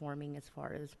not performing as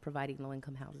far as providing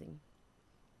low-income housing.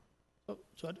 Oh,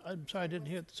 so I'm sorry, I didn't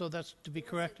hear. So that's to be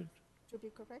corrected? To be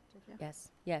corrected, yeah.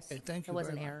 Yes. Okay, thank you It was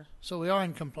very an much. error. So we are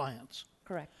in compliance.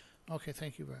 Correct. Okay,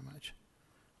 thank you very much.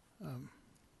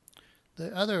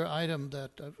 The other item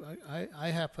that I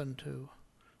happen to,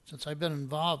 since I've been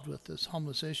involved with this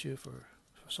homeless issue for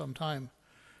some time,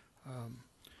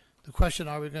 the question,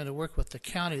 are we going to work with the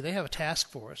county? They have a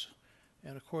task force,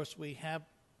 and of course we have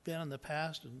been in the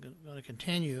past and going to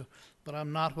continue, but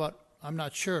I'm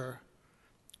not sure,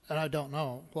 and I don't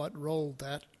know what role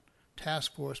that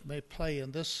task force may play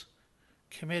in this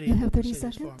committee. You have that the 30 city is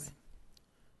seconds. forming.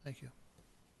 Thank you.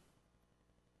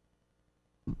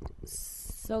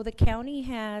 So the county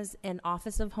has an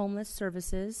Office of Homeless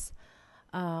Services.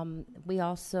 We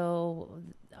also,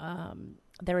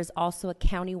 there is also a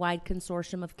county-wide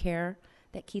consortium of care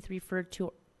that Keith referred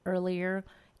to earlier,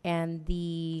 and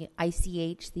the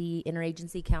ICH, the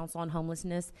Interagency Council on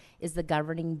Homelessness, is the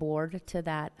governing board to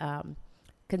that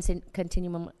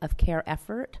continuum of care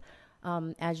effort.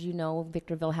 As you know,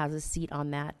 Victorville has a seat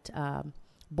on that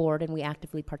board, and we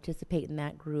actively participate in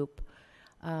that group.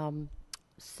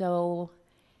 So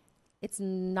it's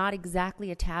not exactly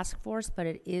a task force, but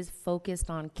it is focused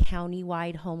on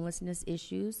county-wide homelessness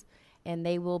issues, and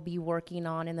they will be working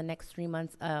on, in the next 3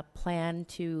 months, a plan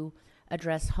to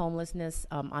address homelessness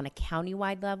on a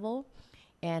county-wide level.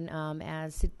 And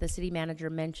as the city manager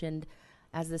mentioned,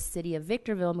 as the city of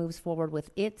Victorville moves forward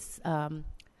with its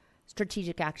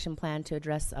strategic action plan to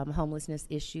address homelessness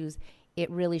issues, it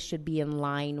really should be in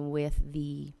line with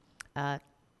the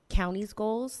county's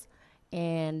goals,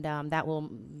 and that will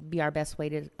be our best way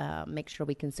to make sure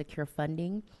we can secure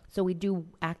funding. So we do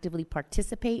actively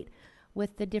participate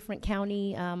with the different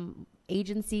county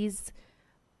agencies,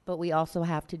 but we also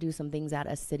have to do some things at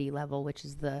a city level, which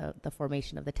is the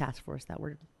formation of the task force that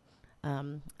we're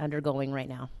undergoing right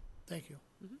now. Thank you.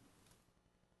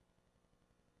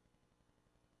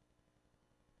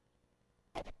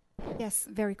 Yes,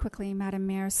 very quickly, Madam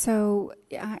Mayor. So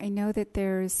I know that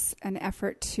there's an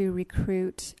effort to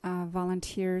recruit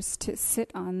volunteers to sit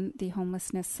on the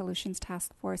Homelessness Solutions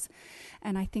Task Force,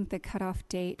 and I think the cutoff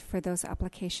date for those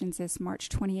applications is March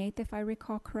 28th, if I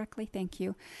recall correctly. Thank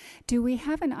you. Do we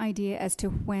have an idea as to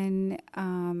when,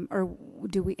 or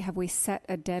have we set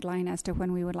a deadline as to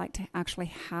when we would like to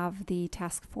actually have the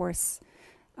task force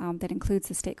that includes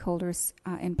the stakeholders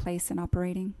in place and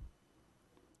operating?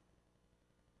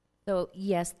 So,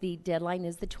 yes, the deadline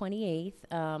is the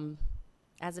 28th.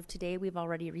 As of today, we've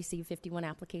already received 51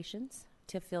 applications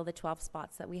to fill the 12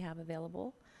 spots that we have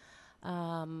available.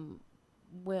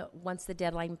 Once the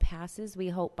deadline passes, we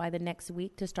hope by the next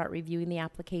week to start reviewing the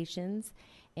applications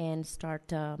and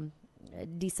start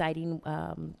deciding,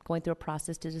 going through a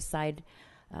process to decide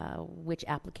which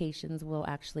applications will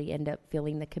actually end up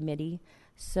filling the committee.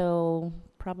 So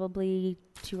probably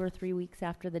 2 or 3 weeks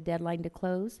after the deadline to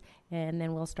close, and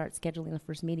then we'll start scheduling the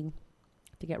first meeting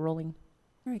to get rolling.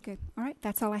 Very good. All right,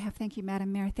 that's all I have. Thank you,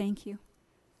 Madam Mayor. Thank you.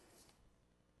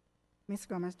 Ms.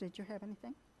 Gomez, did you have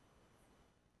anything?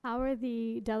 How are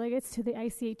the delegates to the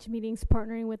ICH meetings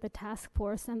partnering with the task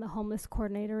force and the homeless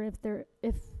coordinator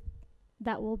if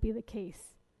that will be the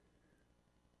case?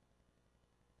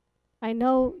 I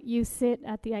know you sit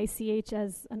at the ICH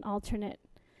as an alternate,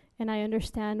 and I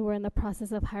understand we're in the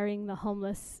process of hiring the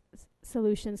homeless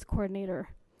solutions coordinator.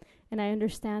 And I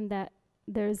understand that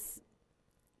there's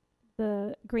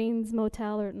the Greens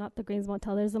Motel, or not the Greens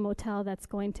Motel, there's a motel that's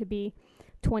going to be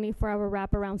 24-hour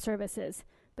wraparound services.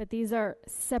 But these are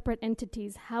separate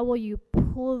entities. How will you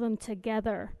pull them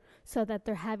together so that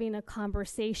they're having a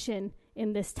conversation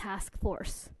in this task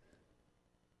force?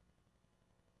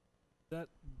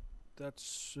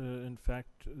 That's in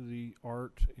fact the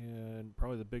art and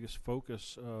probably the biggest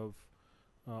focus of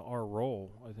our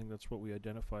role. I think that's what we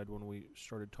identified when we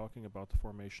started talking about the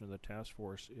formation of the task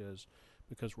force, is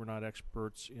because we're not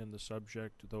experts in the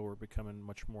subject, though we're becoming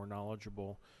much more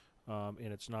knowledgeable,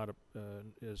 and it's not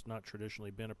has not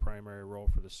traditionally been a primary role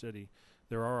for the city.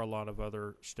 There are a lot of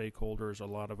other stakeholders, a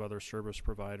lot of other service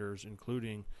providers,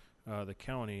 including the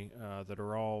county, that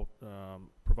are all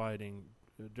providing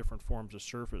different forms of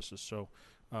services. So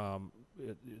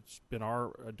it's been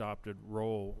our adopted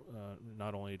role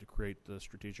not only to create the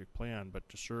strategic plan, but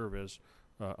to serve as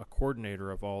a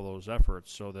coordinator of all those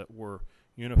efforts, so that we're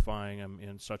unifying them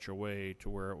in such a way to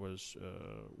where it was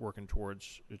working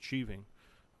towards achieving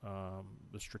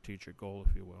the strategic goal,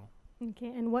 if you will.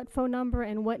 Okay, and what phone number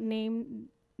and what name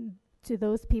do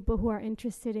those people who are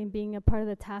interested in being a part of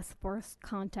the task force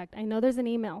contact? I know there's an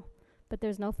email, but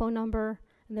there's no phone number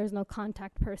and there's no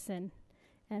contact person.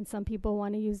 And some people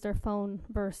want to use their phone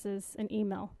versus an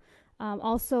email.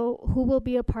 Also, who will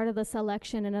be a part of the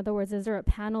selection? In other words, is there a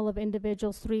panel of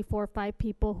individuals, 3, 4, 5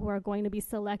 people who are going to be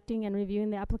selecting and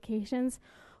reviewing the applications?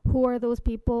 Who are those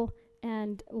people,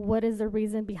 and what is the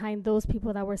reason behind those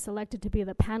people that were selected to be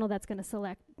the panel that's going to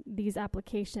select these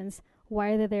applications?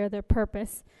 Why are they there, their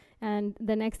purpose? And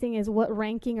the next thing is, what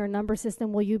ranking or number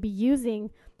system will you be using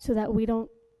so that we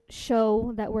don't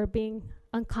show that we're being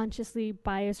unconsciously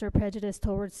biased or prejudiced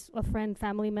towards a friend,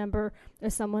 family member, or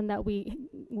someone that we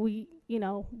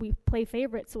play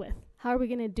favorites with? How are we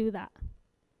going to do that?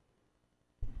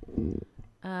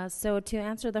 So to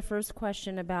answer the first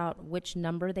question about which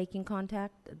number they can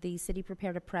contact, the city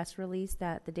prepared a press release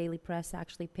that the Daily Press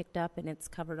actually picked up, and it's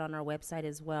covered on our website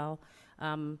as well.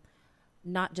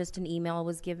 Not just an email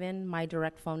was given, my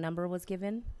direct phone number was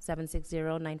given,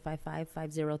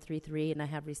 760-955-5033, and I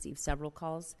have received several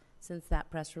calls since that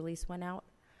press release went out.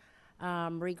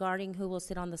 Regarding who will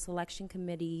sit on the selection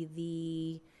committee,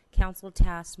 the council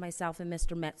tasked myself and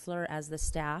Mr. Metzler as the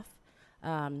staff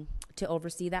to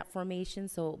oversee that formation,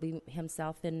 so it'll be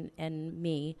himself and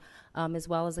me, as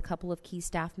well as a couple of key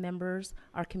staff members,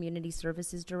 our community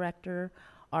services director,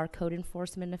 our code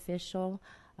enforcement official.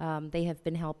 They have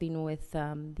been helping with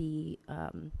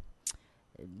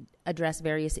address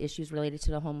various issues related to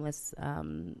the homeless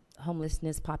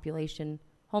population,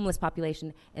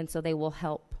 and so they will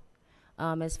help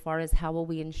as far as how will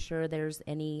we ensure there's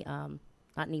any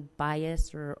not any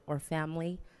bias or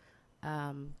family.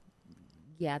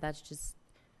 That's just,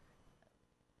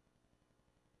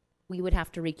 we would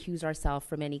have to recuse ourselves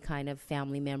from any kind of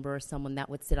family member or someone that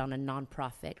would sit on a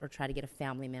nonprofit or try to get a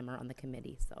family member on the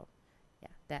committee. So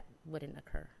that wouldn't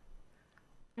occur.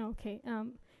 Okay.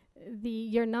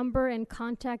 Your number and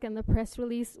contact and the press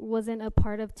release wasn't a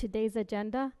part of today's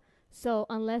agenda. So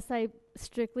unless I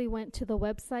strictly went to the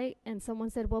website and someone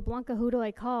said, well, Blanca, who do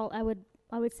I call? I would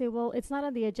say, well, it's not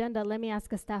on the agenda. Let me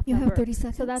ask a staff member. You have 30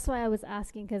 seconds. So that's why I was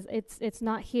asking, because it's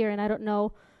not here, and I don't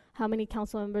know how many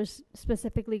council members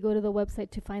specifically go to the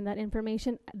website to find that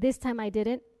information. This time I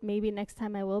didn't. Maybe next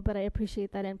time I will, but I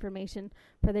appreciate that information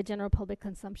for the general public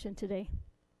consumption today.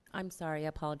 I'm sorry, I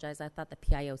apologize. I thought the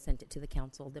PIO sent it to the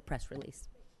council, the press release.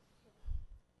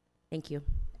 Thank you.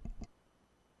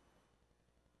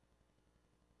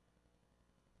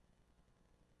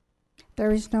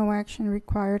 There is no action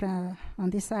required on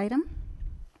this item.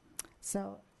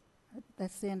 So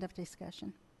that's the end of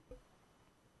discussion.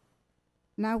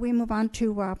 Now we move on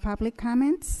to public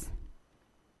comments.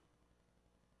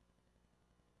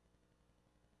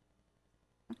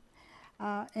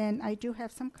 And I do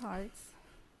have some cards.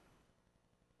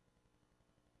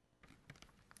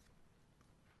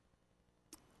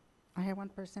 I have one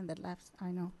person that left.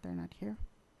 I know they're not here.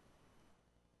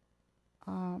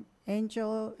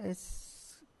 Angel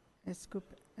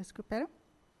Escupero.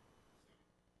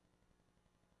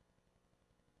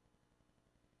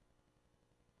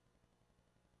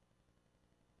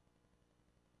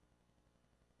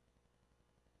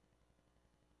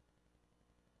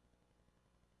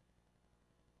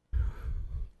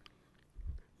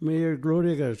 Mayor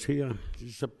Gloria Garcia,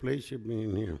 it's a pleasure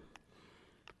being here.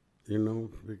 You know,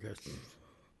 because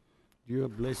you're a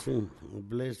blessing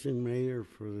mayor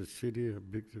for the city of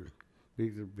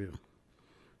Victorville.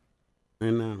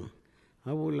 And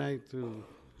I would like to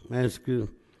ask you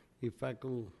if I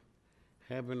could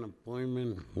have an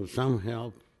appointment or some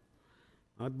help.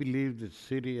 I believe the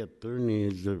city attorney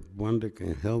is the one that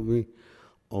can help me,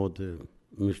 or the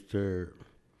Mr.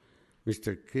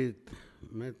 Kit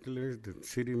Mettler, the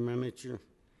city manager,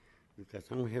 because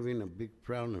I'm having a big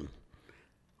problem.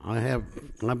 I've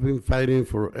been fighting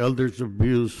for elders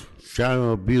abuse,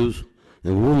 child abuse,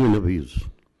 and women abuse.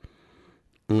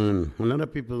 And a lot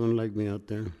of people don't like me out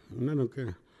there, and I don't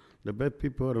care. The bad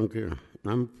people, I don't care.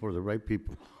 I'm for the right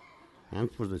people. I'm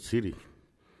for the city.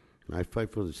 I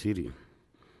fight for the city.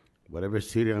 Whatever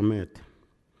city I'm at.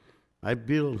 I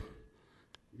build,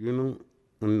 you know,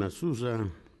 in Azusa,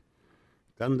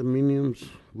 condominiums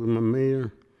with my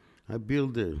mayor. I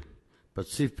built the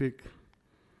Pacific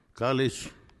College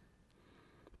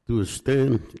to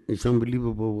stand. It's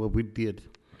unbelievable what we did.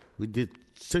 We did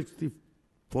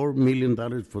 $64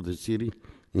 million for the city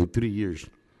in 3 years.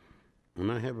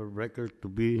 And I have a record to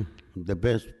be the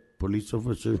best police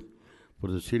officer for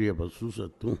the city of Azusa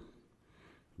too.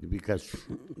 Because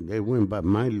they went by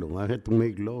my law. I had to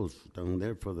make laws down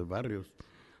there for the barrios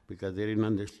because they didn't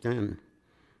understand.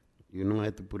 You know, I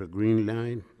had to put a green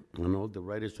line on all the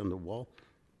writers on the wall.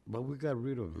 But we got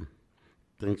rid of them,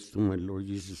 thanks to my Lord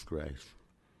Jesus Christ.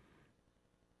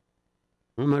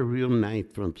 I'm a real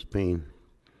knight from Spain.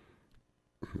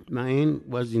 My aunt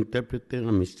was interpreting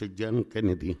on Mr. John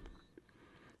Kennedy.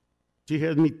 She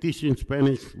had me teaching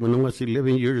Spanish when I was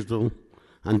 11 years old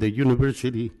at the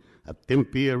University of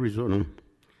Tempe, Arizona.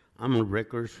 I'm on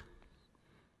records.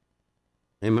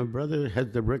 And my brother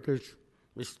has the records,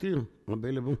 still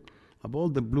available, of all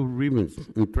the blue ribbons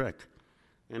in track.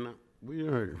 And we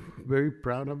are very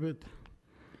proud of it.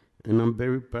 And I'm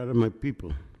very proud of my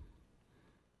people.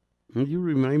 And you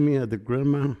remind me of the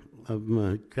grandma of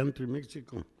my country,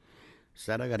 Mexico,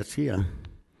 Sara Garcia.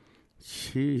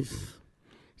 She's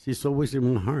always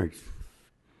in my heart.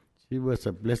 She was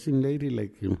a blessing lady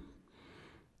like you.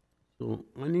 So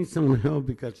I need some help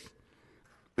because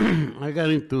I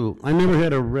never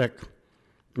had a wreck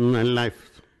in my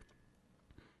life.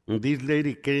 And this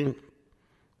lady came,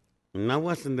 and I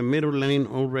was in the middle lane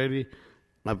already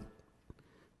of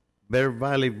Bear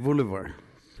Valley Boulevard.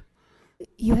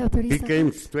 You have 30 seconds. He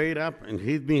came straight up and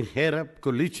hit me head-up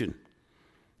collision.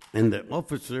 And the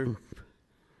officer,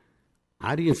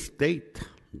 I didn't state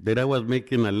that I was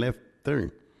making a left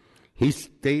turn. He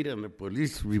stated on the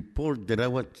police report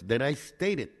that I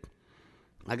stated.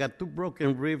 I got 2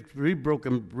 broken ribs, 3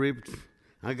 broken ribs.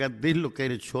 I got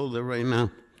dislocated shoulder right now,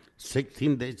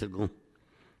 16 days ago.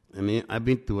 And I've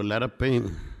been through a lot of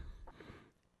pain.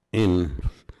 And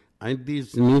I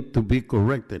just need to be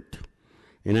corrected.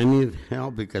 And I need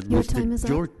help because Mr.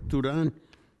 George Turan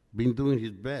been doing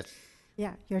his best.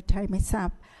 Yeah, your time is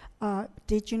up.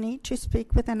 Did you need to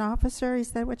speak with an officer?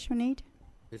 Is that what you need?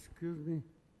 Excuse me?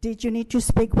 Did you need to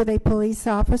speak with a police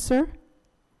officer?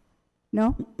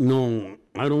 No? No,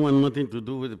 I don't want nothing to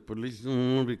do with the police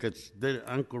no, because they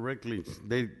incorrectly,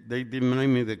 they deny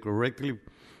me the correctly.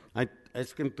 I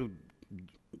asked him to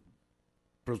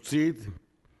proceed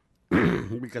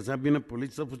because I've been a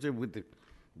police officer with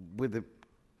the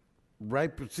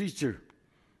right procedure.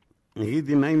 And he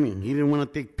denied me. He didn't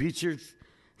want to take pictures.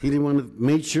 He didn't want to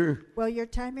make sure. Well, your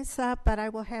time is up, but I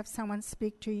will have someone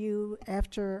speak to you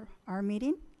after our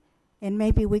meeting, and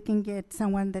maybe we can get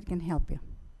someone that can help you.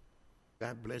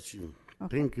 God bless you.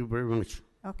 Okay. Thank you very much.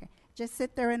 Okay. Just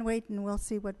sit there and wait, and we'll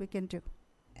see what we can do.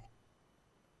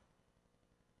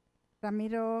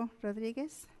 Ramiro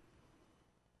Rodriguez.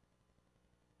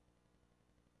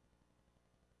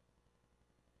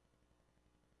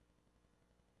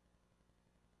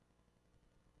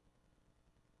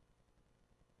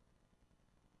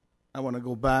 I want to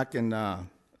go back and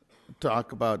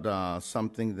talk about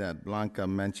something that Blanca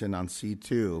mentioned on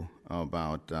C2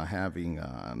 about having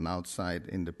an outside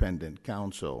independent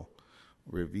counsel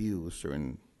review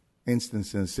certain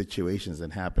instances, situations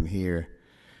that happen here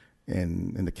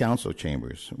in the council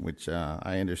chambers, which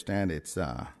I understand it's,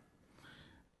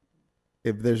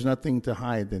 if there's nothing to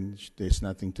hide, then there's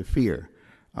nothing to fear.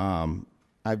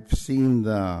 I've seen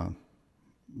the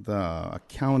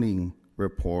accounting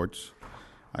reports.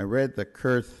 I read the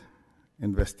Kurth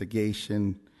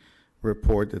investigation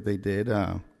report that they did,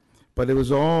 but it was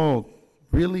all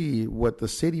really what the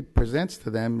city presents to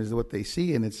them is what they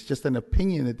see, and it's just an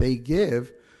opinion that they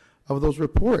give of those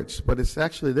reports. But it's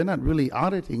actually, they're not really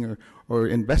auditing or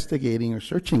investigating or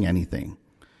searching anything.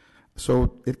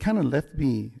 So it kind of left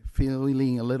me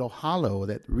feeling a little hollow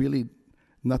that really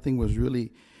nothing was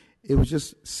really, it was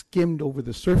just skimmed over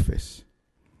the surface.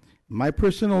 My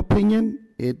personal opinion,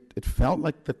 it felt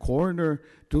like the coroner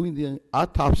doing the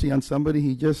autopsy on somebody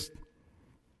he just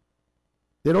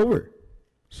did over.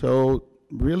 So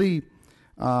really,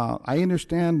 I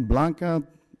understand Blanca,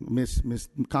 Miss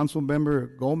Council Member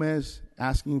Gomez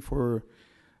asking for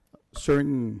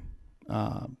certain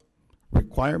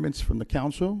requirements from the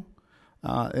council.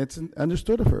 It's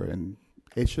understood of her, and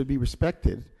it should be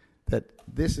respected that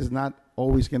this is not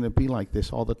always going to be like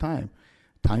this all the time.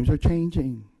 Times are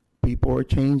changing. People are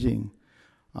changing.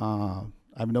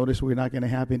 I've noticed we're not going to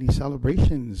have any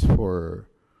celebrations for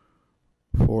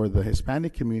the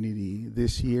Hispanic community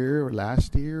this year or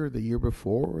last year or the year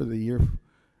before or the year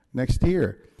next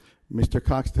year. Mr.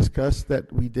 Cox discussed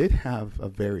that we did have a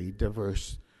very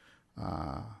diverse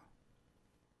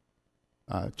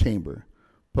chamber.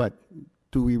 But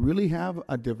do we really have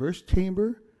a diverse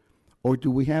chamber, or do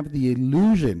we have the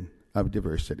illusion of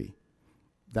diversity?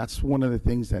 That's one of the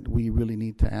things that we really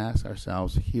need to ask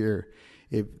ourselves here,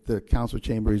 if the council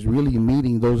chamber is really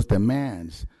meeting those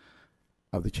demands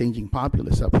of the changing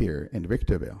populace up here in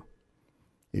Victorville.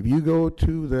 If you go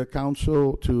to the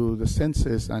council, to the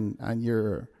census on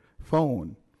your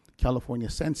phone, California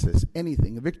census,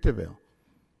 anything, Victorville,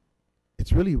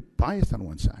 it's really biased on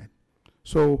one side.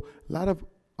 So a lot of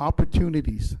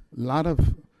opportunities, a lot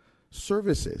of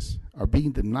services are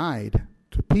being denied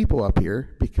to people up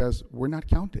here because we're not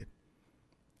counted.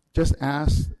 Just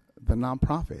ask the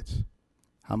nonprofits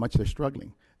how much they're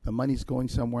struggling. The money's going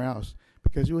somewhere else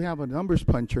because you have a numbers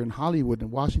puncher in Hollywood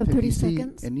and Washington, D.C.,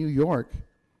 and New York,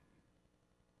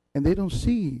 and they don't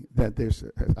see that there's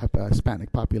a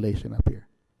Hispanic population up here.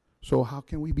 So how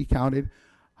can we be counted?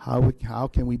 How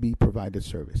can we be provided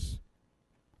service?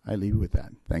 I leave you with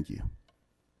that. Thank you.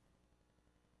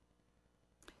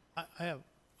 I have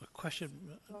a question.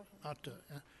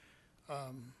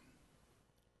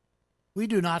 We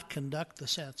do not conduct the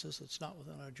census. It's not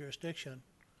within our jurisdiction.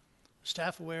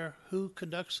 Staff aware who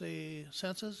conducts the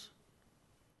census?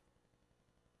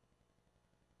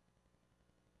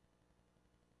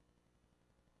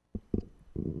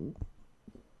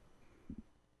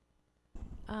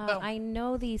 I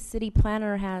know the city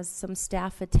planner has some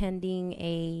staff attending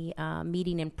a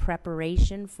meeting in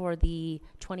preparation for the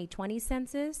 2020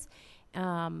 census,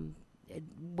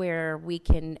 where we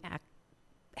can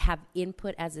have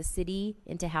input as a city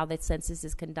into how the census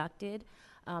is conducted.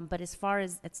 But as far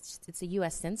as it's the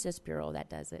U.S. Census Bureau that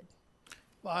does it.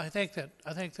 Well, I think that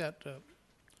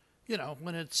you know,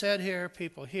 when it's said here,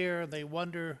 people hear, they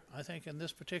wonder. I think in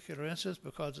this particular instance,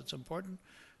 because it's important,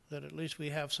 that at least we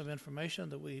have some information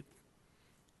that we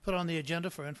put on the agenda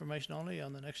for information only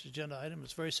on the next agenda item.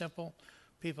 It's very simple.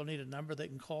 People need a number they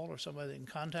can call or somebody they can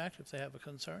contact if they have a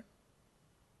concern.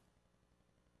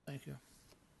 Thank you.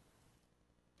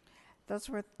 Those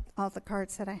were all the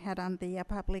cards that I had on the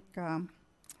public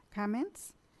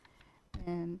comments.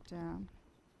 And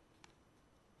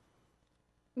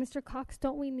Mr. Cox,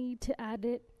 don't we need to add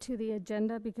it to the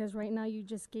agenda? Because right now you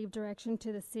just gave direction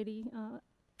to the city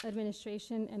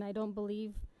administration, and I don't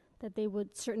believe that they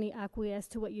would certainly acquiesce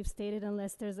to what you've stated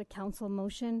unless there's a council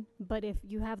motion. But if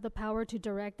you have the power to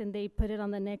direct and they put it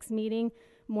on the next meeting,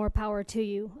 more power to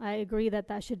you. I agree that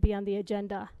that should be on the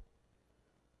agenda.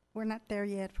 we're not there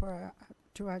yet for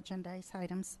to agendized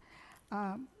items.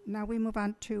 Now we move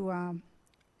on to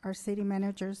our city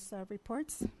manager's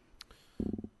reports.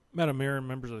 Madam Mayor and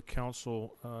members of the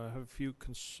council, I have a few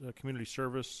community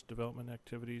service development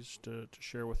activities to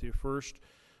share with you. First,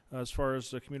 as far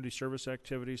as community service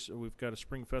activities, we've got a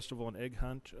spring festival and egg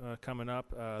hunt coming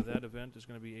up. That event is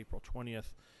going to be April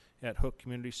 20th at Hook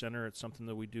Community Center. It's something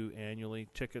that we do annually.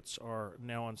 Tickets are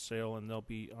now on sale, and they'll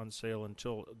be on sale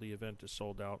until the event is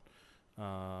sold out.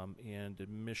 And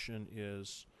admission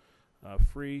is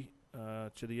free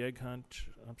to the egg hunt.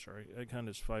 I'm sorry, egg hunt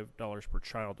is $5 per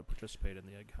child to participate in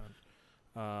the egg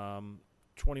hunt.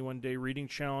 21-day reading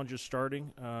challenge is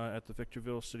starting at the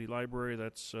Victorville City Library.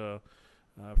 That's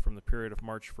from the period of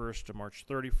March 1st to March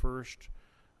 31st.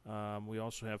 We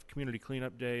also have Community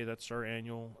Cleanup Day. That's our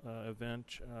annual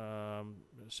event,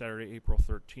 Saturday, April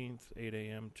 13th, 8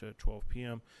 a.m. to 12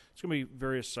 p.m. It's going to be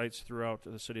various sites throughout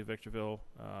the city of Victorville,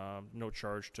 no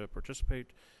charge to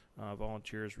participate.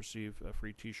 Volunteers receive a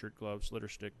free T-shirt, gloves, litter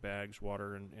stick, bags,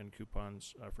 water, and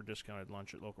coupons for discounted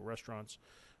lunch at local restaurants.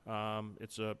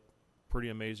 It's a pretty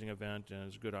amazing event, and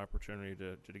it's a good opportunity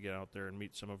to get out there and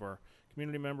meet some of our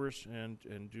community members and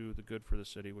do the good for the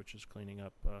city, which is cleaning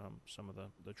up some of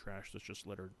the trash that's just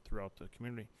littered throughout the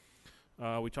community.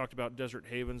 We talked about Desert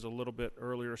Havens a little bit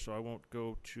earlier, so I won't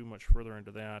go too much further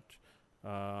into that.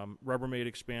 Rubbermaid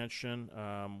expansion,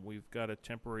 we've got a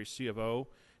temporary C of O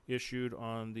issued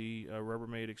on the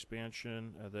Rubbermaid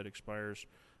expansion that expires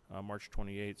March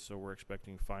 28th, so we're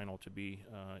expecting final to be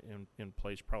in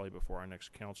place probably before our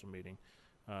next council meeting.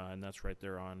 And that's right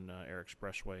there on Air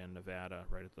Expressway in Nevada,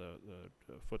 right at the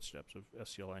footsteps of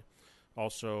SCLA.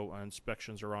 Also,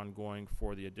 inspections are ongoing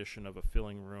for the addition of a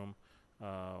filling room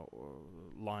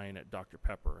line at Dr.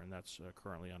 Pepper, and that's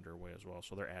currently underway as well.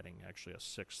 So they're adding actually a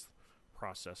 6th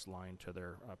process line to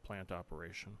their plant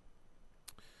operation.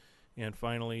 And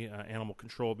finally, Animal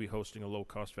Control will be hosting a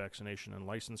low-cost vaccination and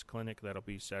license clinic. That'll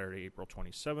be Saturday, April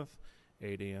 27th,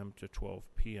 8 a.m. to 12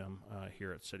 p.m.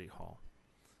 Here at City Hall.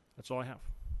 That's all I have.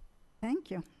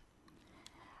 Thank you.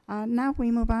 Now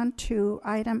we move on to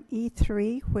item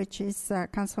E3, which is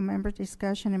council member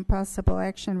discussion and possible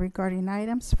action regarding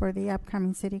items for the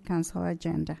upcoming city council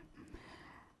agenda.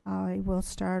 I will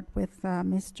start with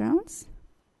Ms. Jones.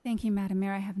 Thank you, Madam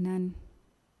Mayor. I have none.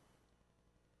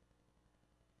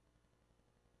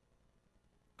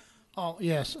 Oh,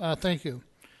 yes, thank you.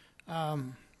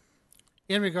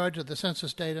 In regard to the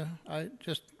census data, I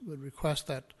just would request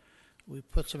that we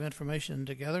put some information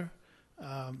together.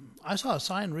 I saw a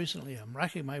sign recently, I'm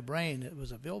racking my brain, it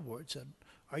was a billboard, said,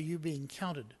 "Are you being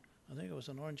counted?" I think it was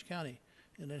in Orange County,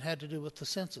 and it had to do with the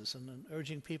census and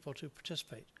urging people to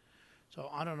participate. So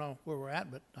I don't know where we're at,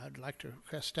 but I'd like to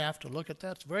request staff to look at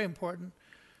that. It's very important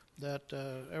that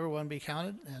everyone be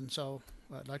counted, and so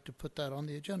I'd like to put that on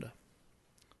the agenda.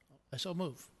 I so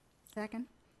move. Second.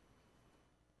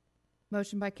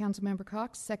 Motion by Councilmember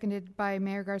Cox, seconded by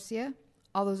Mayor Garcia.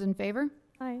 All those in favor?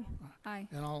 Aye. Aye.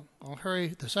 And I'll hurry.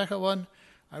 The second one,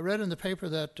 I read in the paper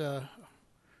that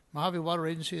Mojave Water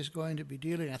Agency is going to be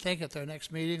dealing, I think at their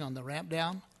next meeting, on the ramp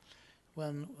down.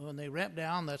 When they ramp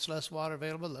down, that's less water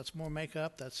available, that's more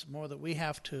makeup, that's more that we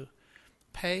have to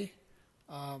pay.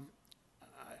 I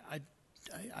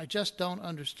just don't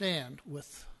understand,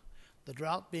 with the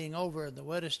drought being over and the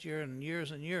wettest year in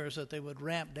years and years, that they would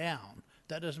ramp down.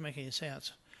 That doesn't make any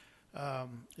sense.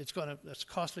 That's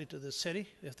costly to the city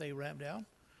if they ramp down,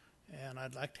 and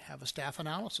I'd like to have a staff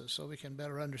analysis so we can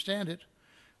better understand it.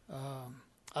 I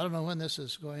don't know when this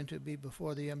is going to be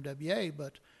before the MWA,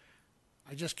 but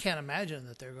I just can't imagine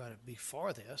that they're going to be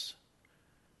for this.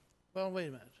 Well, wait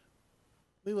a minute.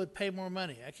 We would pay more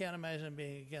money. I can't imagine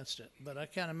being against it, but I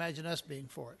can't imagine us being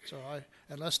for it. So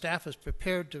unless staff is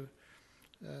prepared to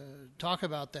talk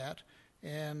about that,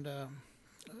 and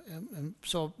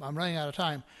so I'm running out of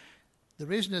time. The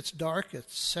reason it's dark,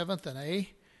 it's 7th and A.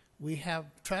 We have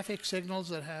traffic signals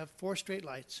that have 4 street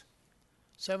lights.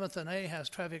 7th and A has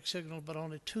traffic signal, but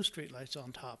only 2 street lights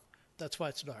on top. That's why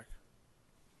it's dark.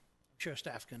 I'm sure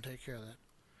staff can take care of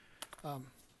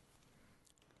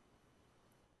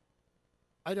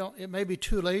that. It may be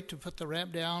too late to put the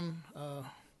ramp down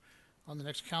on the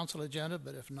next council agenda,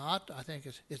 but if not, I think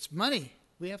it's money.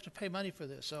 We have to pay money for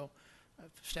this. So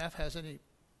if staff has anything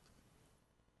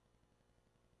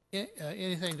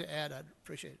to add, I'd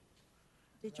appreciate it.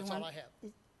 That's all I have.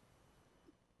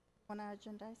 Want to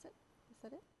agendize it? Is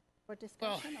that it? For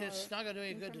Well, discussion? it's or not going to do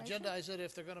any good to information? agendize it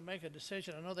if they're going to make a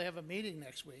decision. I know they have a meeting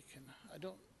next week, and I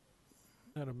don't.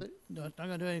 Madam, No, it's not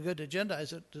going to do any good to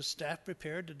agendize it. Is staff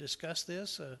prepared to discuss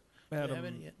this? Do they have Madam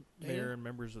any data? Mayor and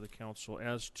members of the council,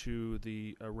 as to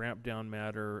the ramp down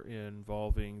matter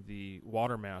involving the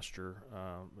water master,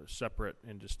 separate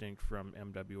and distinct from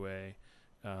MWA,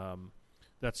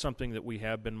 that's something that we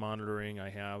have been monitoring.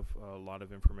 I have a lot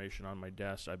of information on my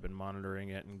desk. I've been monitoring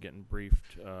it and getting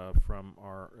briefed from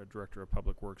our Director of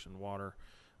Public Works and Water.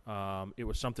 It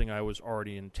was something I was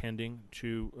already intending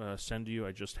to send to you.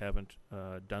 I just haven't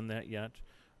done that yet.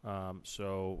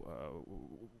 So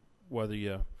whether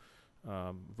you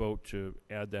vote to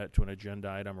add that to an agenda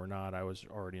item or not, I was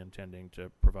already intending to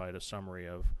provide a summary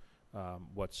of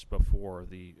what's before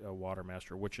the water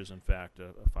master, which is in fact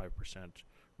a 5%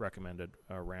 recommended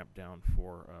ramp down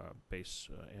for base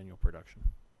annual production.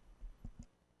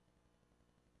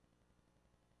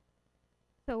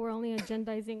 So we're only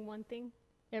agendizing one thing?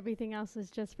 Everything else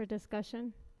is just for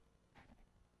discussion?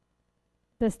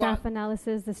 The staff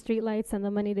analysis, the streetlights, and the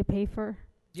money to pay for?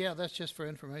 Yeah, that's just for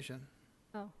information.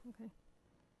 Oh, okay.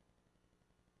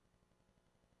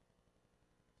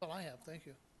 That's all I have. Thank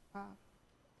you.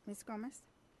 Ms. Gomez?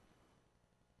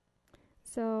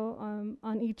 So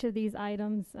on each of these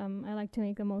items, I'd like to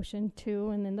make a motion too.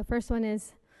 And then the first one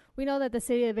is, we know that the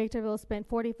city of Victorville spent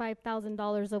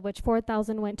 $45,000, of which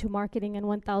 $4,000 went to marketing and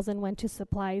 $1,000 went to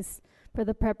supplies for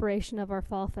the preparation of our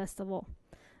fall festival.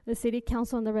 The City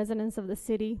Council and the residents of the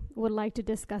city would like to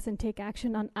discuss and take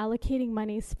action on allocating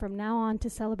monies from now on to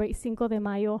celebrate Cinco de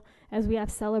Mayo as we have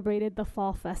celebrated the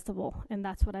Fall Festival. And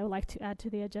that's what I would like to add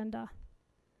to the agenda.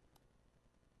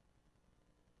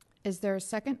 Is there a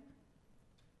second?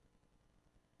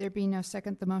 There being no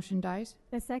second, the motion dies.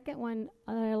 The second one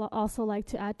I'd also like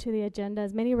to add to the agenda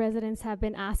is many residents have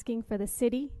been asking for the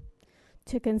city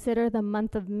to consider the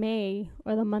month of May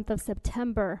or the month of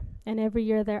September and every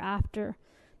year thereafter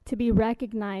to be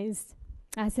recognized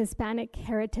as Hispanic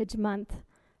Heritage Month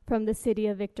from the city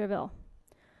of Victorville.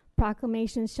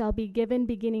 Proclamations shall be given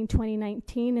beginning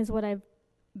 2019 is what I've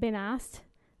been asked.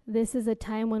 This is a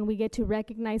time when we get to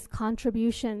recognize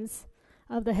contributions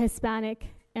of the Hispanic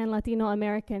and Latino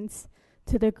Americans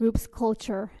to the group's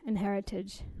culture and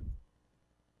heritage.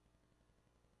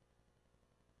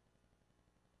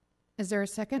 Is there a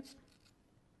second?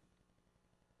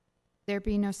 There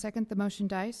being no second, the motion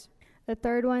dies. The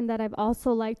third one that I've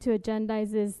also liked to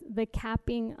agendize is the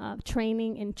capping of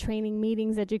training and training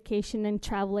meetings, education, and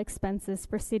travel expenses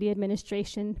for city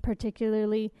administration.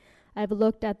 Particularly, I've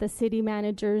looked at the city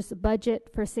manager's budget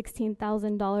for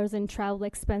 $16,000 in travel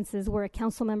expenses, where a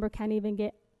council member can't even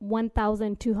get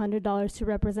 $1,200 to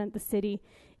represent the city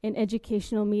in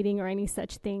educational meeting or any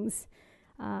such things.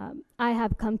 I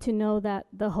have come to know that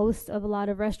the host of a lot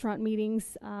of restaurant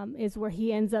meetings is where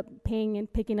he ends up paying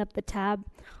and picking up the tab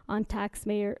on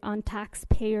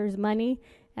taxpayers' money,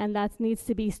 and that needs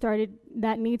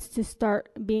to start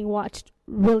being watched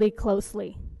really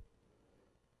closely.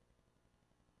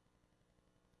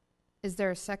 Is there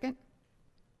a second?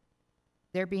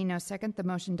 There being no second, the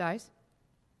motion dies.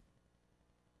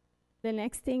 The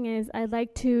next thing is I'd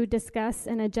like to discuss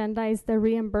and agendize the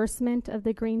reimbursement of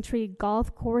the Green Tree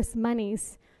Golf Course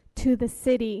monies to the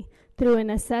city through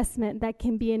an assessment that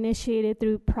can be initiated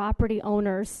through property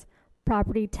owners'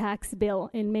 property tax bill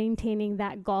in maintaining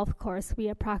that golf course. We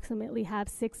approximately have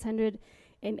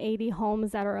 680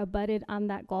 homes that are abutted on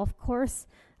that golf course.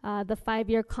 The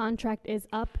 5-year contract is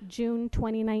up June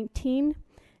 2019,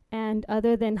 and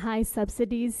other than high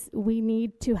subsidies, we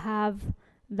need to have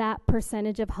that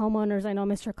percentage of homeowners. I know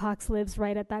Mr. Cox lives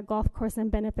right at that golf course and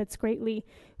benefits greatly.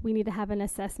 We need to have an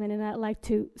assessment, and I'd like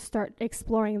to start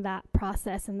exploring that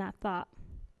process and that thought.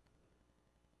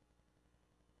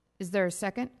 Is there a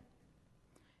second?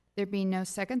 There being no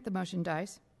second, the motion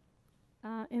dies.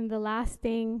 And the last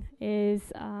thing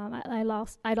is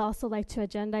I'd also like to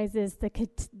agendize is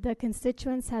the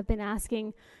constituents have been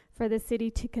asking for the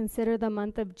city to consider the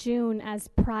month of June as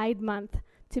Pride Month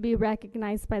to be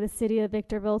recognized by the city of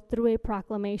Victorville through a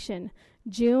proclamation.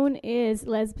 June is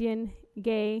lesbian,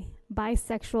 gay,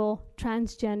 bisexual,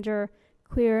 transgender,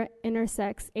 queer,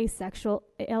 intersex, asexual,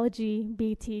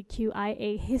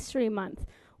 LGBTQIA History Month,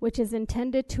 which is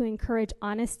intended to encourage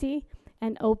honesty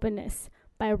and openness.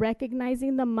 By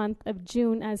recognizing the month of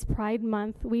June as Pride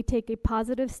Month, we take a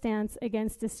positive stance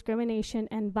against discrimination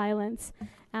and violence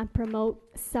and promote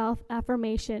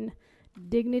self-affirmation,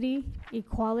 dignity,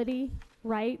 equality,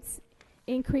 rights,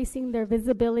 increasing their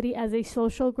visibility as a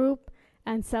social group,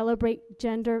 and celebrate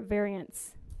gender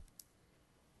variance.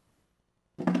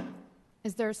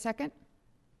 Is there a second?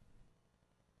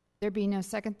 There being no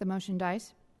second, the motion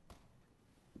dies.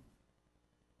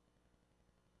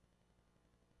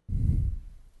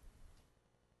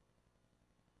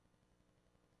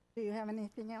 Do you have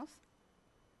anything else?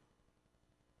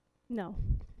 No.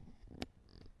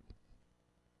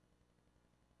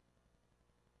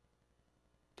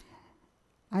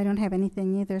 I don't have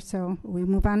anything either, so we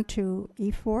move on to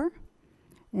E4.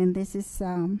 And this is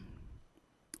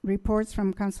reports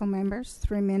from council members,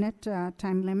 3-minute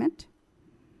time limit.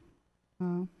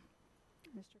 Mr.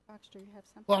 Fox, do you have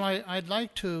something? Well, I'd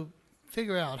like to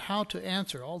figure out how to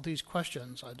answer all these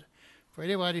questions. For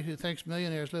anybody who thinks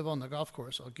millionaires live on the golf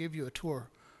course, I'll give you a tour.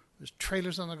 There's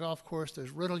trailers on the golf course.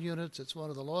 There's rental units. It's one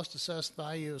of the lowest assessed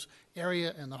values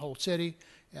area in the whole city.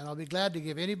 And I'll be glad to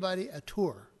give anybody a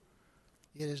tour.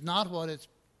 It is not what it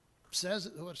says,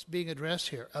 what's being addressed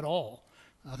here at all.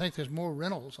 I think there's more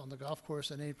rentals on the golf course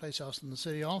than any place else in the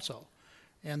city also.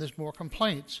 And there's more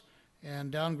complaints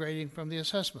and downgrading from the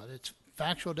assessment. It's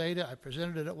factual data. I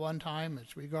presented it at one time.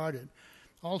 It's regarded.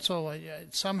 Also,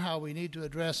 somehow we need to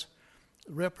address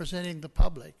representing the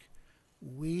public.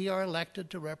 We are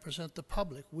elected to represent the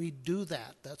public. We do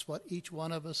that. That's what each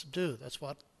one of us do. That's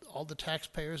what all the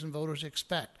taxpayers and voters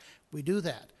expect. We do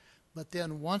that. But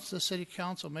then once the city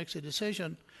council makes a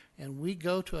decision and we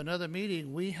go to another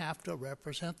meeting, we have to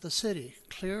represent the city.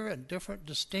 Clear and different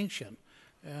distinction.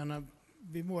 And I'd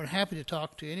be more than happy to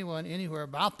talk to anyone anywhere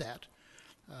about that.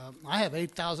 I have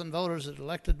 8,000 voters that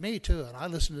elected me too, and I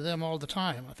listen to them all the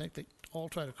time. I think they all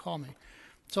try to call me.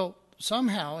 So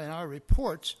somehow in our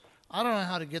reports, I don't know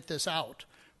how to get this out,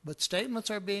 but statements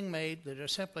are being made that are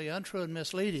simply untrue and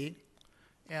misleading,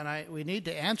 and we need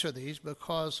to answer these,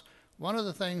 because one of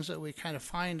the things that we kind of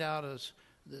find out is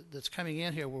that's coming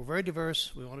in here, we're very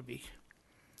diverse. We want to be,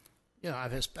 I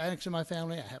have Hispanics in my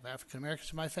family, I have African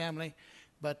Americans in my family,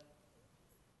 but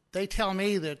they tell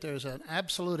me that there's an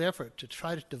absolute effort to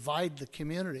try to divide the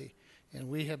community, and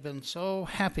we have been so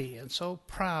happy and so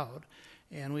proud,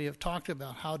 and we have talked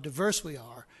about how diverse we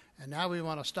are, and now we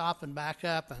want to stop and back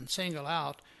up and single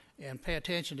out and pay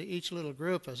attention to each little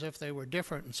group as if they were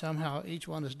different, and somehow each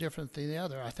one is different than the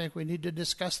other. I think we need to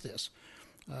discuss this,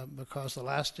 because the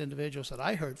last individuals that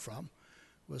I heard from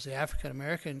was the African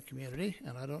American community,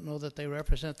 and I don't know that they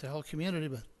represent the whole community,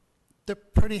 but they're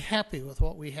pretty happy with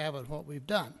what we have and what we've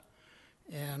done.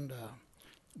 And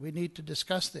we need to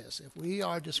discuss this. If we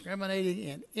are discriminating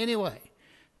in any way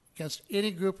against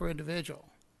any group or individual,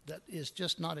 that is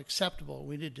just not acceptable.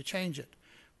 We need to change it.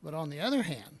 But on the other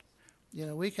hand,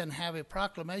 we can have a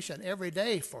proclamation every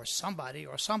day for somebody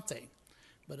or something,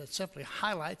 but it simply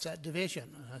highlights that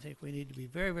division. And I think we need to be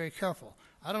very, very careful.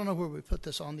 I don't know where we put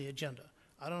this on the agenda.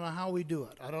 I don't know how we do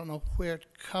it. I don't know where it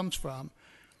comes from.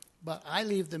 But I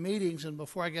leave the meetings, and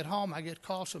before I get home, I get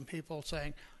calls from people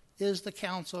saying, is the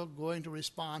council going to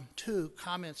respond to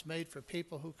comments made for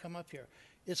people who come up here?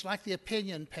 It's like the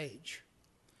opinion page.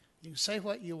 You can say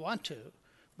what you want to,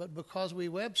 but because we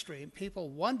web stream, people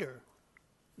wonder,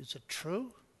 is it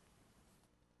true?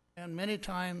 And many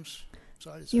times,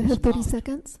 sorry to say, you have 30 not.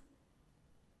 seconds.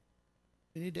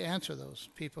 We need to answer those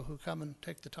people who come and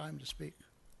take the time to speak.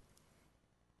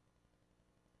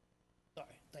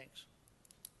 Sorry, thanks.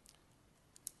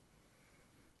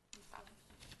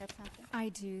 I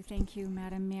do. Thank you,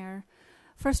 Madam Mayor.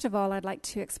 First of all, I'd like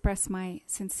to express my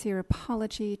sincere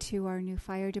apology to our new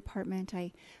fire department.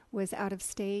 I was out of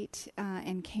state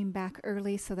and came back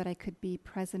early so that I could be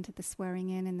present at the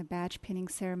swearing in and the badge pinning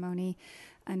ceremony.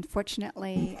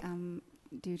 Unfortunately,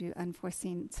 due to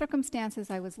unforeseen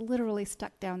circumstances, I was literally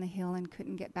stuck down the hill and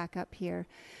couldn't get back up here.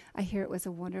 I hear it was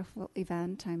a wonderful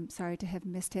event. I'm sorry to have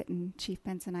missed it, and Chief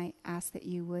Benson, I ask that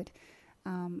you would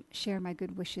share my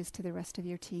good wishes to the rest of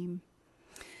your team.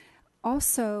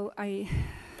 Also, I'm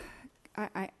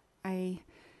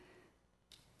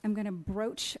going to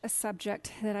broach a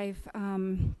subject that I've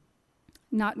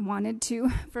not wanted to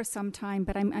for some time,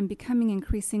 but I'm becoming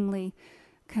increasingly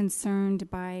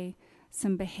concerned by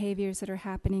some behaviors that are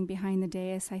happening behind the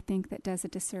dais. I think that does a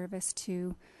disservice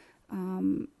to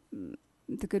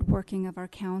the good working of our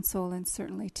council, and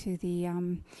certainly to the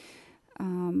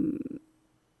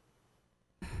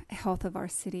health of our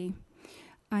city.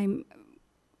 I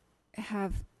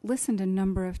have listened a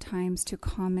number of times to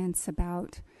comments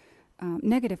about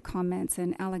negative comments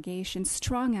and allegations,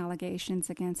 strong allegations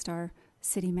against our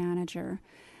city manager.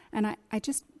 And I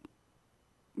just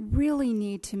really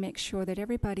need to make sure that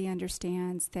everybody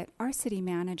understands that our city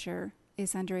manager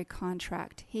is under a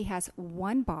contract. He has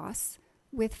one boss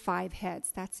with 5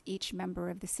 heads. That's each member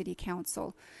of the city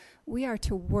council. We are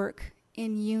to work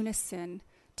in unison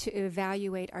to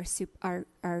evaluate our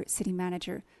city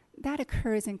manager. That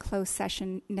occurs in closed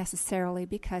session necessarily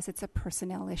because it's a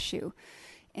personnel issue.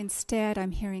 Instead,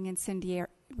 I'm hearing incendiary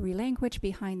language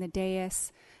behind the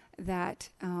dais that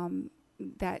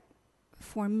that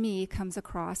for me comes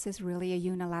across as really a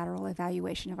unilateral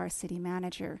evaluation of our city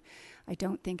manager. I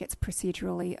don't think it's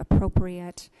procedurally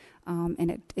appropriate,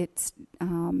 and it's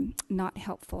not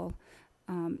helpful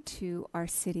to our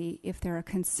city. If there are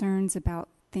concerns about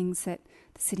things that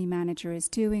the city manager is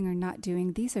doing or not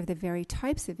doing, these are the very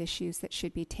types of issues that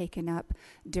should be taken up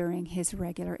during his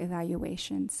regular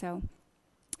evaluation. So,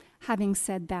 having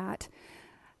said that,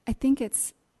 I think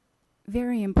it's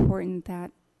very important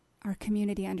that our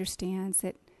community understands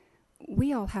that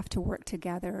we all have to work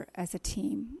together as a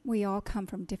team. We all come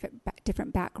from different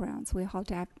backgrounds. We all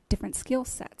have different skill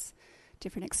sets,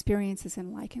 different experiences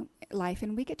in life,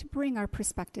 and we get to bring our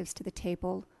perspectives to the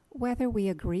table, whether we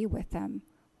agree with them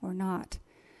or not.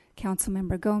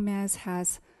 Councilmember Gomez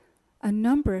has a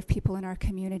number of people in our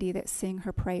community that sing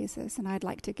her praises, and I'd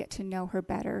like to get to know her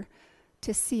better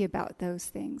to see about those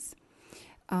things.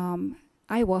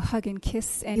 I will hug and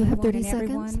kiss anyone and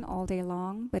everyone all day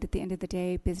long, but at the end of the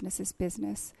day, business is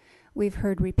business. We've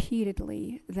heard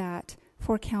repeatedly that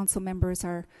 4 council members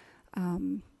are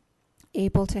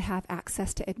able to have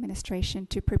access to administration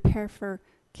to prepare for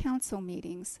council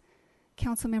meetings.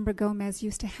 Councilmember Gomez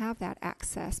used to have that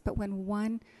access, but when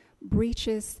one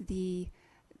breaches the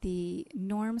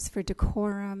norms for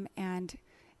decorum and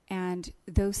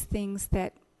those things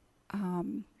that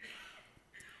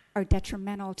are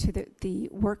detrimental to the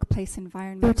workplace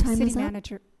environment. Your time City is up.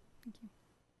 manager. Thank you.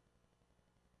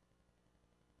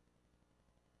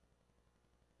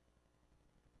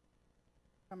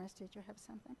 Commerce, did you have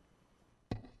something?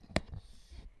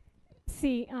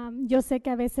 Sí, yo sé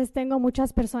que a veces tengo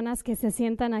muchas personas que se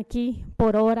sientan aquí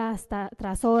por horas,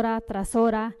 tras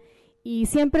hora, y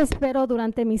siempre espero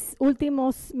durante mis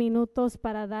últimos minutos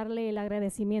para darle el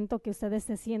agradecimiento que ustedes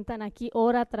se sientan aquí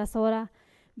hora tras hora,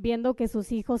 viendo que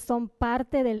sus hijos son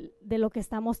parte de lo que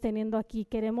estamos teniendo aquí.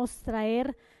 Queremos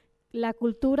traer la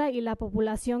cultura y la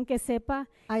población que sepa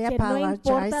I que no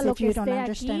importa apologize lo if que you don't esté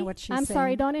understand aquí. what she's I'm sorry,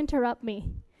 saying. don't interrupt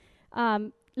me.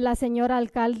 La señora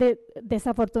alcalde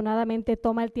desafortunadamente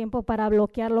toma el tiempo para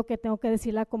bloquear lo que tengo que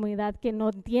decir a la comunidad que no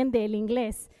entiende el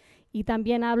inglés. Y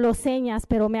también hablo señas,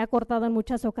 pero me ha cortado en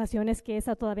muchas ocasiones que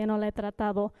esa todavía no la he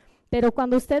tratado. Pero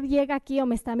cuando usted llega aquí o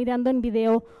me está mirando en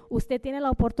video, usted tiene la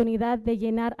oportunidad de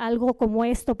llenar algo como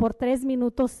esto por 3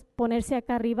 minutos, ponerse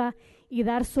acá arriba y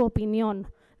dar su opinión.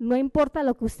 No importa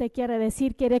lo que usted quiere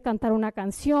decir, quiere cantar una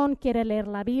canción, quiere leer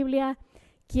la Biblia,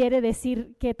 quiere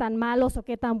decir qué tan malos o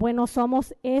qué tan buenos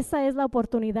somos. Esa es la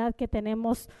oportunidad que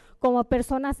tenemos como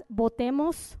personas,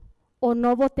 votemos o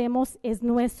no votemos, es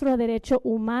nuestro derecho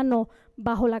humano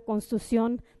bajo la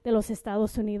Constitución de los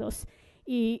Estados Unidos.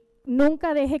 Y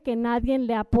nunca deje que nadie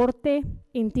le aporte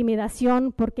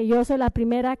intimidación, porque yo soy la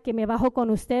primera que me bajo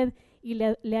con usted y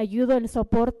le ayudo el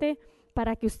soporte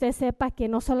para que usted sepa que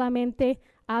no solamente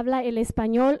habla el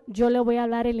español, yo le voy a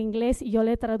hablar el inglés y yo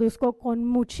le traduzco con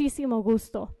muchísimo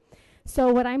gusto.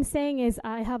 So what I'm saying is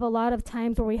I have a lot of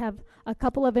times where we have a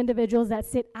couple of individuals that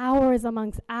sit hours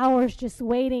amongst hours just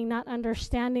waiting, not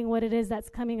understanding what it is that's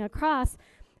coming across.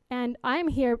 And I'm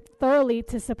here thoroughly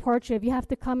to support you. If you have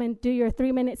to come and do your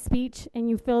 3-minute speech and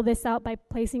you fill this out by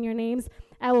placing your names,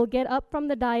 I will get up from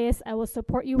the dais, I will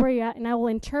support you where you're at, and I will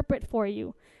interpret for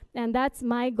you. And that's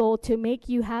my goal, to make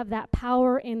you have that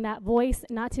power in that voice,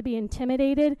 not to be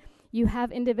intimidated. You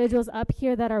have individuals up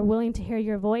here that are willing to hear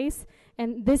your voice,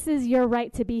 and this is your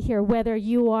right to be here, whether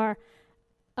you are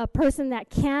a person that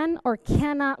can or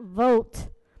cannot vote.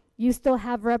 You still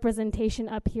have representation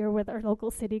up here with our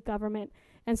local city government.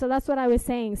 And so that's what I was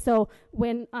saying. So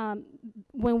when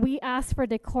we ask for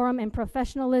decorum and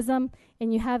professionalism,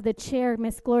 and you have the chair,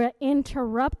 Ms. Gloria,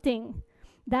 interrupting,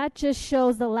 that just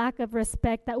shows the lack of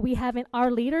respect that we have in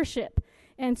our leadership.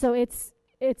 And so it's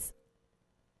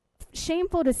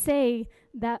shameful to say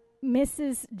that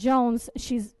Mrs. Jones,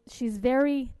 she's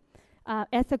very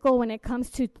ethical when it comes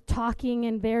to talking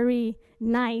and very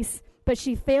nice, but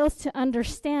she fails to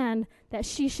understand that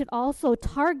she should also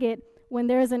target when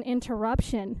there is an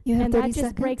interruption, You have and 30 that just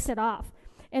seconds. breaks it off.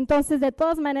 Entonces, de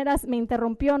todas maneras, me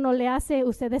interrumpió, no le hace,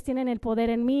 ustedes tienen el poder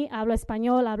en mí, hablo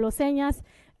español, hablo señas,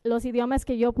 los idiomas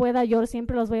que yo pueda, yo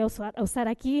siempre los voy a usar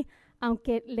aquí,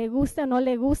 aunque le guste o no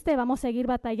le guste, vamos a seguir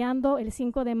batallando. El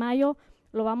 5 de mayo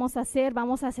lo vamos a hacer,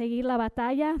 vamos a seguir la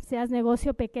batalla, seas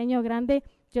negocio pequeño o grande,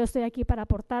 yo estoy aquí para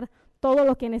aportar todo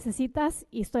lo que necesitas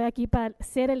y estoy aquí para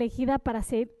ser elegida para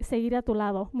seguir a tu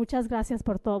lado. Muchas gracias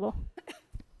por todo.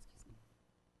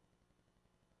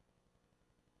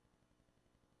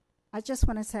 I just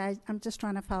want to say I'm just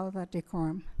trying to follow the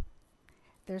decorum.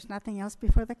 There's nothing else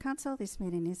before the council. This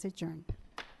meeting is adjourned.